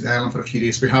them up to the island for a few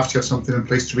days, we have to have something in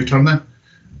place to return them.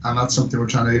 And that's something we're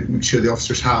trying to make sure the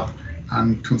officers have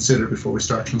and consider before we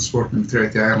start transporting them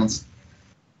throughout the islands.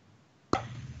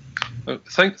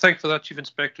 Thank for that, Chief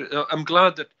Inspector. I'm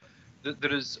glad that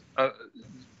there is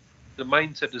the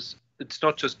mindset is it's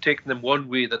not just taking them one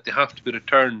way, that they have to be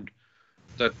returned,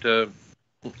 that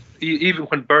even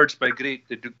when birds migrate,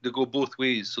 they go both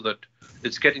ways, so that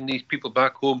it's getting these people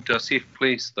back home to a safe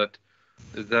place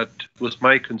that was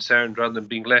my concern, rather than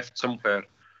being left somewhere,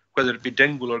 whether it be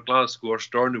Dingwall or Glasgow or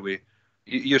Stornoway.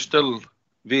 You're still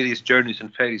various journeys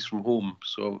and ferries from home.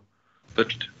 So,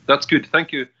 but that's good.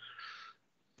 Thank you.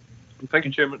 Thank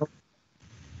you, Chairman.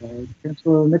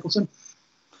 Councillor Nicholson.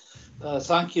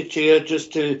 Thank you, Chair.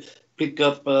 Just to pick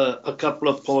up a couple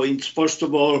of points. First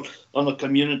of all, on the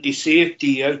community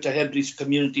safety, Outer Hebrides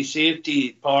Community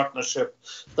Safety Partnership,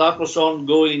 that was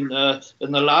ongoing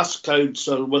in the last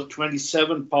council with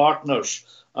 27 partners,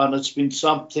 and it's been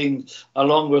something,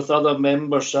 along with other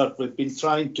members, that we've been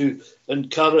trying to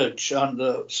encourage, and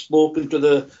spoken to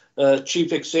the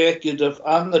Chief Executive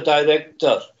and the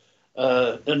Director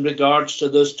in regards to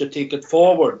this, to take it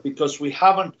forward, because we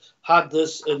haven't had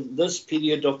this in this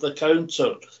period of the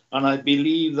council, and I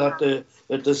believe that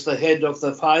it is the head of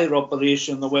the fire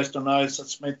operation in the Western Isles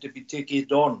that's meant to be taking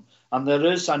it on, and there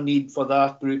is a need for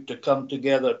that group to come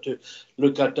together to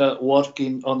look at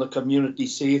working on the community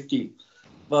safety.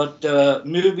 But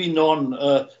moving on,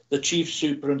 the Chief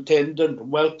Superintendent,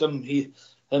 welcome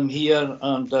him here,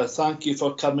 and thank you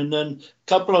for coming in.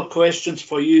 Couple of questions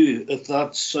for you, if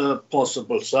that's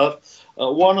possible, sir.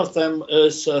 One of them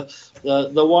is the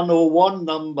 101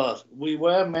 number. We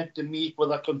were meant to meet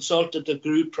with a consultative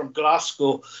group from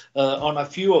Glasgow on a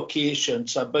few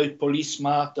occasions about police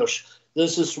matters.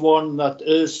 This is one that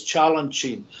is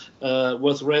challenging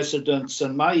with residents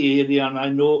in my area, and I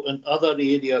know in other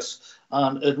areas.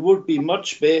 And it would be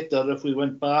much better if we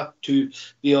went back to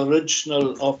the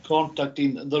original of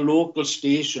contacting the local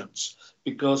stations,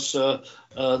 because the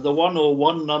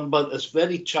 101 number is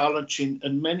very challenging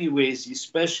in many ways,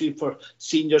 especially for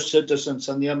senior citizens,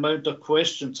 and the amount of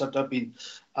questions that have been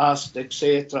asked,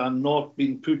 etc., and not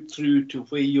being put through to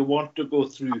where you want to go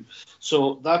through.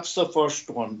 So that's the first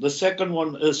one. The second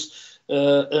one is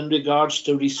in regards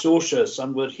to resources.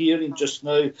 And we're hearing just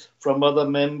now from other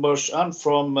members and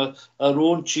from our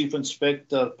own Chief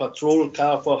Inspector, Patrol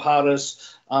Carfor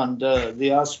Harris, and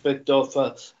the aspect of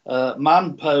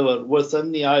manpower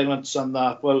within the islands and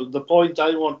that. Well, the point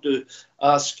I want to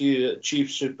ask you,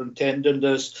 Chief Superintendent,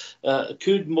 is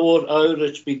could more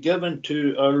outreach be given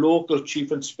to our local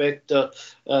Chief Inspector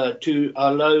to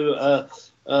allow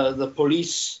the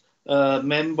police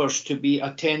members to be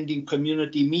attending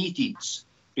community meetings?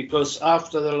 Because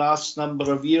after the last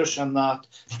number of years and that,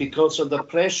 because of the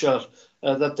pressure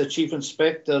that the Chief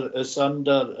Inspector is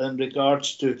under in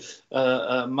regards to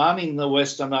manning the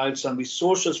Western Isles and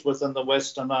resources within the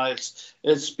Western Isles,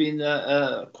 it's been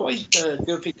quite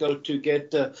difficult to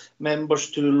get members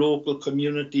to local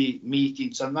community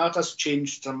meetings, and that has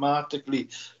changed dramatically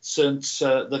since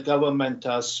the government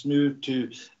has moved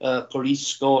to Police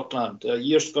Scotland.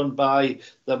 Years gone by,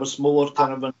 there was more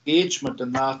kind of engagement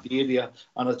in that area,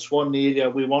 and it's one area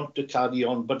we want to carry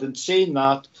on. But in saying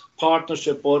that,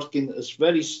 partnership working is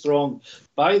very strong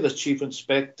by the Chief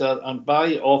Inspector and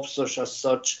by officers as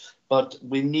such, but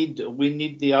we need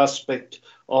the aspect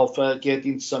of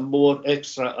getting some more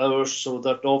extra hours so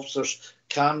that officers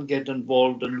can get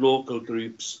involved in local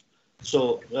groups.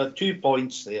 So 2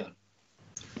 points there.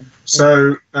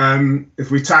 So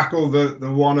if we tackle the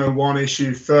 101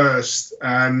 issue first,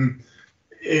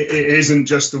 it isn't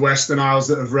just the Western Isles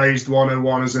that have raised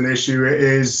 101 as an issue. It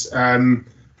is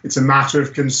it's a matter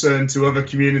of concern to other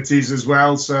communities as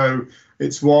well. So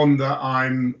it's one that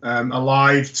I'm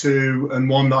alive to and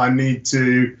one that I need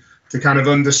to kind of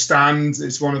understand.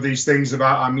 It's one of these things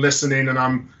about I'm listening and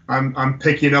I'm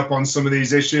picking up on some of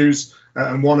these issues,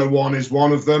 and 101 is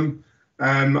one of them.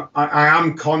 I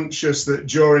am conscious that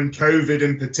during COVID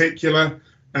in particular,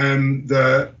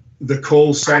 the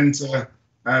call centre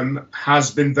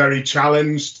has been very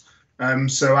challenged.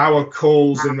 So our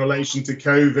calls in relation to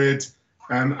COVID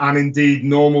and indeed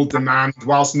normal demand,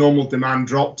 whilst normal demand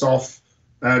dropped off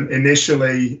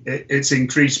initially, it's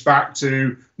increased back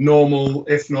to normal,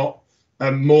 if not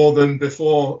more than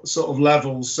before sort of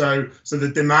levels. So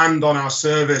the demand on our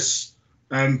service,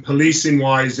 policing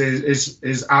wise,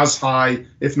 is as high,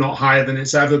 if not higher than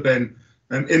it's ever been.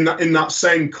 In that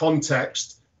same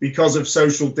context, because of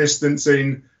social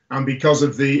distancing and because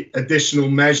of the additional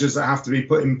measures that have to be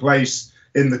put in place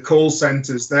in the call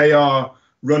centres, they are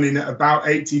running at about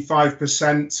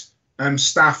 85%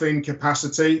 staffing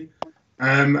capacity.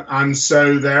 And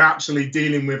so they're actually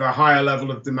dealing with a higher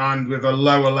level of demand with a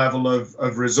lower level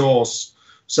of resource.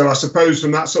 So I suppose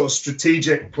from that sort of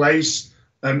strategic place,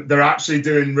 they're actually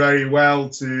doing very well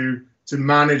to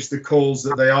manage the calls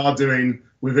that they are doing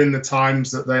within the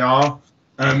times that they are.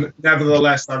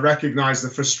 Nevertheless, I recognise the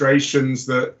frustrations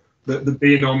that the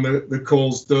being on the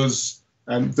calls does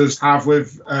have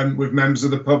with members of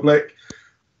the public.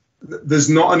 There's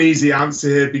not an easy answer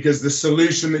here, because the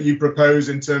solution that you propose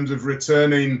in terms of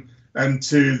returning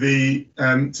to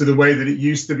the way that it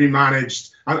used to be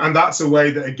managed, and that's a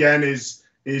way that again is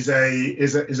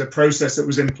a process that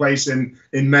was in place in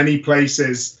many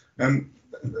places.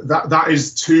 That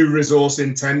is too resource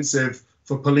intensive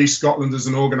for Police Scotland as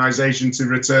an organisation to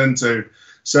return to.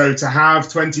 So to have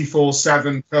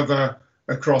 24/7 cover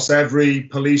across every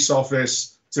police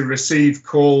office to receive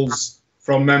calls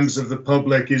from members of the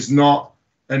public is not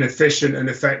an efficient and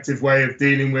effective way of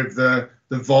dealing with the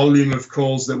volume of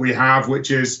calls that we have,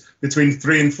 which is between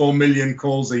 3 and 4 million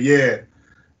calls a year.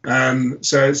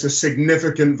 So it's a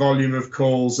significant volume of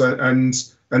calls, and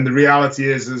the reality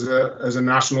is, as a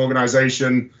national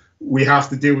organisation, we have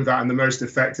to deal with that in the most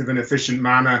effective and efficient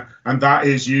manner, and that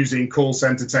is using call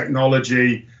centre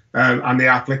technology and the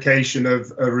application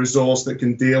of a resource that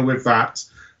can deal with that.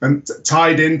 And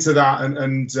tied into that,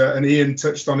 and Ian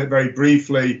touched on it very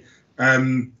briefly,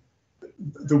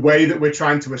 the way that we're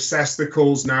trying to assess the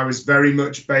calls now is very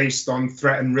much based on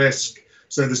threat and risk.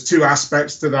 So there's two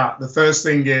aspects to that. The first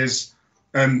thing is,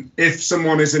 if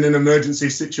someone is in an emergency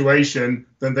situation,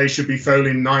 then they should be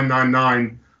phoning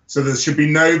 999. So there should be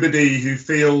nobody who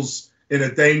feels in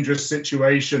a dangerous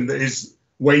situation that is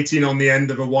waiting on the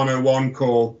end of a 101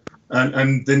 call.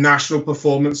 And the national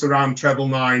performance around Treble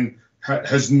 9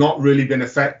 has not really been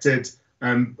affected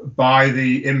by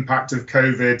the impact of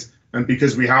COVID, and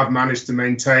because we have managed to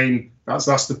maintain,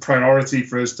 that's the priority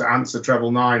for us to answer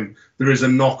Treble 9. There is a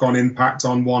knock-on impact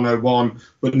on 101,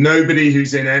 but nobody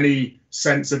who's in any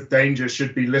sense of danger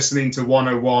should be listening to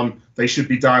 101. They should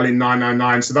be dialing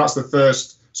 999. So that's the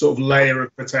first sort of layer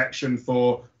of protection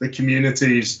for the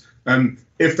communities.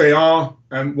 If they are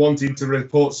wanting to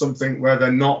report something where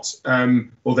they're not,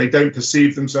 or they don't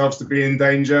perceive themselves to be in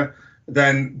danger,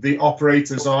 then the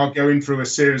operators are going through a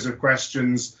series of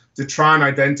questions to try and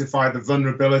identify the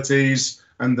vulnerabilities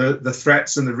and the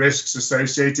threats and the risks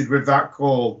associated with that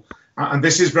call. And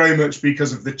this is very much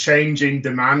because of the changing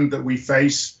demand that we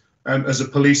face as a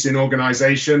policing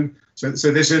organisation. So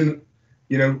this isn't,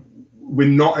 you know, we're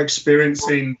not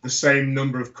experiencing the same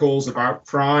number of calls about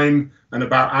crime and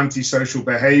about antisocial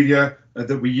behaviour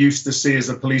that we used to see as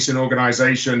a policing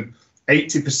organisation.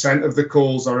 80% of the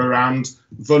calls are around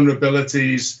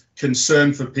vulnerabilities,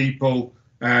 concern for people,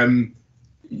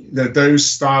 those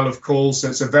style of calls. So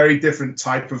it's a very different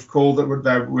type of call that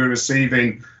we're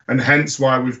receiving, and hence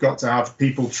why we've got to have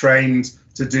people trained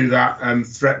to do that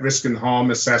threat, risk and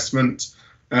harm assessment.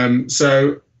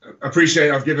 So I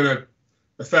appreciate I've given a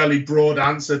fairly broad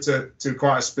answer to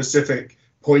quite a specific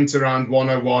point around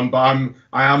 101, but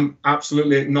I am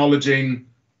absolutely acknowledging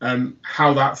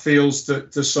how that feels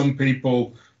to some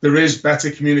people. There is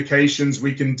better communications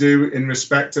we can do in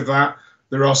respect of that.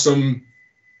 There are some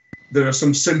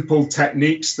simple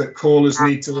techniques that callers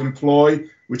need to employ,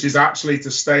 which is actually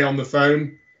to stay on the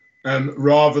phone,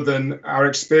 rather than our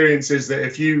experience is that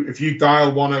if you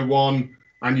dial 101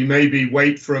 and you maybe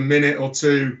wait for a minute or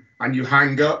two and you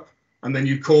hang up and then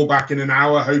you call back in an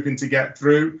hour hoping to get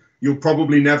through, you'll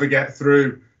probably never get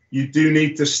through. You do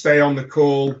need to stay on the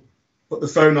call, put the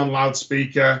phone on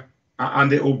loudspeaker,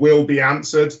 and it will be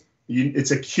answered. It's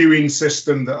a queuing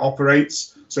system that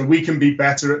operates, so we can be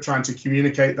better at trying to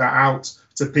communicate that out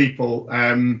to people.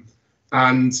 And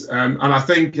I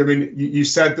think, I mean, you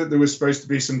said that there was supposed to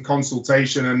be some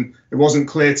consultation, and it wasn't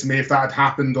clear to me if that had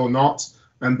happened or not.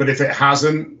 But if it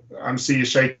hasn't, I see you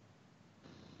shaking.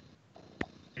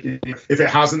 If it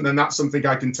hasn't, then that's something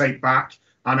I can take back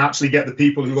and actually get the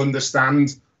people who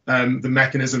understand the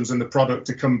mechanisms and the product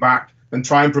to come back and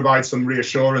try and provide some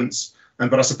reassurance.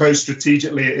 But I suppose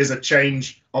strategically it is a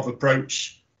change of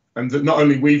approach, and that not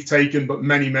only we've taken, but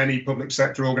many public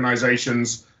sector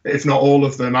organisations, if not all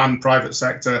of them, and private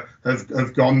sector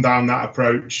have gone down that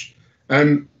approach.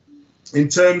 In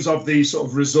terms of the sort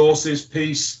of resources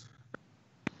piece,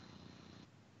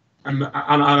 and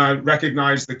I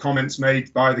recognise the comments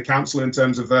made by the council in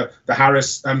terms of the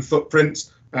Harris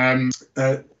footprint.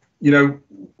 You know,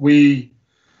 we're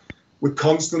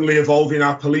constantly evolving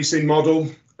our policing model.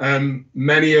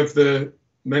 Many of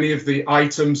the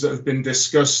items that have been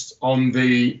discussed on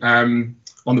the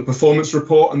performance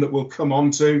report and that we'll come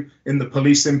on to in the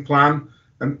policing plan,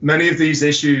 many of these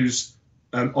issues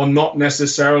are not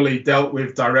necessarily dealt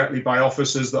with directly by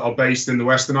officers that are based in the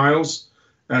Western Isles.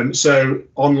 So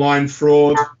online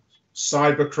fraud,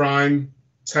 cybercrime,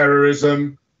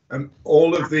 terrorism,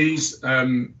 all of these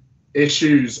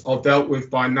issues are dealt with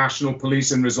by national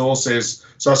policing resources.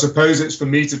 So I suppose it's for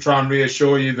me to try and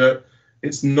reassure you that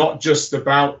it's not just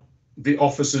about the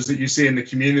officers that you see in the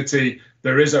community.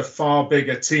 There is a far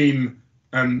bigger team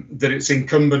that it's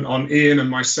incumbent on Ian and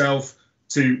myself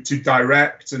to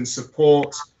direct and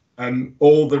support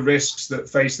all the risks that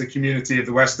face the community of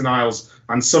the Western Isles,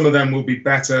 and some of them will be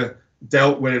better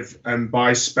dealt with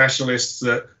by specialists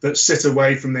that sit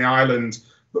away from the island.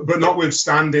 But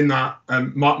notwithstanding that,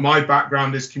 my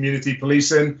background is community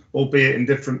policing, albeit in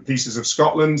different pieces of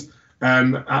Scotland,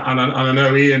 and I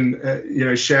know Ian,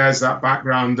 shares that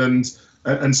background,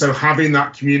 and so having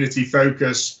that community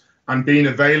focus and being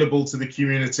available to the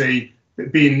community,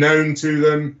 being known to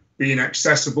them, being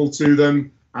accessible to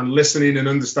them, and listening and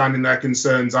understanding their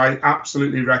concerns, I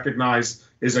absolutely recognise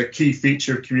is a key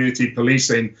feature of community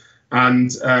policing,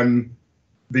 and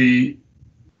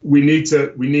we need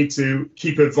to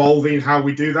keep evolving how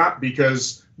we do that,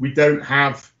 because we don't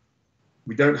have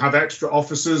extra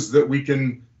officers that we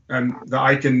can that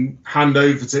I can hand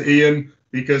over to Ian,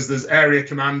 because there's area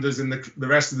commanders in the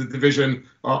rest of the division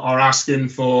are asking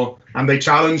for, and they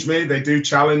challenge me. They do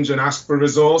challenge and ask for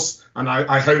resource, and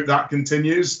I hope that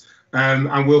continues.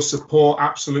 And we'll support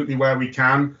absolutely where we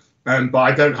can, but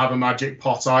I don't have a magic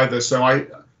pot either. So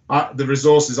the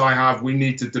resources I have, we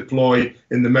need to deploy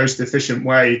in the most efficient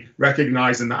way,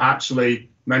 recognising that actually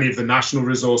many of the national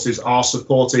resources are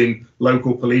supporting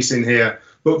local policing here.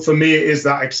 But for me, it is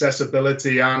that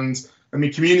accessibility. And I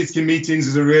mean, community meetings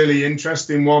is a really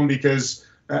interesting one, because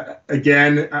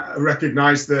again, I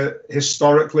recognise that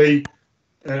historically,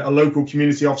 a local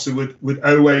community officer would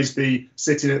always be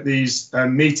sitting at these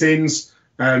meetings.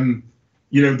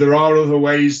 There are other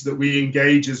ways that we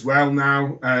engage as well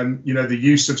now. The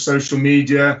use of social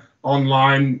media,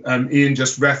 online. Ian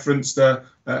just referenced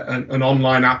an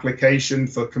online application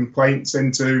for complaints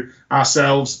into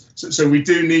ourselves. So we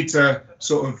do need to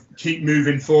sort of keep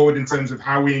moving forward in terms of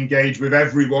how we engage with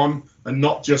everyone, and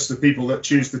not just the people that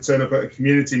choose to turn up at a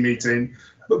community meeting.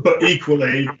 But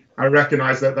equally, I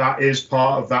recognise that that is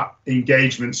part of that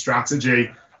engagement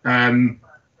strategy.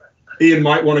 Ian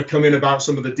might want to come in about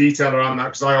some of the detail around that,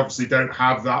 because I obviously don't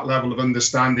have that level of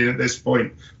understanding at this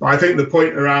point. But I think the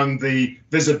point around the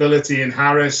visibility in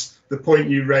Harris, the point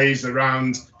you raised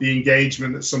around the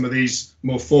engagement at some of these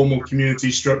more formal community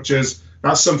structures,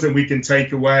 that's something we can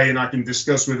take away and I can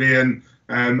discuss with Ian,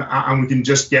 and we can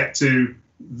just get to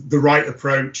the right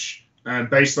approach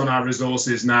based on our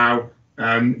resources now,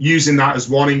 using that as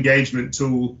one engagement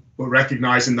tool, but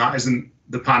recognising that isn't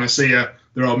the panacea.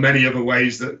 There are many other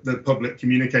ways that the public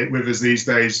communicate with us these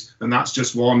days, and that's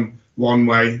just one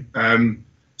way.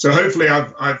 So hopefully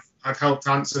I've helped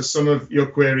answer some of your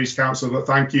queries, Councillor, but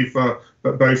thank you for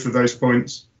both of those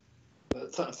points.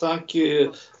 Thank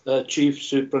you, Chief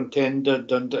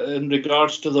Superintendent. And in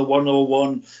regards to the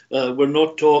 101, we're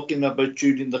not talking about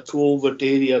during the COVID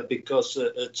area, because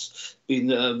it's been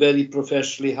very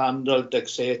professionally handled,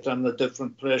 etc., and the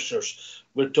different pressures.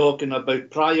 We're talking about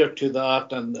prior to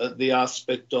that and the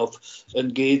aspect of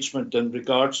engagement in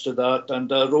regards to that.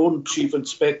 And our own Chief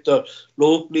Inspector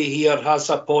locally here has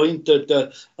appointed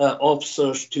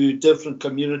officers to different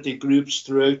community groups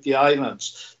throughout the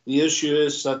islands. The issue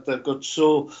is that they've got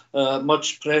so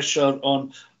much pressure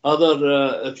on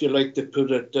other, if you like to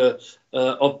put it,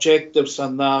 objectives,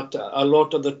 and that a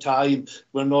lot of the time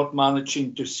we're not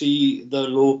managing to see the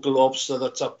local officer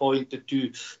that's appointed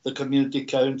to the community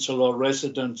council or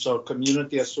residents or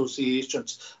community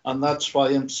associations. And that's why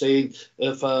I'm saying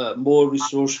if more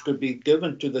resource could be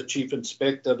given to the Chief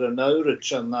Inspector in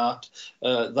outreach and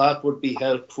that would be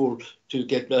helpful to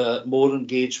get more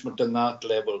engagement in that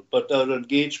level. But our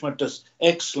engagement is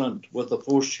excellent with the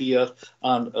force here,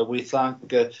 and we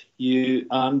thank you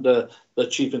and the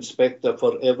Chief Inspector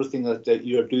for everything that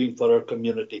you're doing for our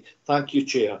community. Thank you,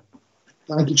 Chair.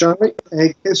 Thank you, Charlie.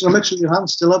 So make sure your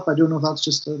hand's still up. I don't know if that's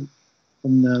just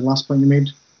from the last point you made.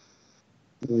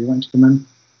 Or you want to come in?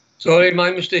 Sorry,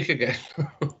 my mistake again.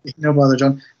 No bother,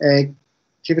 John.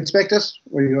 Chief Inspector,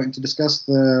 were you going to discuss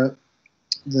the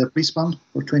police fund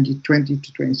for 2020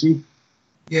 to 23?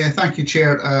 Yeah, thank you,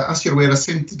 Chair. As you're aware, I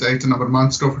sent it out a number of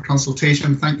months ago for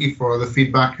consultation. Thank you for the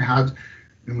feedback I had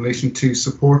in relation to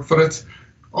support for it.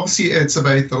 Obviously, it's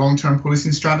about the long-term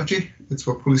policing strategy. It's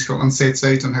what Police Scotland sets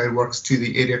out and how it works to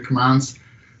the area commands.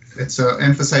 It's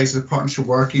emphasises partnership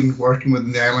working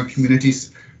within the island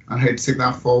communities and how to take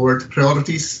that forward.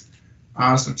 Priorities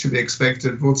are to be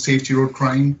expected: road safety, road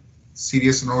crime,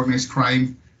 serious and organised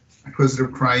crime,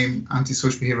 acquisitive crime,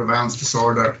 antisocial behaviour, violence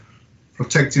disorder,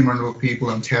 protecting vulnerable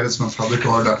people, and terrorism and public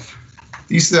order.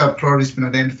 These are the priorities been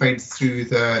identified through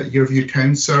the Year Review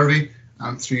Count survey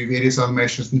and through various other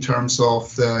measures in terms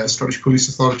of the Scottish Police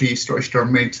Authority, Scottish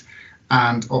Government,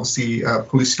 and obviously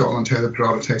Police Scotland, how they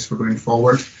prioritise for going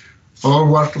forward. A lot of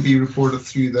work will be reported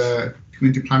through the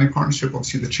Community Planning Partnership,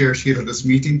 obviously the chair's here at this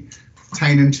meeting,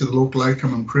 tying into the Local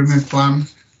Outcome Improvement Plan.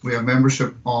 We have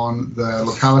membership on the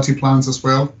locality plans as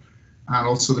well, and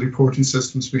also the reporting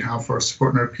systems we have for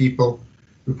supporting our people,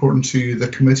 reporting to the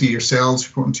committee yourselves,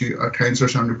 reporting to our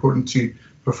councillors, and reporting to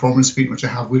performance meeting, which I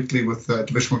have weekly with the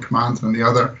divisional commander and the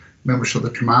other members of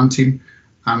the command team.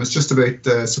 And it's just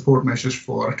about support measures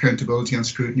for accountability and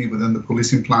scrutiny within the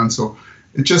policing plan. So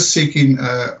it's just seeking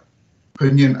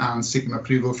opinion and seeking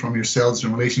approval from yourselves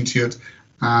in relation to it.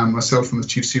 And myself and the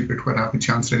Chief Super are quite happy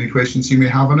to answer any questions you may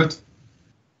have on it.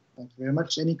 Thank you very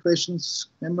much. Any questions,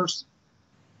 members?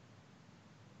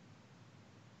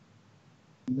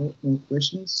 No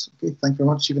questions. Okay, thank you very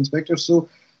much, Chief Inspector. So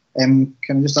can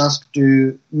I just ask,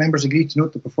 do members agree to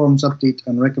note the performance update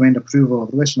and recommend approval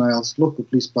of the Western Isles Local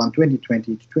Police Plan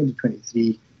 2020 to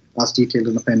 2023 as detailed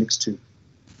in Appendix 2?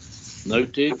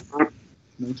 Noted.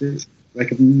 Noted.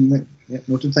 Recommend, yeah,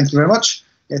 noted. Thank you very much.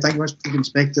 Yeah, thank you very much, Chief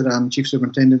Inspector and Chief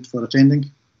Superintendent, for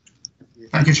attending.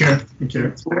 Thank you, Chair. Thank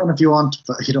you. If you want,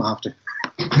 but you don't have to.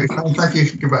 Thank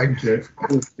you. Goodbye, Chair.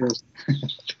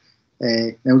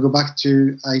 Now we'll go back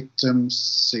to item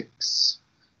 6,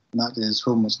 and that is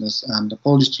homelessness. And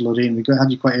apologies to Lorraine, we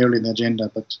had you quite early in the agenda,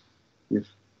 but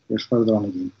you're further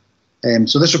on again.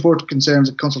 So this report concerns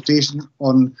a consultation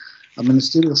on a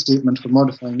ministerial statement for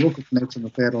modifying local connection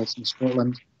referrals in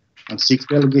Scotland and seeks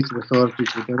delegated authority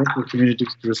to the director of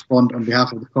communities to respond on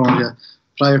behalf of the Cornwall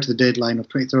prior to the deadline of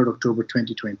 23rd October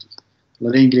 2020.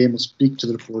 Lorraine Graham will speak to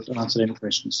the report and answer any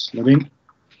questions. Lorraine?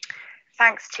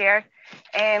 Thanks, Chair.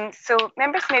 So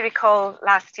members may recall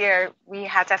last year we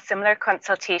had a similar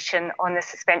consultation on the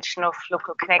suspension of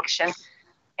local connection.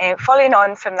 Following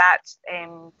on from that,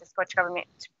 the Scottish Government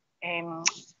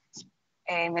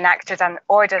enacted an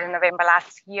order in November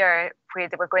last year where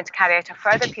they were going to carry out a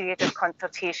further period of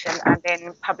consultation and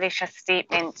then publish a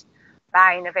statement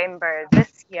by November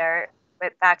this year,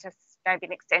 but that has now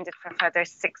been extended for a further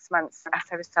 6 months as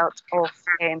a result of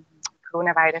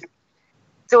coronavirus.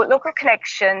 So local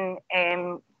connection,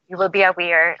 you will be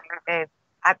aware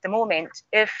at the moment,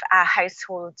 if a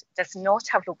household does not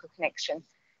have local connection,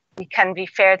 we can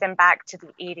refer them back to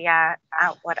the area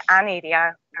or an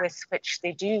area with which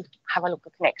they do have a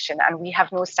local connection, and we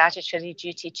have no statutory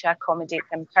duty to accommodate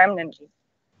them permanently.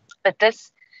 But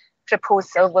this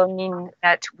proposal will mean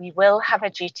that we will have a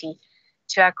duty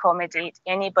to accommodate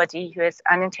anybody who is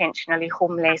unintentionally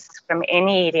homeless from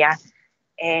any area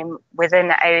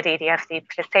within our area if they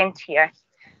present here.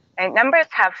 Numbers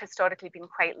have historically been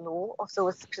quite low of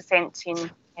those presenting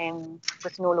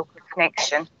with no local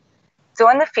connection. So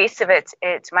on the face of it,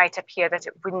 it might appear that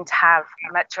it wouldn't have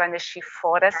much of an issue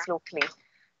for us locally,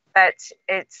 but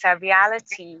it's a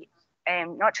reality,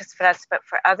 not just for us, but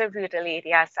for other rural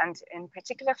areas, and in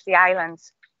particular for the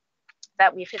islands,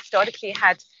 that we've historically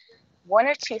had 1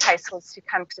 or 2 households who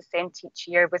can present each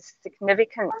year with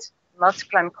significant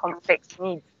multiple and complex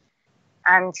needs.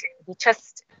 And we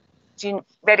just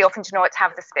very often do not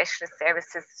have the specialist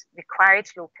services required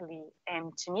locally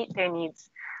to meet their needs.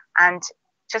 And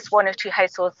just 1 or 2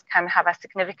 households can have a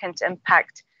significant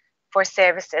impact for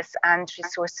services and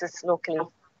resources locally.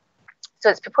 So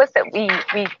it's proposed that we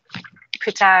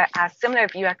put a similar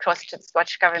view across to the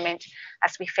Scottish Government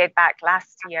as we fed back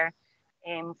last year,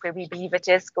 where we believe it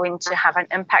is going to have an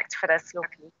impact for us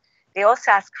locally. They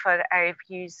also ask for our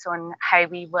views on how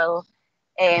we will,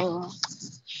 on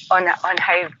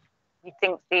how we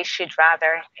think they should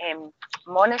rather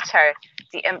monitor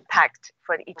the impact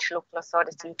for each local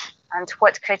authority, and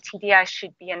what criteria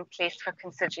should be in place for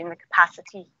considering the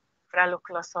capacity for a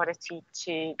local authority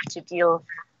to deal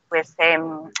with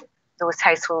those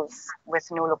households with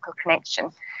no local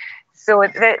connection. So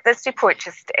this report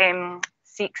just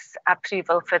seeks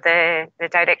approval for the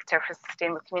Director for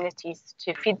Sustainable Communities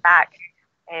to feed back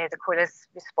the CORA's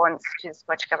response to the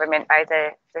Scottish Government by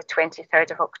the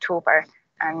 23rd of October,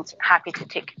 and happy to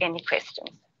take any questions.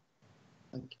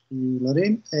 Thank you,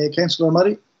 Lorraine. Councillor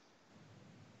Murray.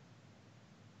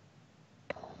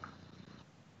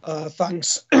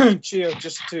 Thanks, Chair.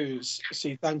 Just to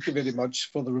say thank you very much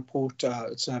for the report.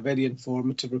 It's a very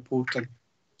informative report, and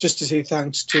just to say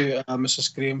thanks to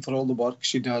Mrs. Graham for all the work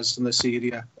she does in this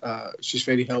area. She's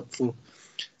very helpful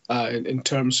in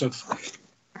terms of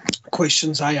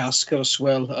questions I ask her as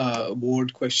well,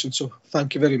 ward questions. So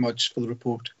thank you very much for the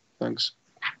report. Thanks.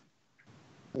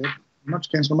 Thank you very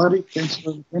much, Councillor Murray.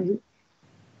 Councillor McKenzie.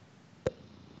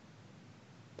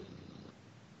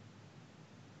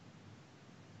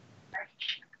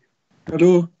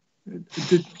 Hello.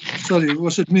 Sorry,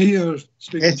 was it me you're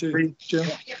speaking to, Jim?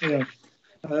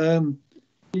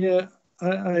 Yeah.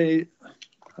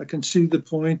 I can see the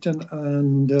point,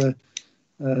 and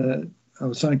I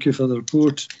would thank you for the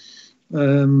report.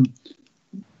 I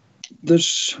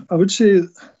would say,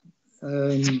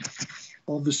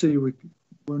 obviously,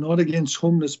 we're not against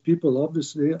homeless people,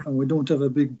 obviously, and we don't have a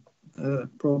big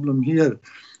problem here,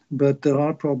 but there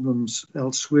are problems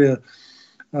elsewhere.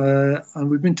 And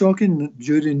we've been talking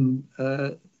during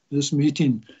this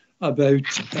meeting about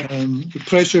the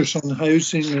pressures on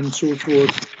housing and so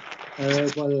forth,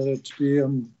 whether it be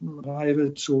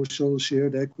private, social,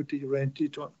 shared equity,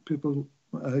 rented, people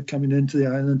coming into the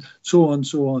island, so on,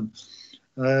 so on.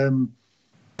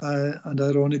 And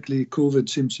ironically, COVID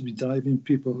seems to be driving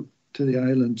people to the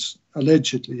islands,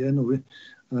 allegedly, anyway.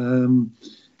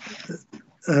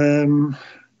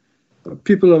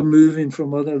 People are moving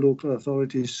from other local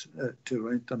authorities to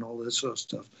rent and all this sort of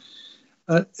stuff.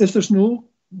 If there's no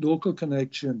local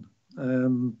connection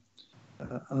and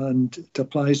it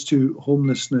applies to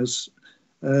homelessness,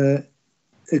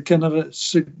 it can have a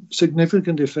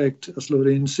significant effect, as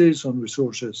Lorraine says, on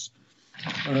resources.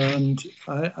 And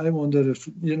I wonder if,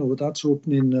 that's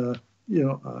opening,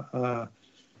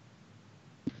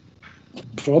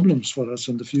 problems for us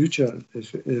in the future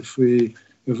if we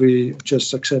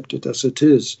just accept it as it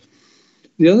is.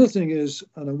 The other thing is,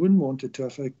 and I wouldn't want it to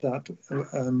affect that,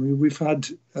 we've had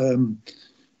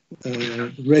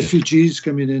refugees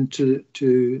coming into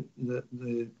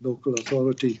the local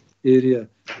authority area,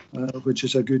 which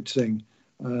is a good thing.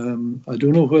 I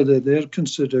don't know whether they're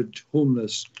considered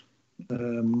homeless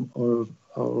or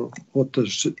what do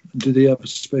they have a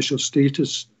special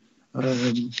status? I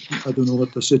don't know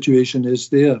what the situation is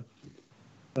there.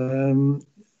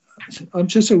 I'm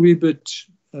just a wee bit.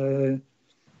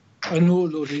 I know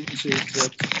Lorraine says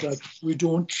that we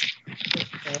don't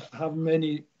have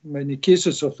many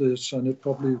cases of this, and it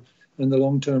probably in the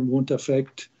long term won't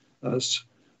affect us.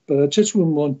 But I just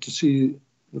wouldn't want to see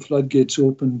the floodgates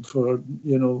open for,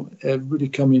 you know, everybody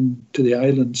coming to the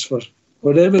islands for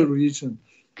whatever reason.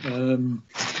 And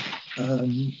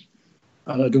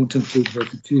I don't include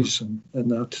refugees in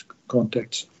that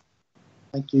context.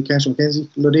 Thank you, Councillor Mackenzie.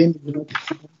 Lorraine, would you like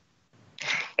to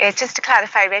just to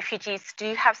clarify, refugees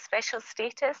do have special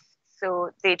status,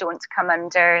 so they don't come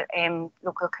under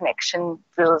local connection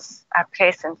rules at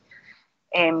present.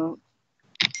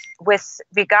 With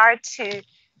regard to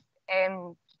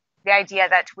the idea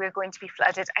that we're going to be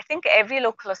flooded, I think every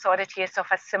local authority is of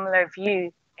a similar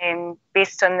view.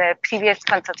 Based on the previous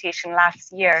consultation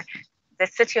last year, the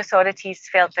city authorities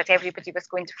felt that everybody was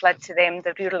going to flood to them.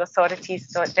 The rural authorities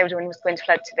thought everyone was going to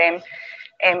flood to them.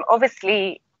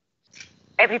 Obviously,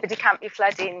 everybody can't be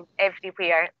flooding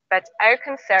everywhere, but our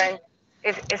concern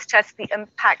is just the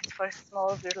impact for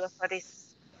small rural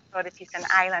authorities and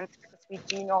islands, because we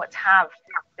do not have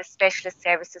the specialist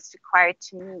services required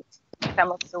to meet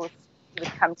some of those who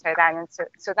would come to our islands.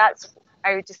 So that's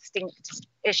our distinct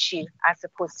issue as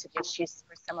opposed to the issues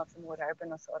for some of the more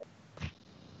urban authorities.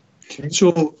 Okay.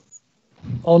 So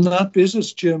on that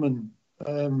basis, Chairman,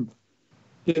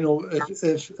 you know,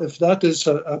 if that is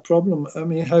a problem, I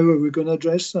mean, how are we going to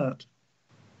address that?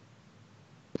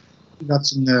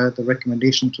 That's in the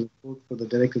recommendation to the court for the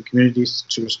Director of Communities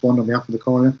to respond on behalf of the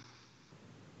coroner.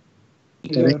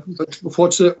 Yeah, but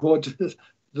what is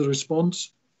the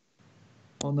response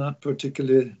on that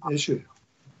particular issue?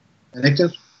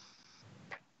 Director?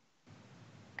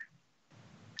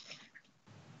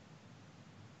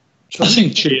 I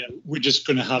think, Chair, we're just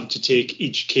going to have to take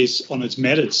each case on its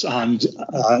merits and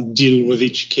deal with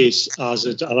each case as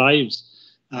it arrives.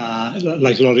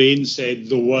 Like Lorraine said,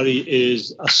 the worry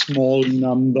is a small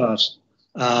number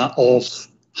of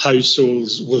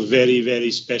households with very, very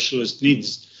specialist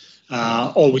needs.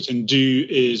 All we can do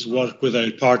is work with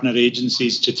our partner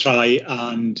agencies to try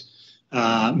and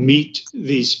meet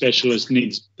these specialist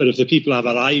needs. But if the people have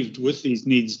arrived with these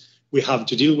needs, we have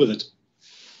to deal with it.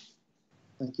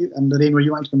 Thank you. And Lorraine, were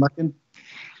you wanting to come back in?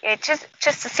 Yeah, just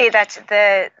to say that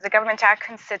the government are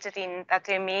considering that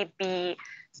there may be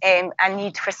a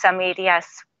need for some areas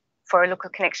for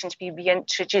local connection to be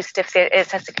reintroduced if there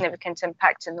is a significant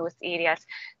impact in those areas.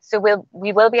 So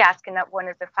we will be asking that one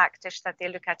of the factors that they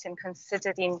look at in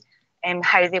considering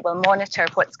how they will monitor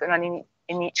what's going on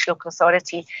in each local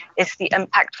authority is the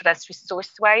impact for us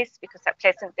resource-wise, because at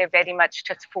present they're very much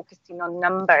just focusing on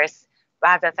numbers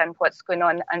rather than what's going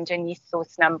on underneath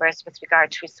those numbers with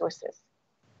regard to resources.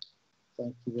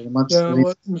 Thank you very much. Yeah,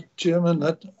 well, Chairman,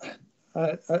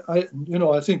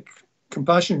 I think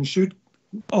compassion should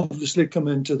obviously come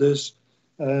into this,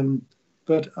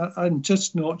 but I'm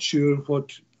just not sure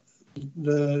what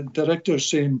the director's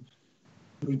saying.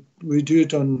 We do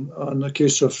it on a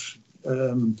case of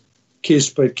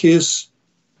case by case,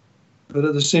 but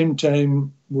at the same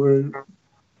time we're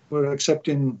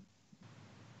accepting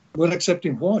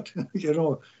what? You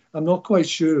know, I'm not quite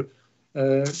sure.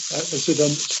 Is it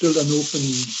still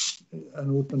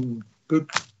an open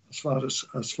book as far as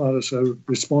our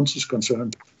response is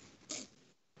concerned?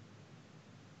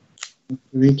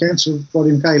 Councillor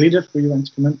Roddy Mackay, leader, were you want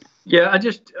to come in? Yeah, I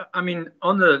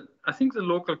think the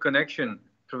local connection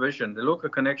provision, the local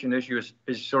connection issue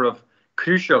is sort of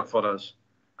crucial for us.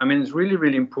 I mean, it's really,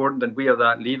 really important that we have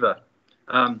that lever.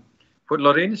 What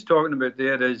Lorraine is talking about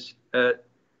there is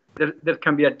there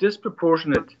can be a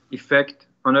disproportionate effect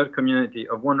on our community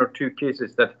of one or two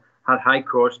cases that had high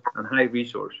cost and high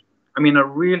resource. I mean, a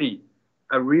really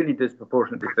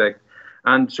disproportionate effect.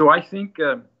 And so I think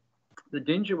the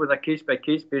danger with a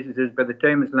case-by-case basis is by the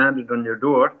time it's landed on your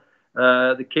door,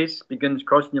 the case begins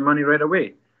costing you money right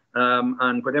away.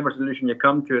 And whatever solution you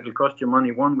come to, it'll cost you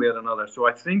money one way or another. So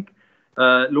I think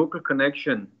local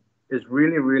connection is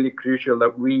really, really crucial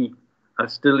that we are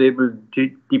still able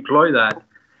to deploy that.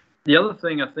 The other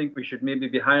thing I think we should maybe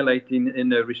be highlighting in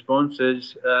the response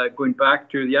is going back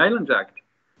to the Islands Act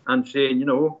and saying, you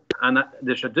know,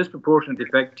 there's a disproportionate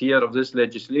effect here of this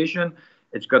legislation.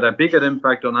 It's got a bigger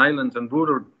impact on islands and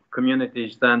rural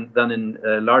communities than in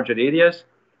larger areas,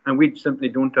 and we simply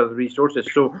don't have the resources.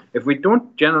 So if we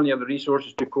don't generally have the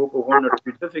resources to cope with one or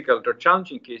two difficult or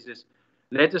challenging cases,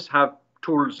 let us have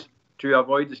tools to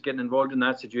avoid us getting involved in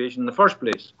that situation in the first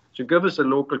place. So give us a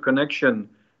local connection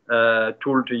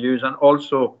tool to use, and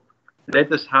also let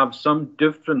us have some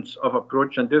difference of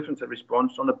approach and difference of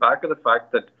response on the back of the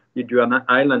fact that you do an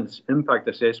island's impact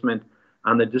assessment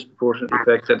and the disproportionate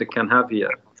effects that it can have here.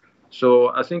 So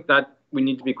I think that we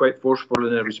need to be quite forceful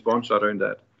in a response around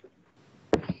that.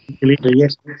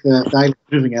 Yes, the island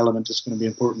proving element is going to be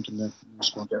important in the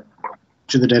response.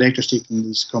 To the directors taking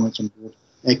these comments on board.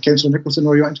 Councillor Nicholson,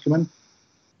 are you wanting to come in?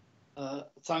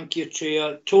 Thank you,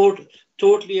 Chair.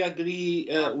 Totally agree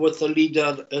with the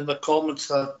leader in the comments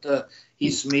that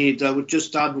he's made. I would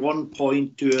just add one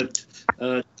point to it,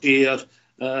 Chair.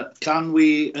 Can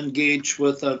we engage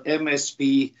with our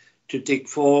MSP to take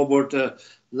forward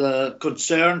the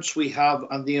concerns we have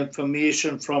and the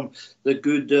information from the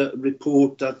good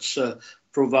report that's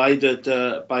provided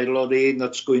by Lorraine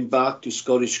that's going back to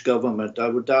Scottish Government? I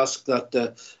would ask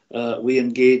that we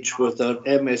engage with our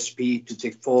MSP to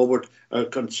take forward our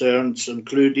concerns,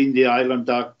 including the Island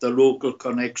Act, the local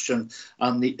connection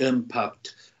and the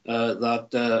impact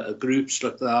that groups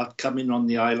like that coming on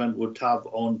the island would have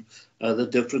on the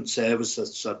different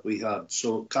services that we had.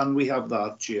 So can we have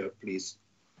that, Chair, please?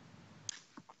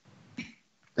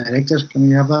 Director, can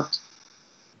we have that?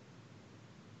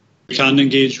 We can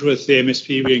engage with the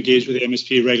MSP. We engage with the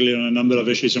MSP regularly on a number of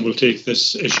issues, and we'll take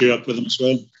this issue up with them as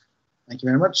well. Thank you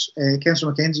very much.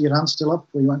 Councillor Mackenzie, your hand's still up.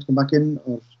 Will you want to come back in?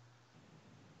 Or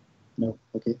no?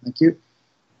 Okay, thank you.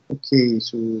 Okay,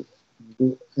 so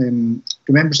do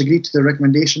members agree to the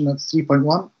recommendation at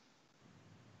 3.1?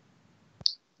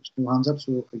 There's no hands up,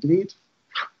 so agreed.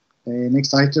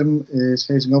 Next item is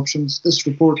housing options. This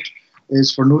report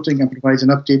is for noting and provides an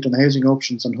update on the housing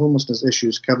options and homelessness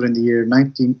issues covering the year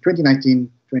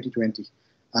 2019-2020.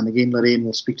 And again, Lorraine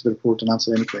will speak to the report and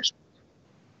answer any questions.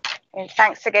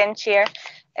 Thanks again, Chair.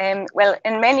 Well,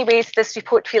 in many ways, this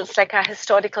report feels like a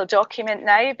historical document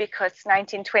now, because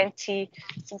 1920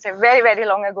 seems a very, very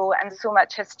long ago, and so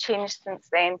much has changed since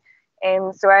then.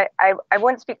 So I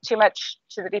won't speak too much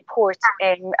to the report,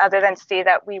 other than to say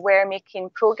that we were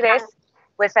making progress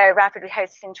with our rapid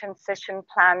rehousing transition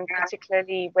plan,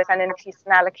 particularly with an increase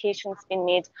in allocations being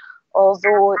made,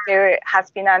 although there has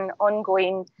been an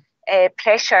ongoing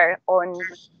pressure on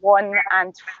 1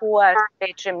 and 4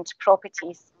 bedroomed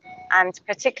properties, and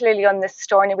particularly on the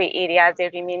Stornoway area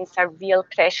there remains a real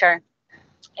pressure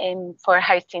for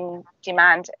housing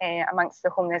demand amongst the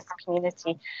homeless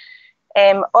community.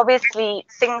 Obviously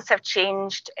things have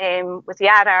changed with the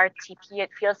RRTP. It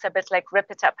feels a bit like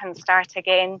rip it up and start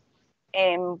again.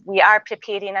 We are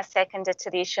preparing a second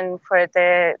iteration for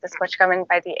the Scottish Government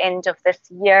by the end of this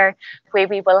year, where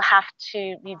we will have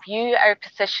to review our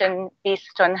position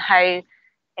based on how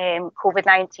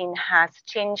COVID-19 has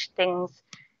changed things.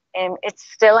 It's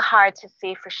still hard to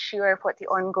say for sure what the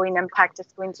ongoing impact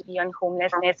is going to be on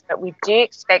homelessness, but we do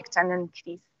expect an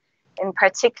increase, in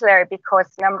particular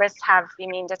because numbers have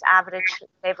remained at average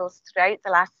levels throughout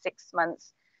the last 6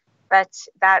 months. But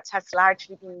that has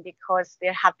largely been because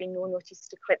there have been no notice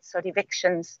to quits or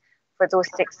evictions for those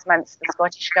 6 months. The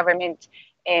Scottish Government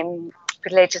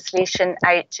put legislation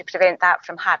out to prevent that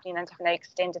from happening and have now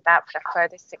extended that for a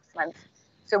further 6 months.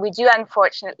 So we do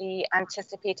unfortunately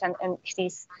anticipate an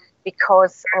increase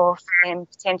because of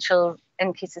potential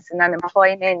increases in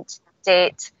unemployment,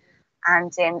 debt,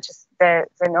 and just the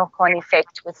knock-on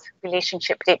effect with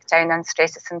relationship breakdown and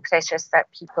stresses and pressures that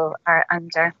people are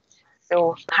under.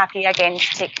 So happy again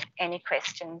to take any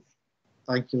questions.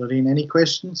 Thank you, Lorraine. Any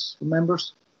questions from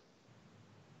members?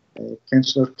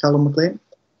 Councillor Callum McLean.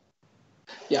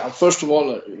 Yeah, first of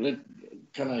all,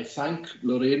 can I thank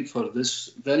Lorraine for this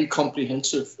very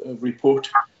comprehensive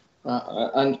report.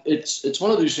 And it's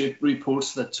one of these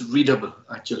reports that's readable,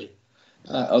 actually,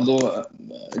 although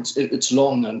it's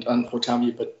long and what have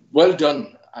you, but well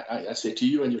done. I say to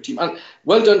you and your team, and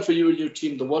well done for you and your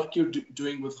team, the work you're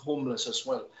doing with homeless as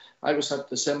well. I was at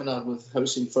the seminar with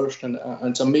Housing First, and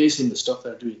it's amazing the stuff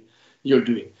you're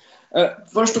doing.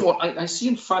 First of all, I see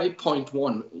in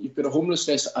 5.1 you've got a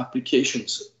homelessness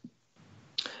applications,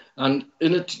 and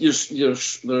in it there's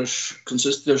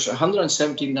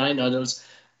 179 adults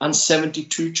and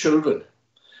 72 children.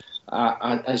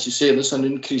 And as you say, there's an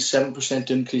increase, 7%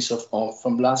 increase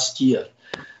from last year.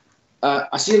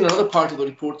 I see in another part of the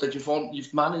report that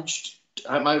you've managed.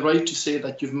 Am I right to say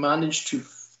that you've managed to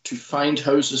find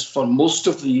houses for most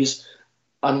of these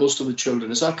and most of the children?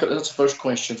 That's the first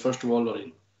question. First of all,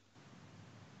 Lorraine.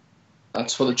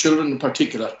 That's for the children in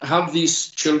particular. Have these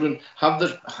children have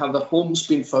the homes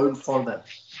been found for them?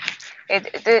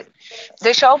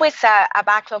 There's always a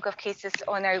backlog of cases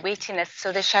on our waiting list,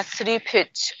 so there's a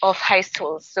throughput of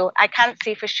households. So I can't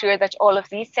say for sure that all of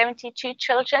these 72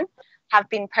 children have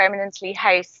been permanently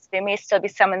housed. There may still be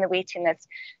some on the waiting list,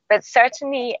 but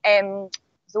certainly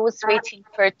those waiting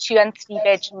for 2 and 3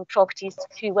 bedroom properties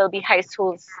who will be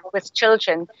households with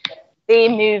children, they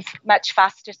move much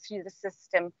faster through the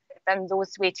system than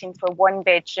those waiting for 1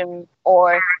 bedroom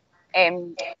or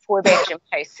 4 bedroom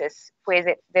houses,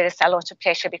 where there is a lot of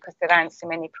pressure because there aren't so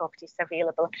many properties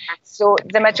available. So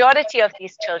the majority of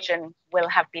these children will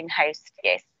have been housed,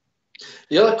 yes.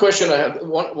 The other question I have,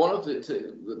 one of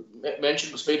the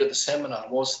mention was made at the seminar,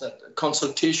 was that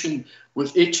consultation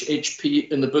with HHP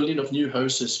in the building of new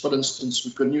houses. For instance,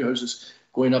 we've got new houses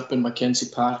going up in Mackenzie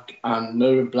Park and now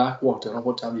in Blackwater or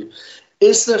what have you.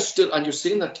 Is there still, and you're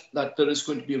saying that there is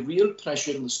going to be a real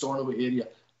pressure in the Stornoway area,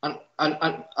 and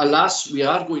alas, we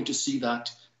are going to see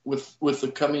that with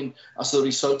the coming, as a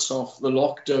result of the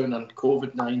lockdown and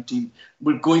COVID-19,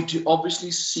 we're going to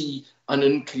obviously see an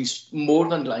increase, more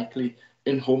than likely,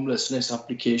 in homelessness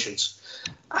applications.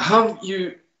 Have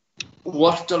you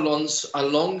worked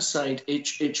alongside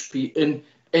HHP in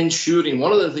ensuring,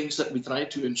 one of the things that we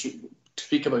tried to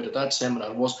speak about at that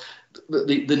seminar was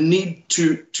the need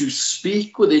to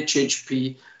speak with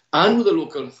HHP and with the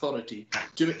local authority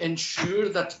to ensure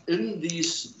that in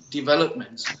these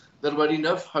developments there were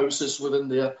enough houses within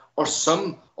there, or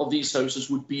some of these houses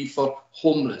would be for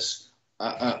homeless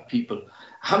people.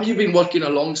 Have you been working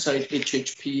alongside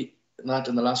HHP in that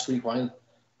in the last wee while?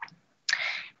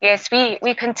 Yes,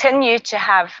 we continue to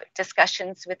have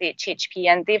discussions with HHP,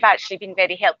 and they've actually been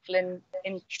very helpful in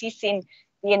increasing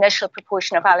the initial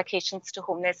proportion of allocations to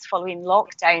homeless following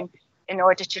lockdown in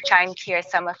order to try and clear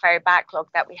some of our backlog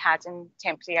that we had in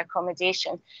temporary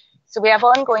accommodation. So we have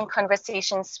ongoing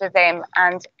conversations with them,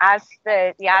 and as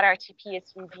the RRTP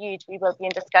is reviewed, we will be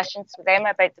in discussions with them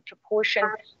about the proportion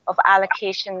of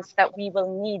allocations that we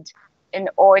will need in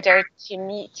order to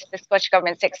meet the Scottish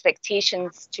Government's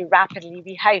expectations to rapidly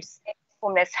rehouse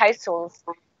homeless households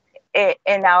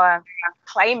in our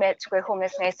climate where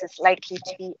homelessness is likely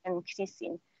to be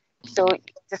increasing. So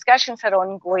discussions are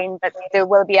ongoing, but there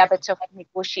will be a bit of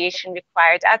negotiation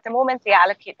required. At the moment, they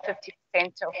allocate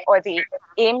 50% of, or they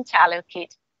aim to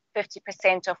allocate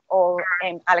 50% of all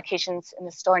allocations in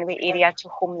the Stornoway area to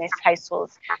homeless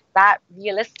households. That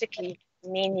realistically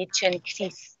may need to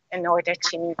increase in order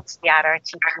to meet the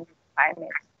RRTP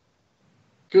requirements.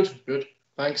 Good.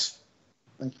 Thanks.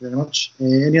 Thank you very much.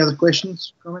 Any other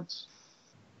questions, comments?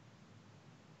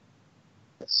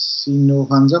 See no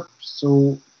hands up.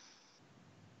 So,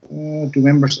 do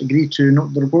members agree to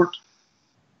note the report?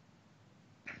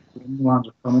 No hands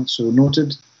up, comments, so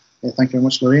noted. Thank you very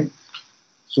much, Lorraine.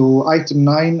 So, item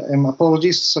 9,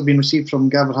 apologies have been received from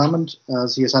Gavin Hammond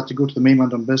as he has had to go to the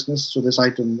mainland on business. So, this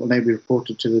item will now be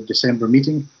reported to the December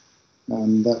meeting.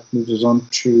 And that moves us on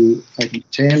to item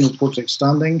 10, reports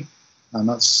outstanding, and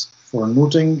that's for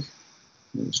noting.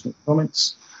 There's no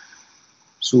comments.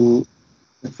 So,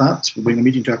 with that, we'll bring the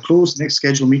meeting to a close. The next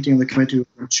scheduled meeting of the committee will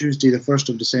be on Tuesday, the 1st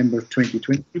of December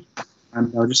 2020.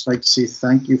 And I'd just like to say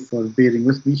thank you for bearing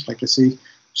with me. Like I say,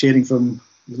 sharing from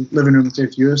the living room in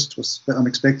South Uist was a bit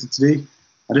unexpected today.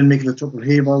 I didn't make it to the top of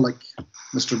Havel like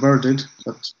Mr. Bird did,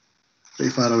 but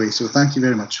pretty far away. So thank you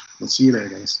very much. We'll see you later,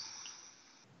 guys.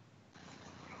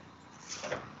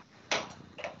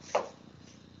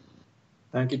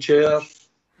 Thank you, Chair.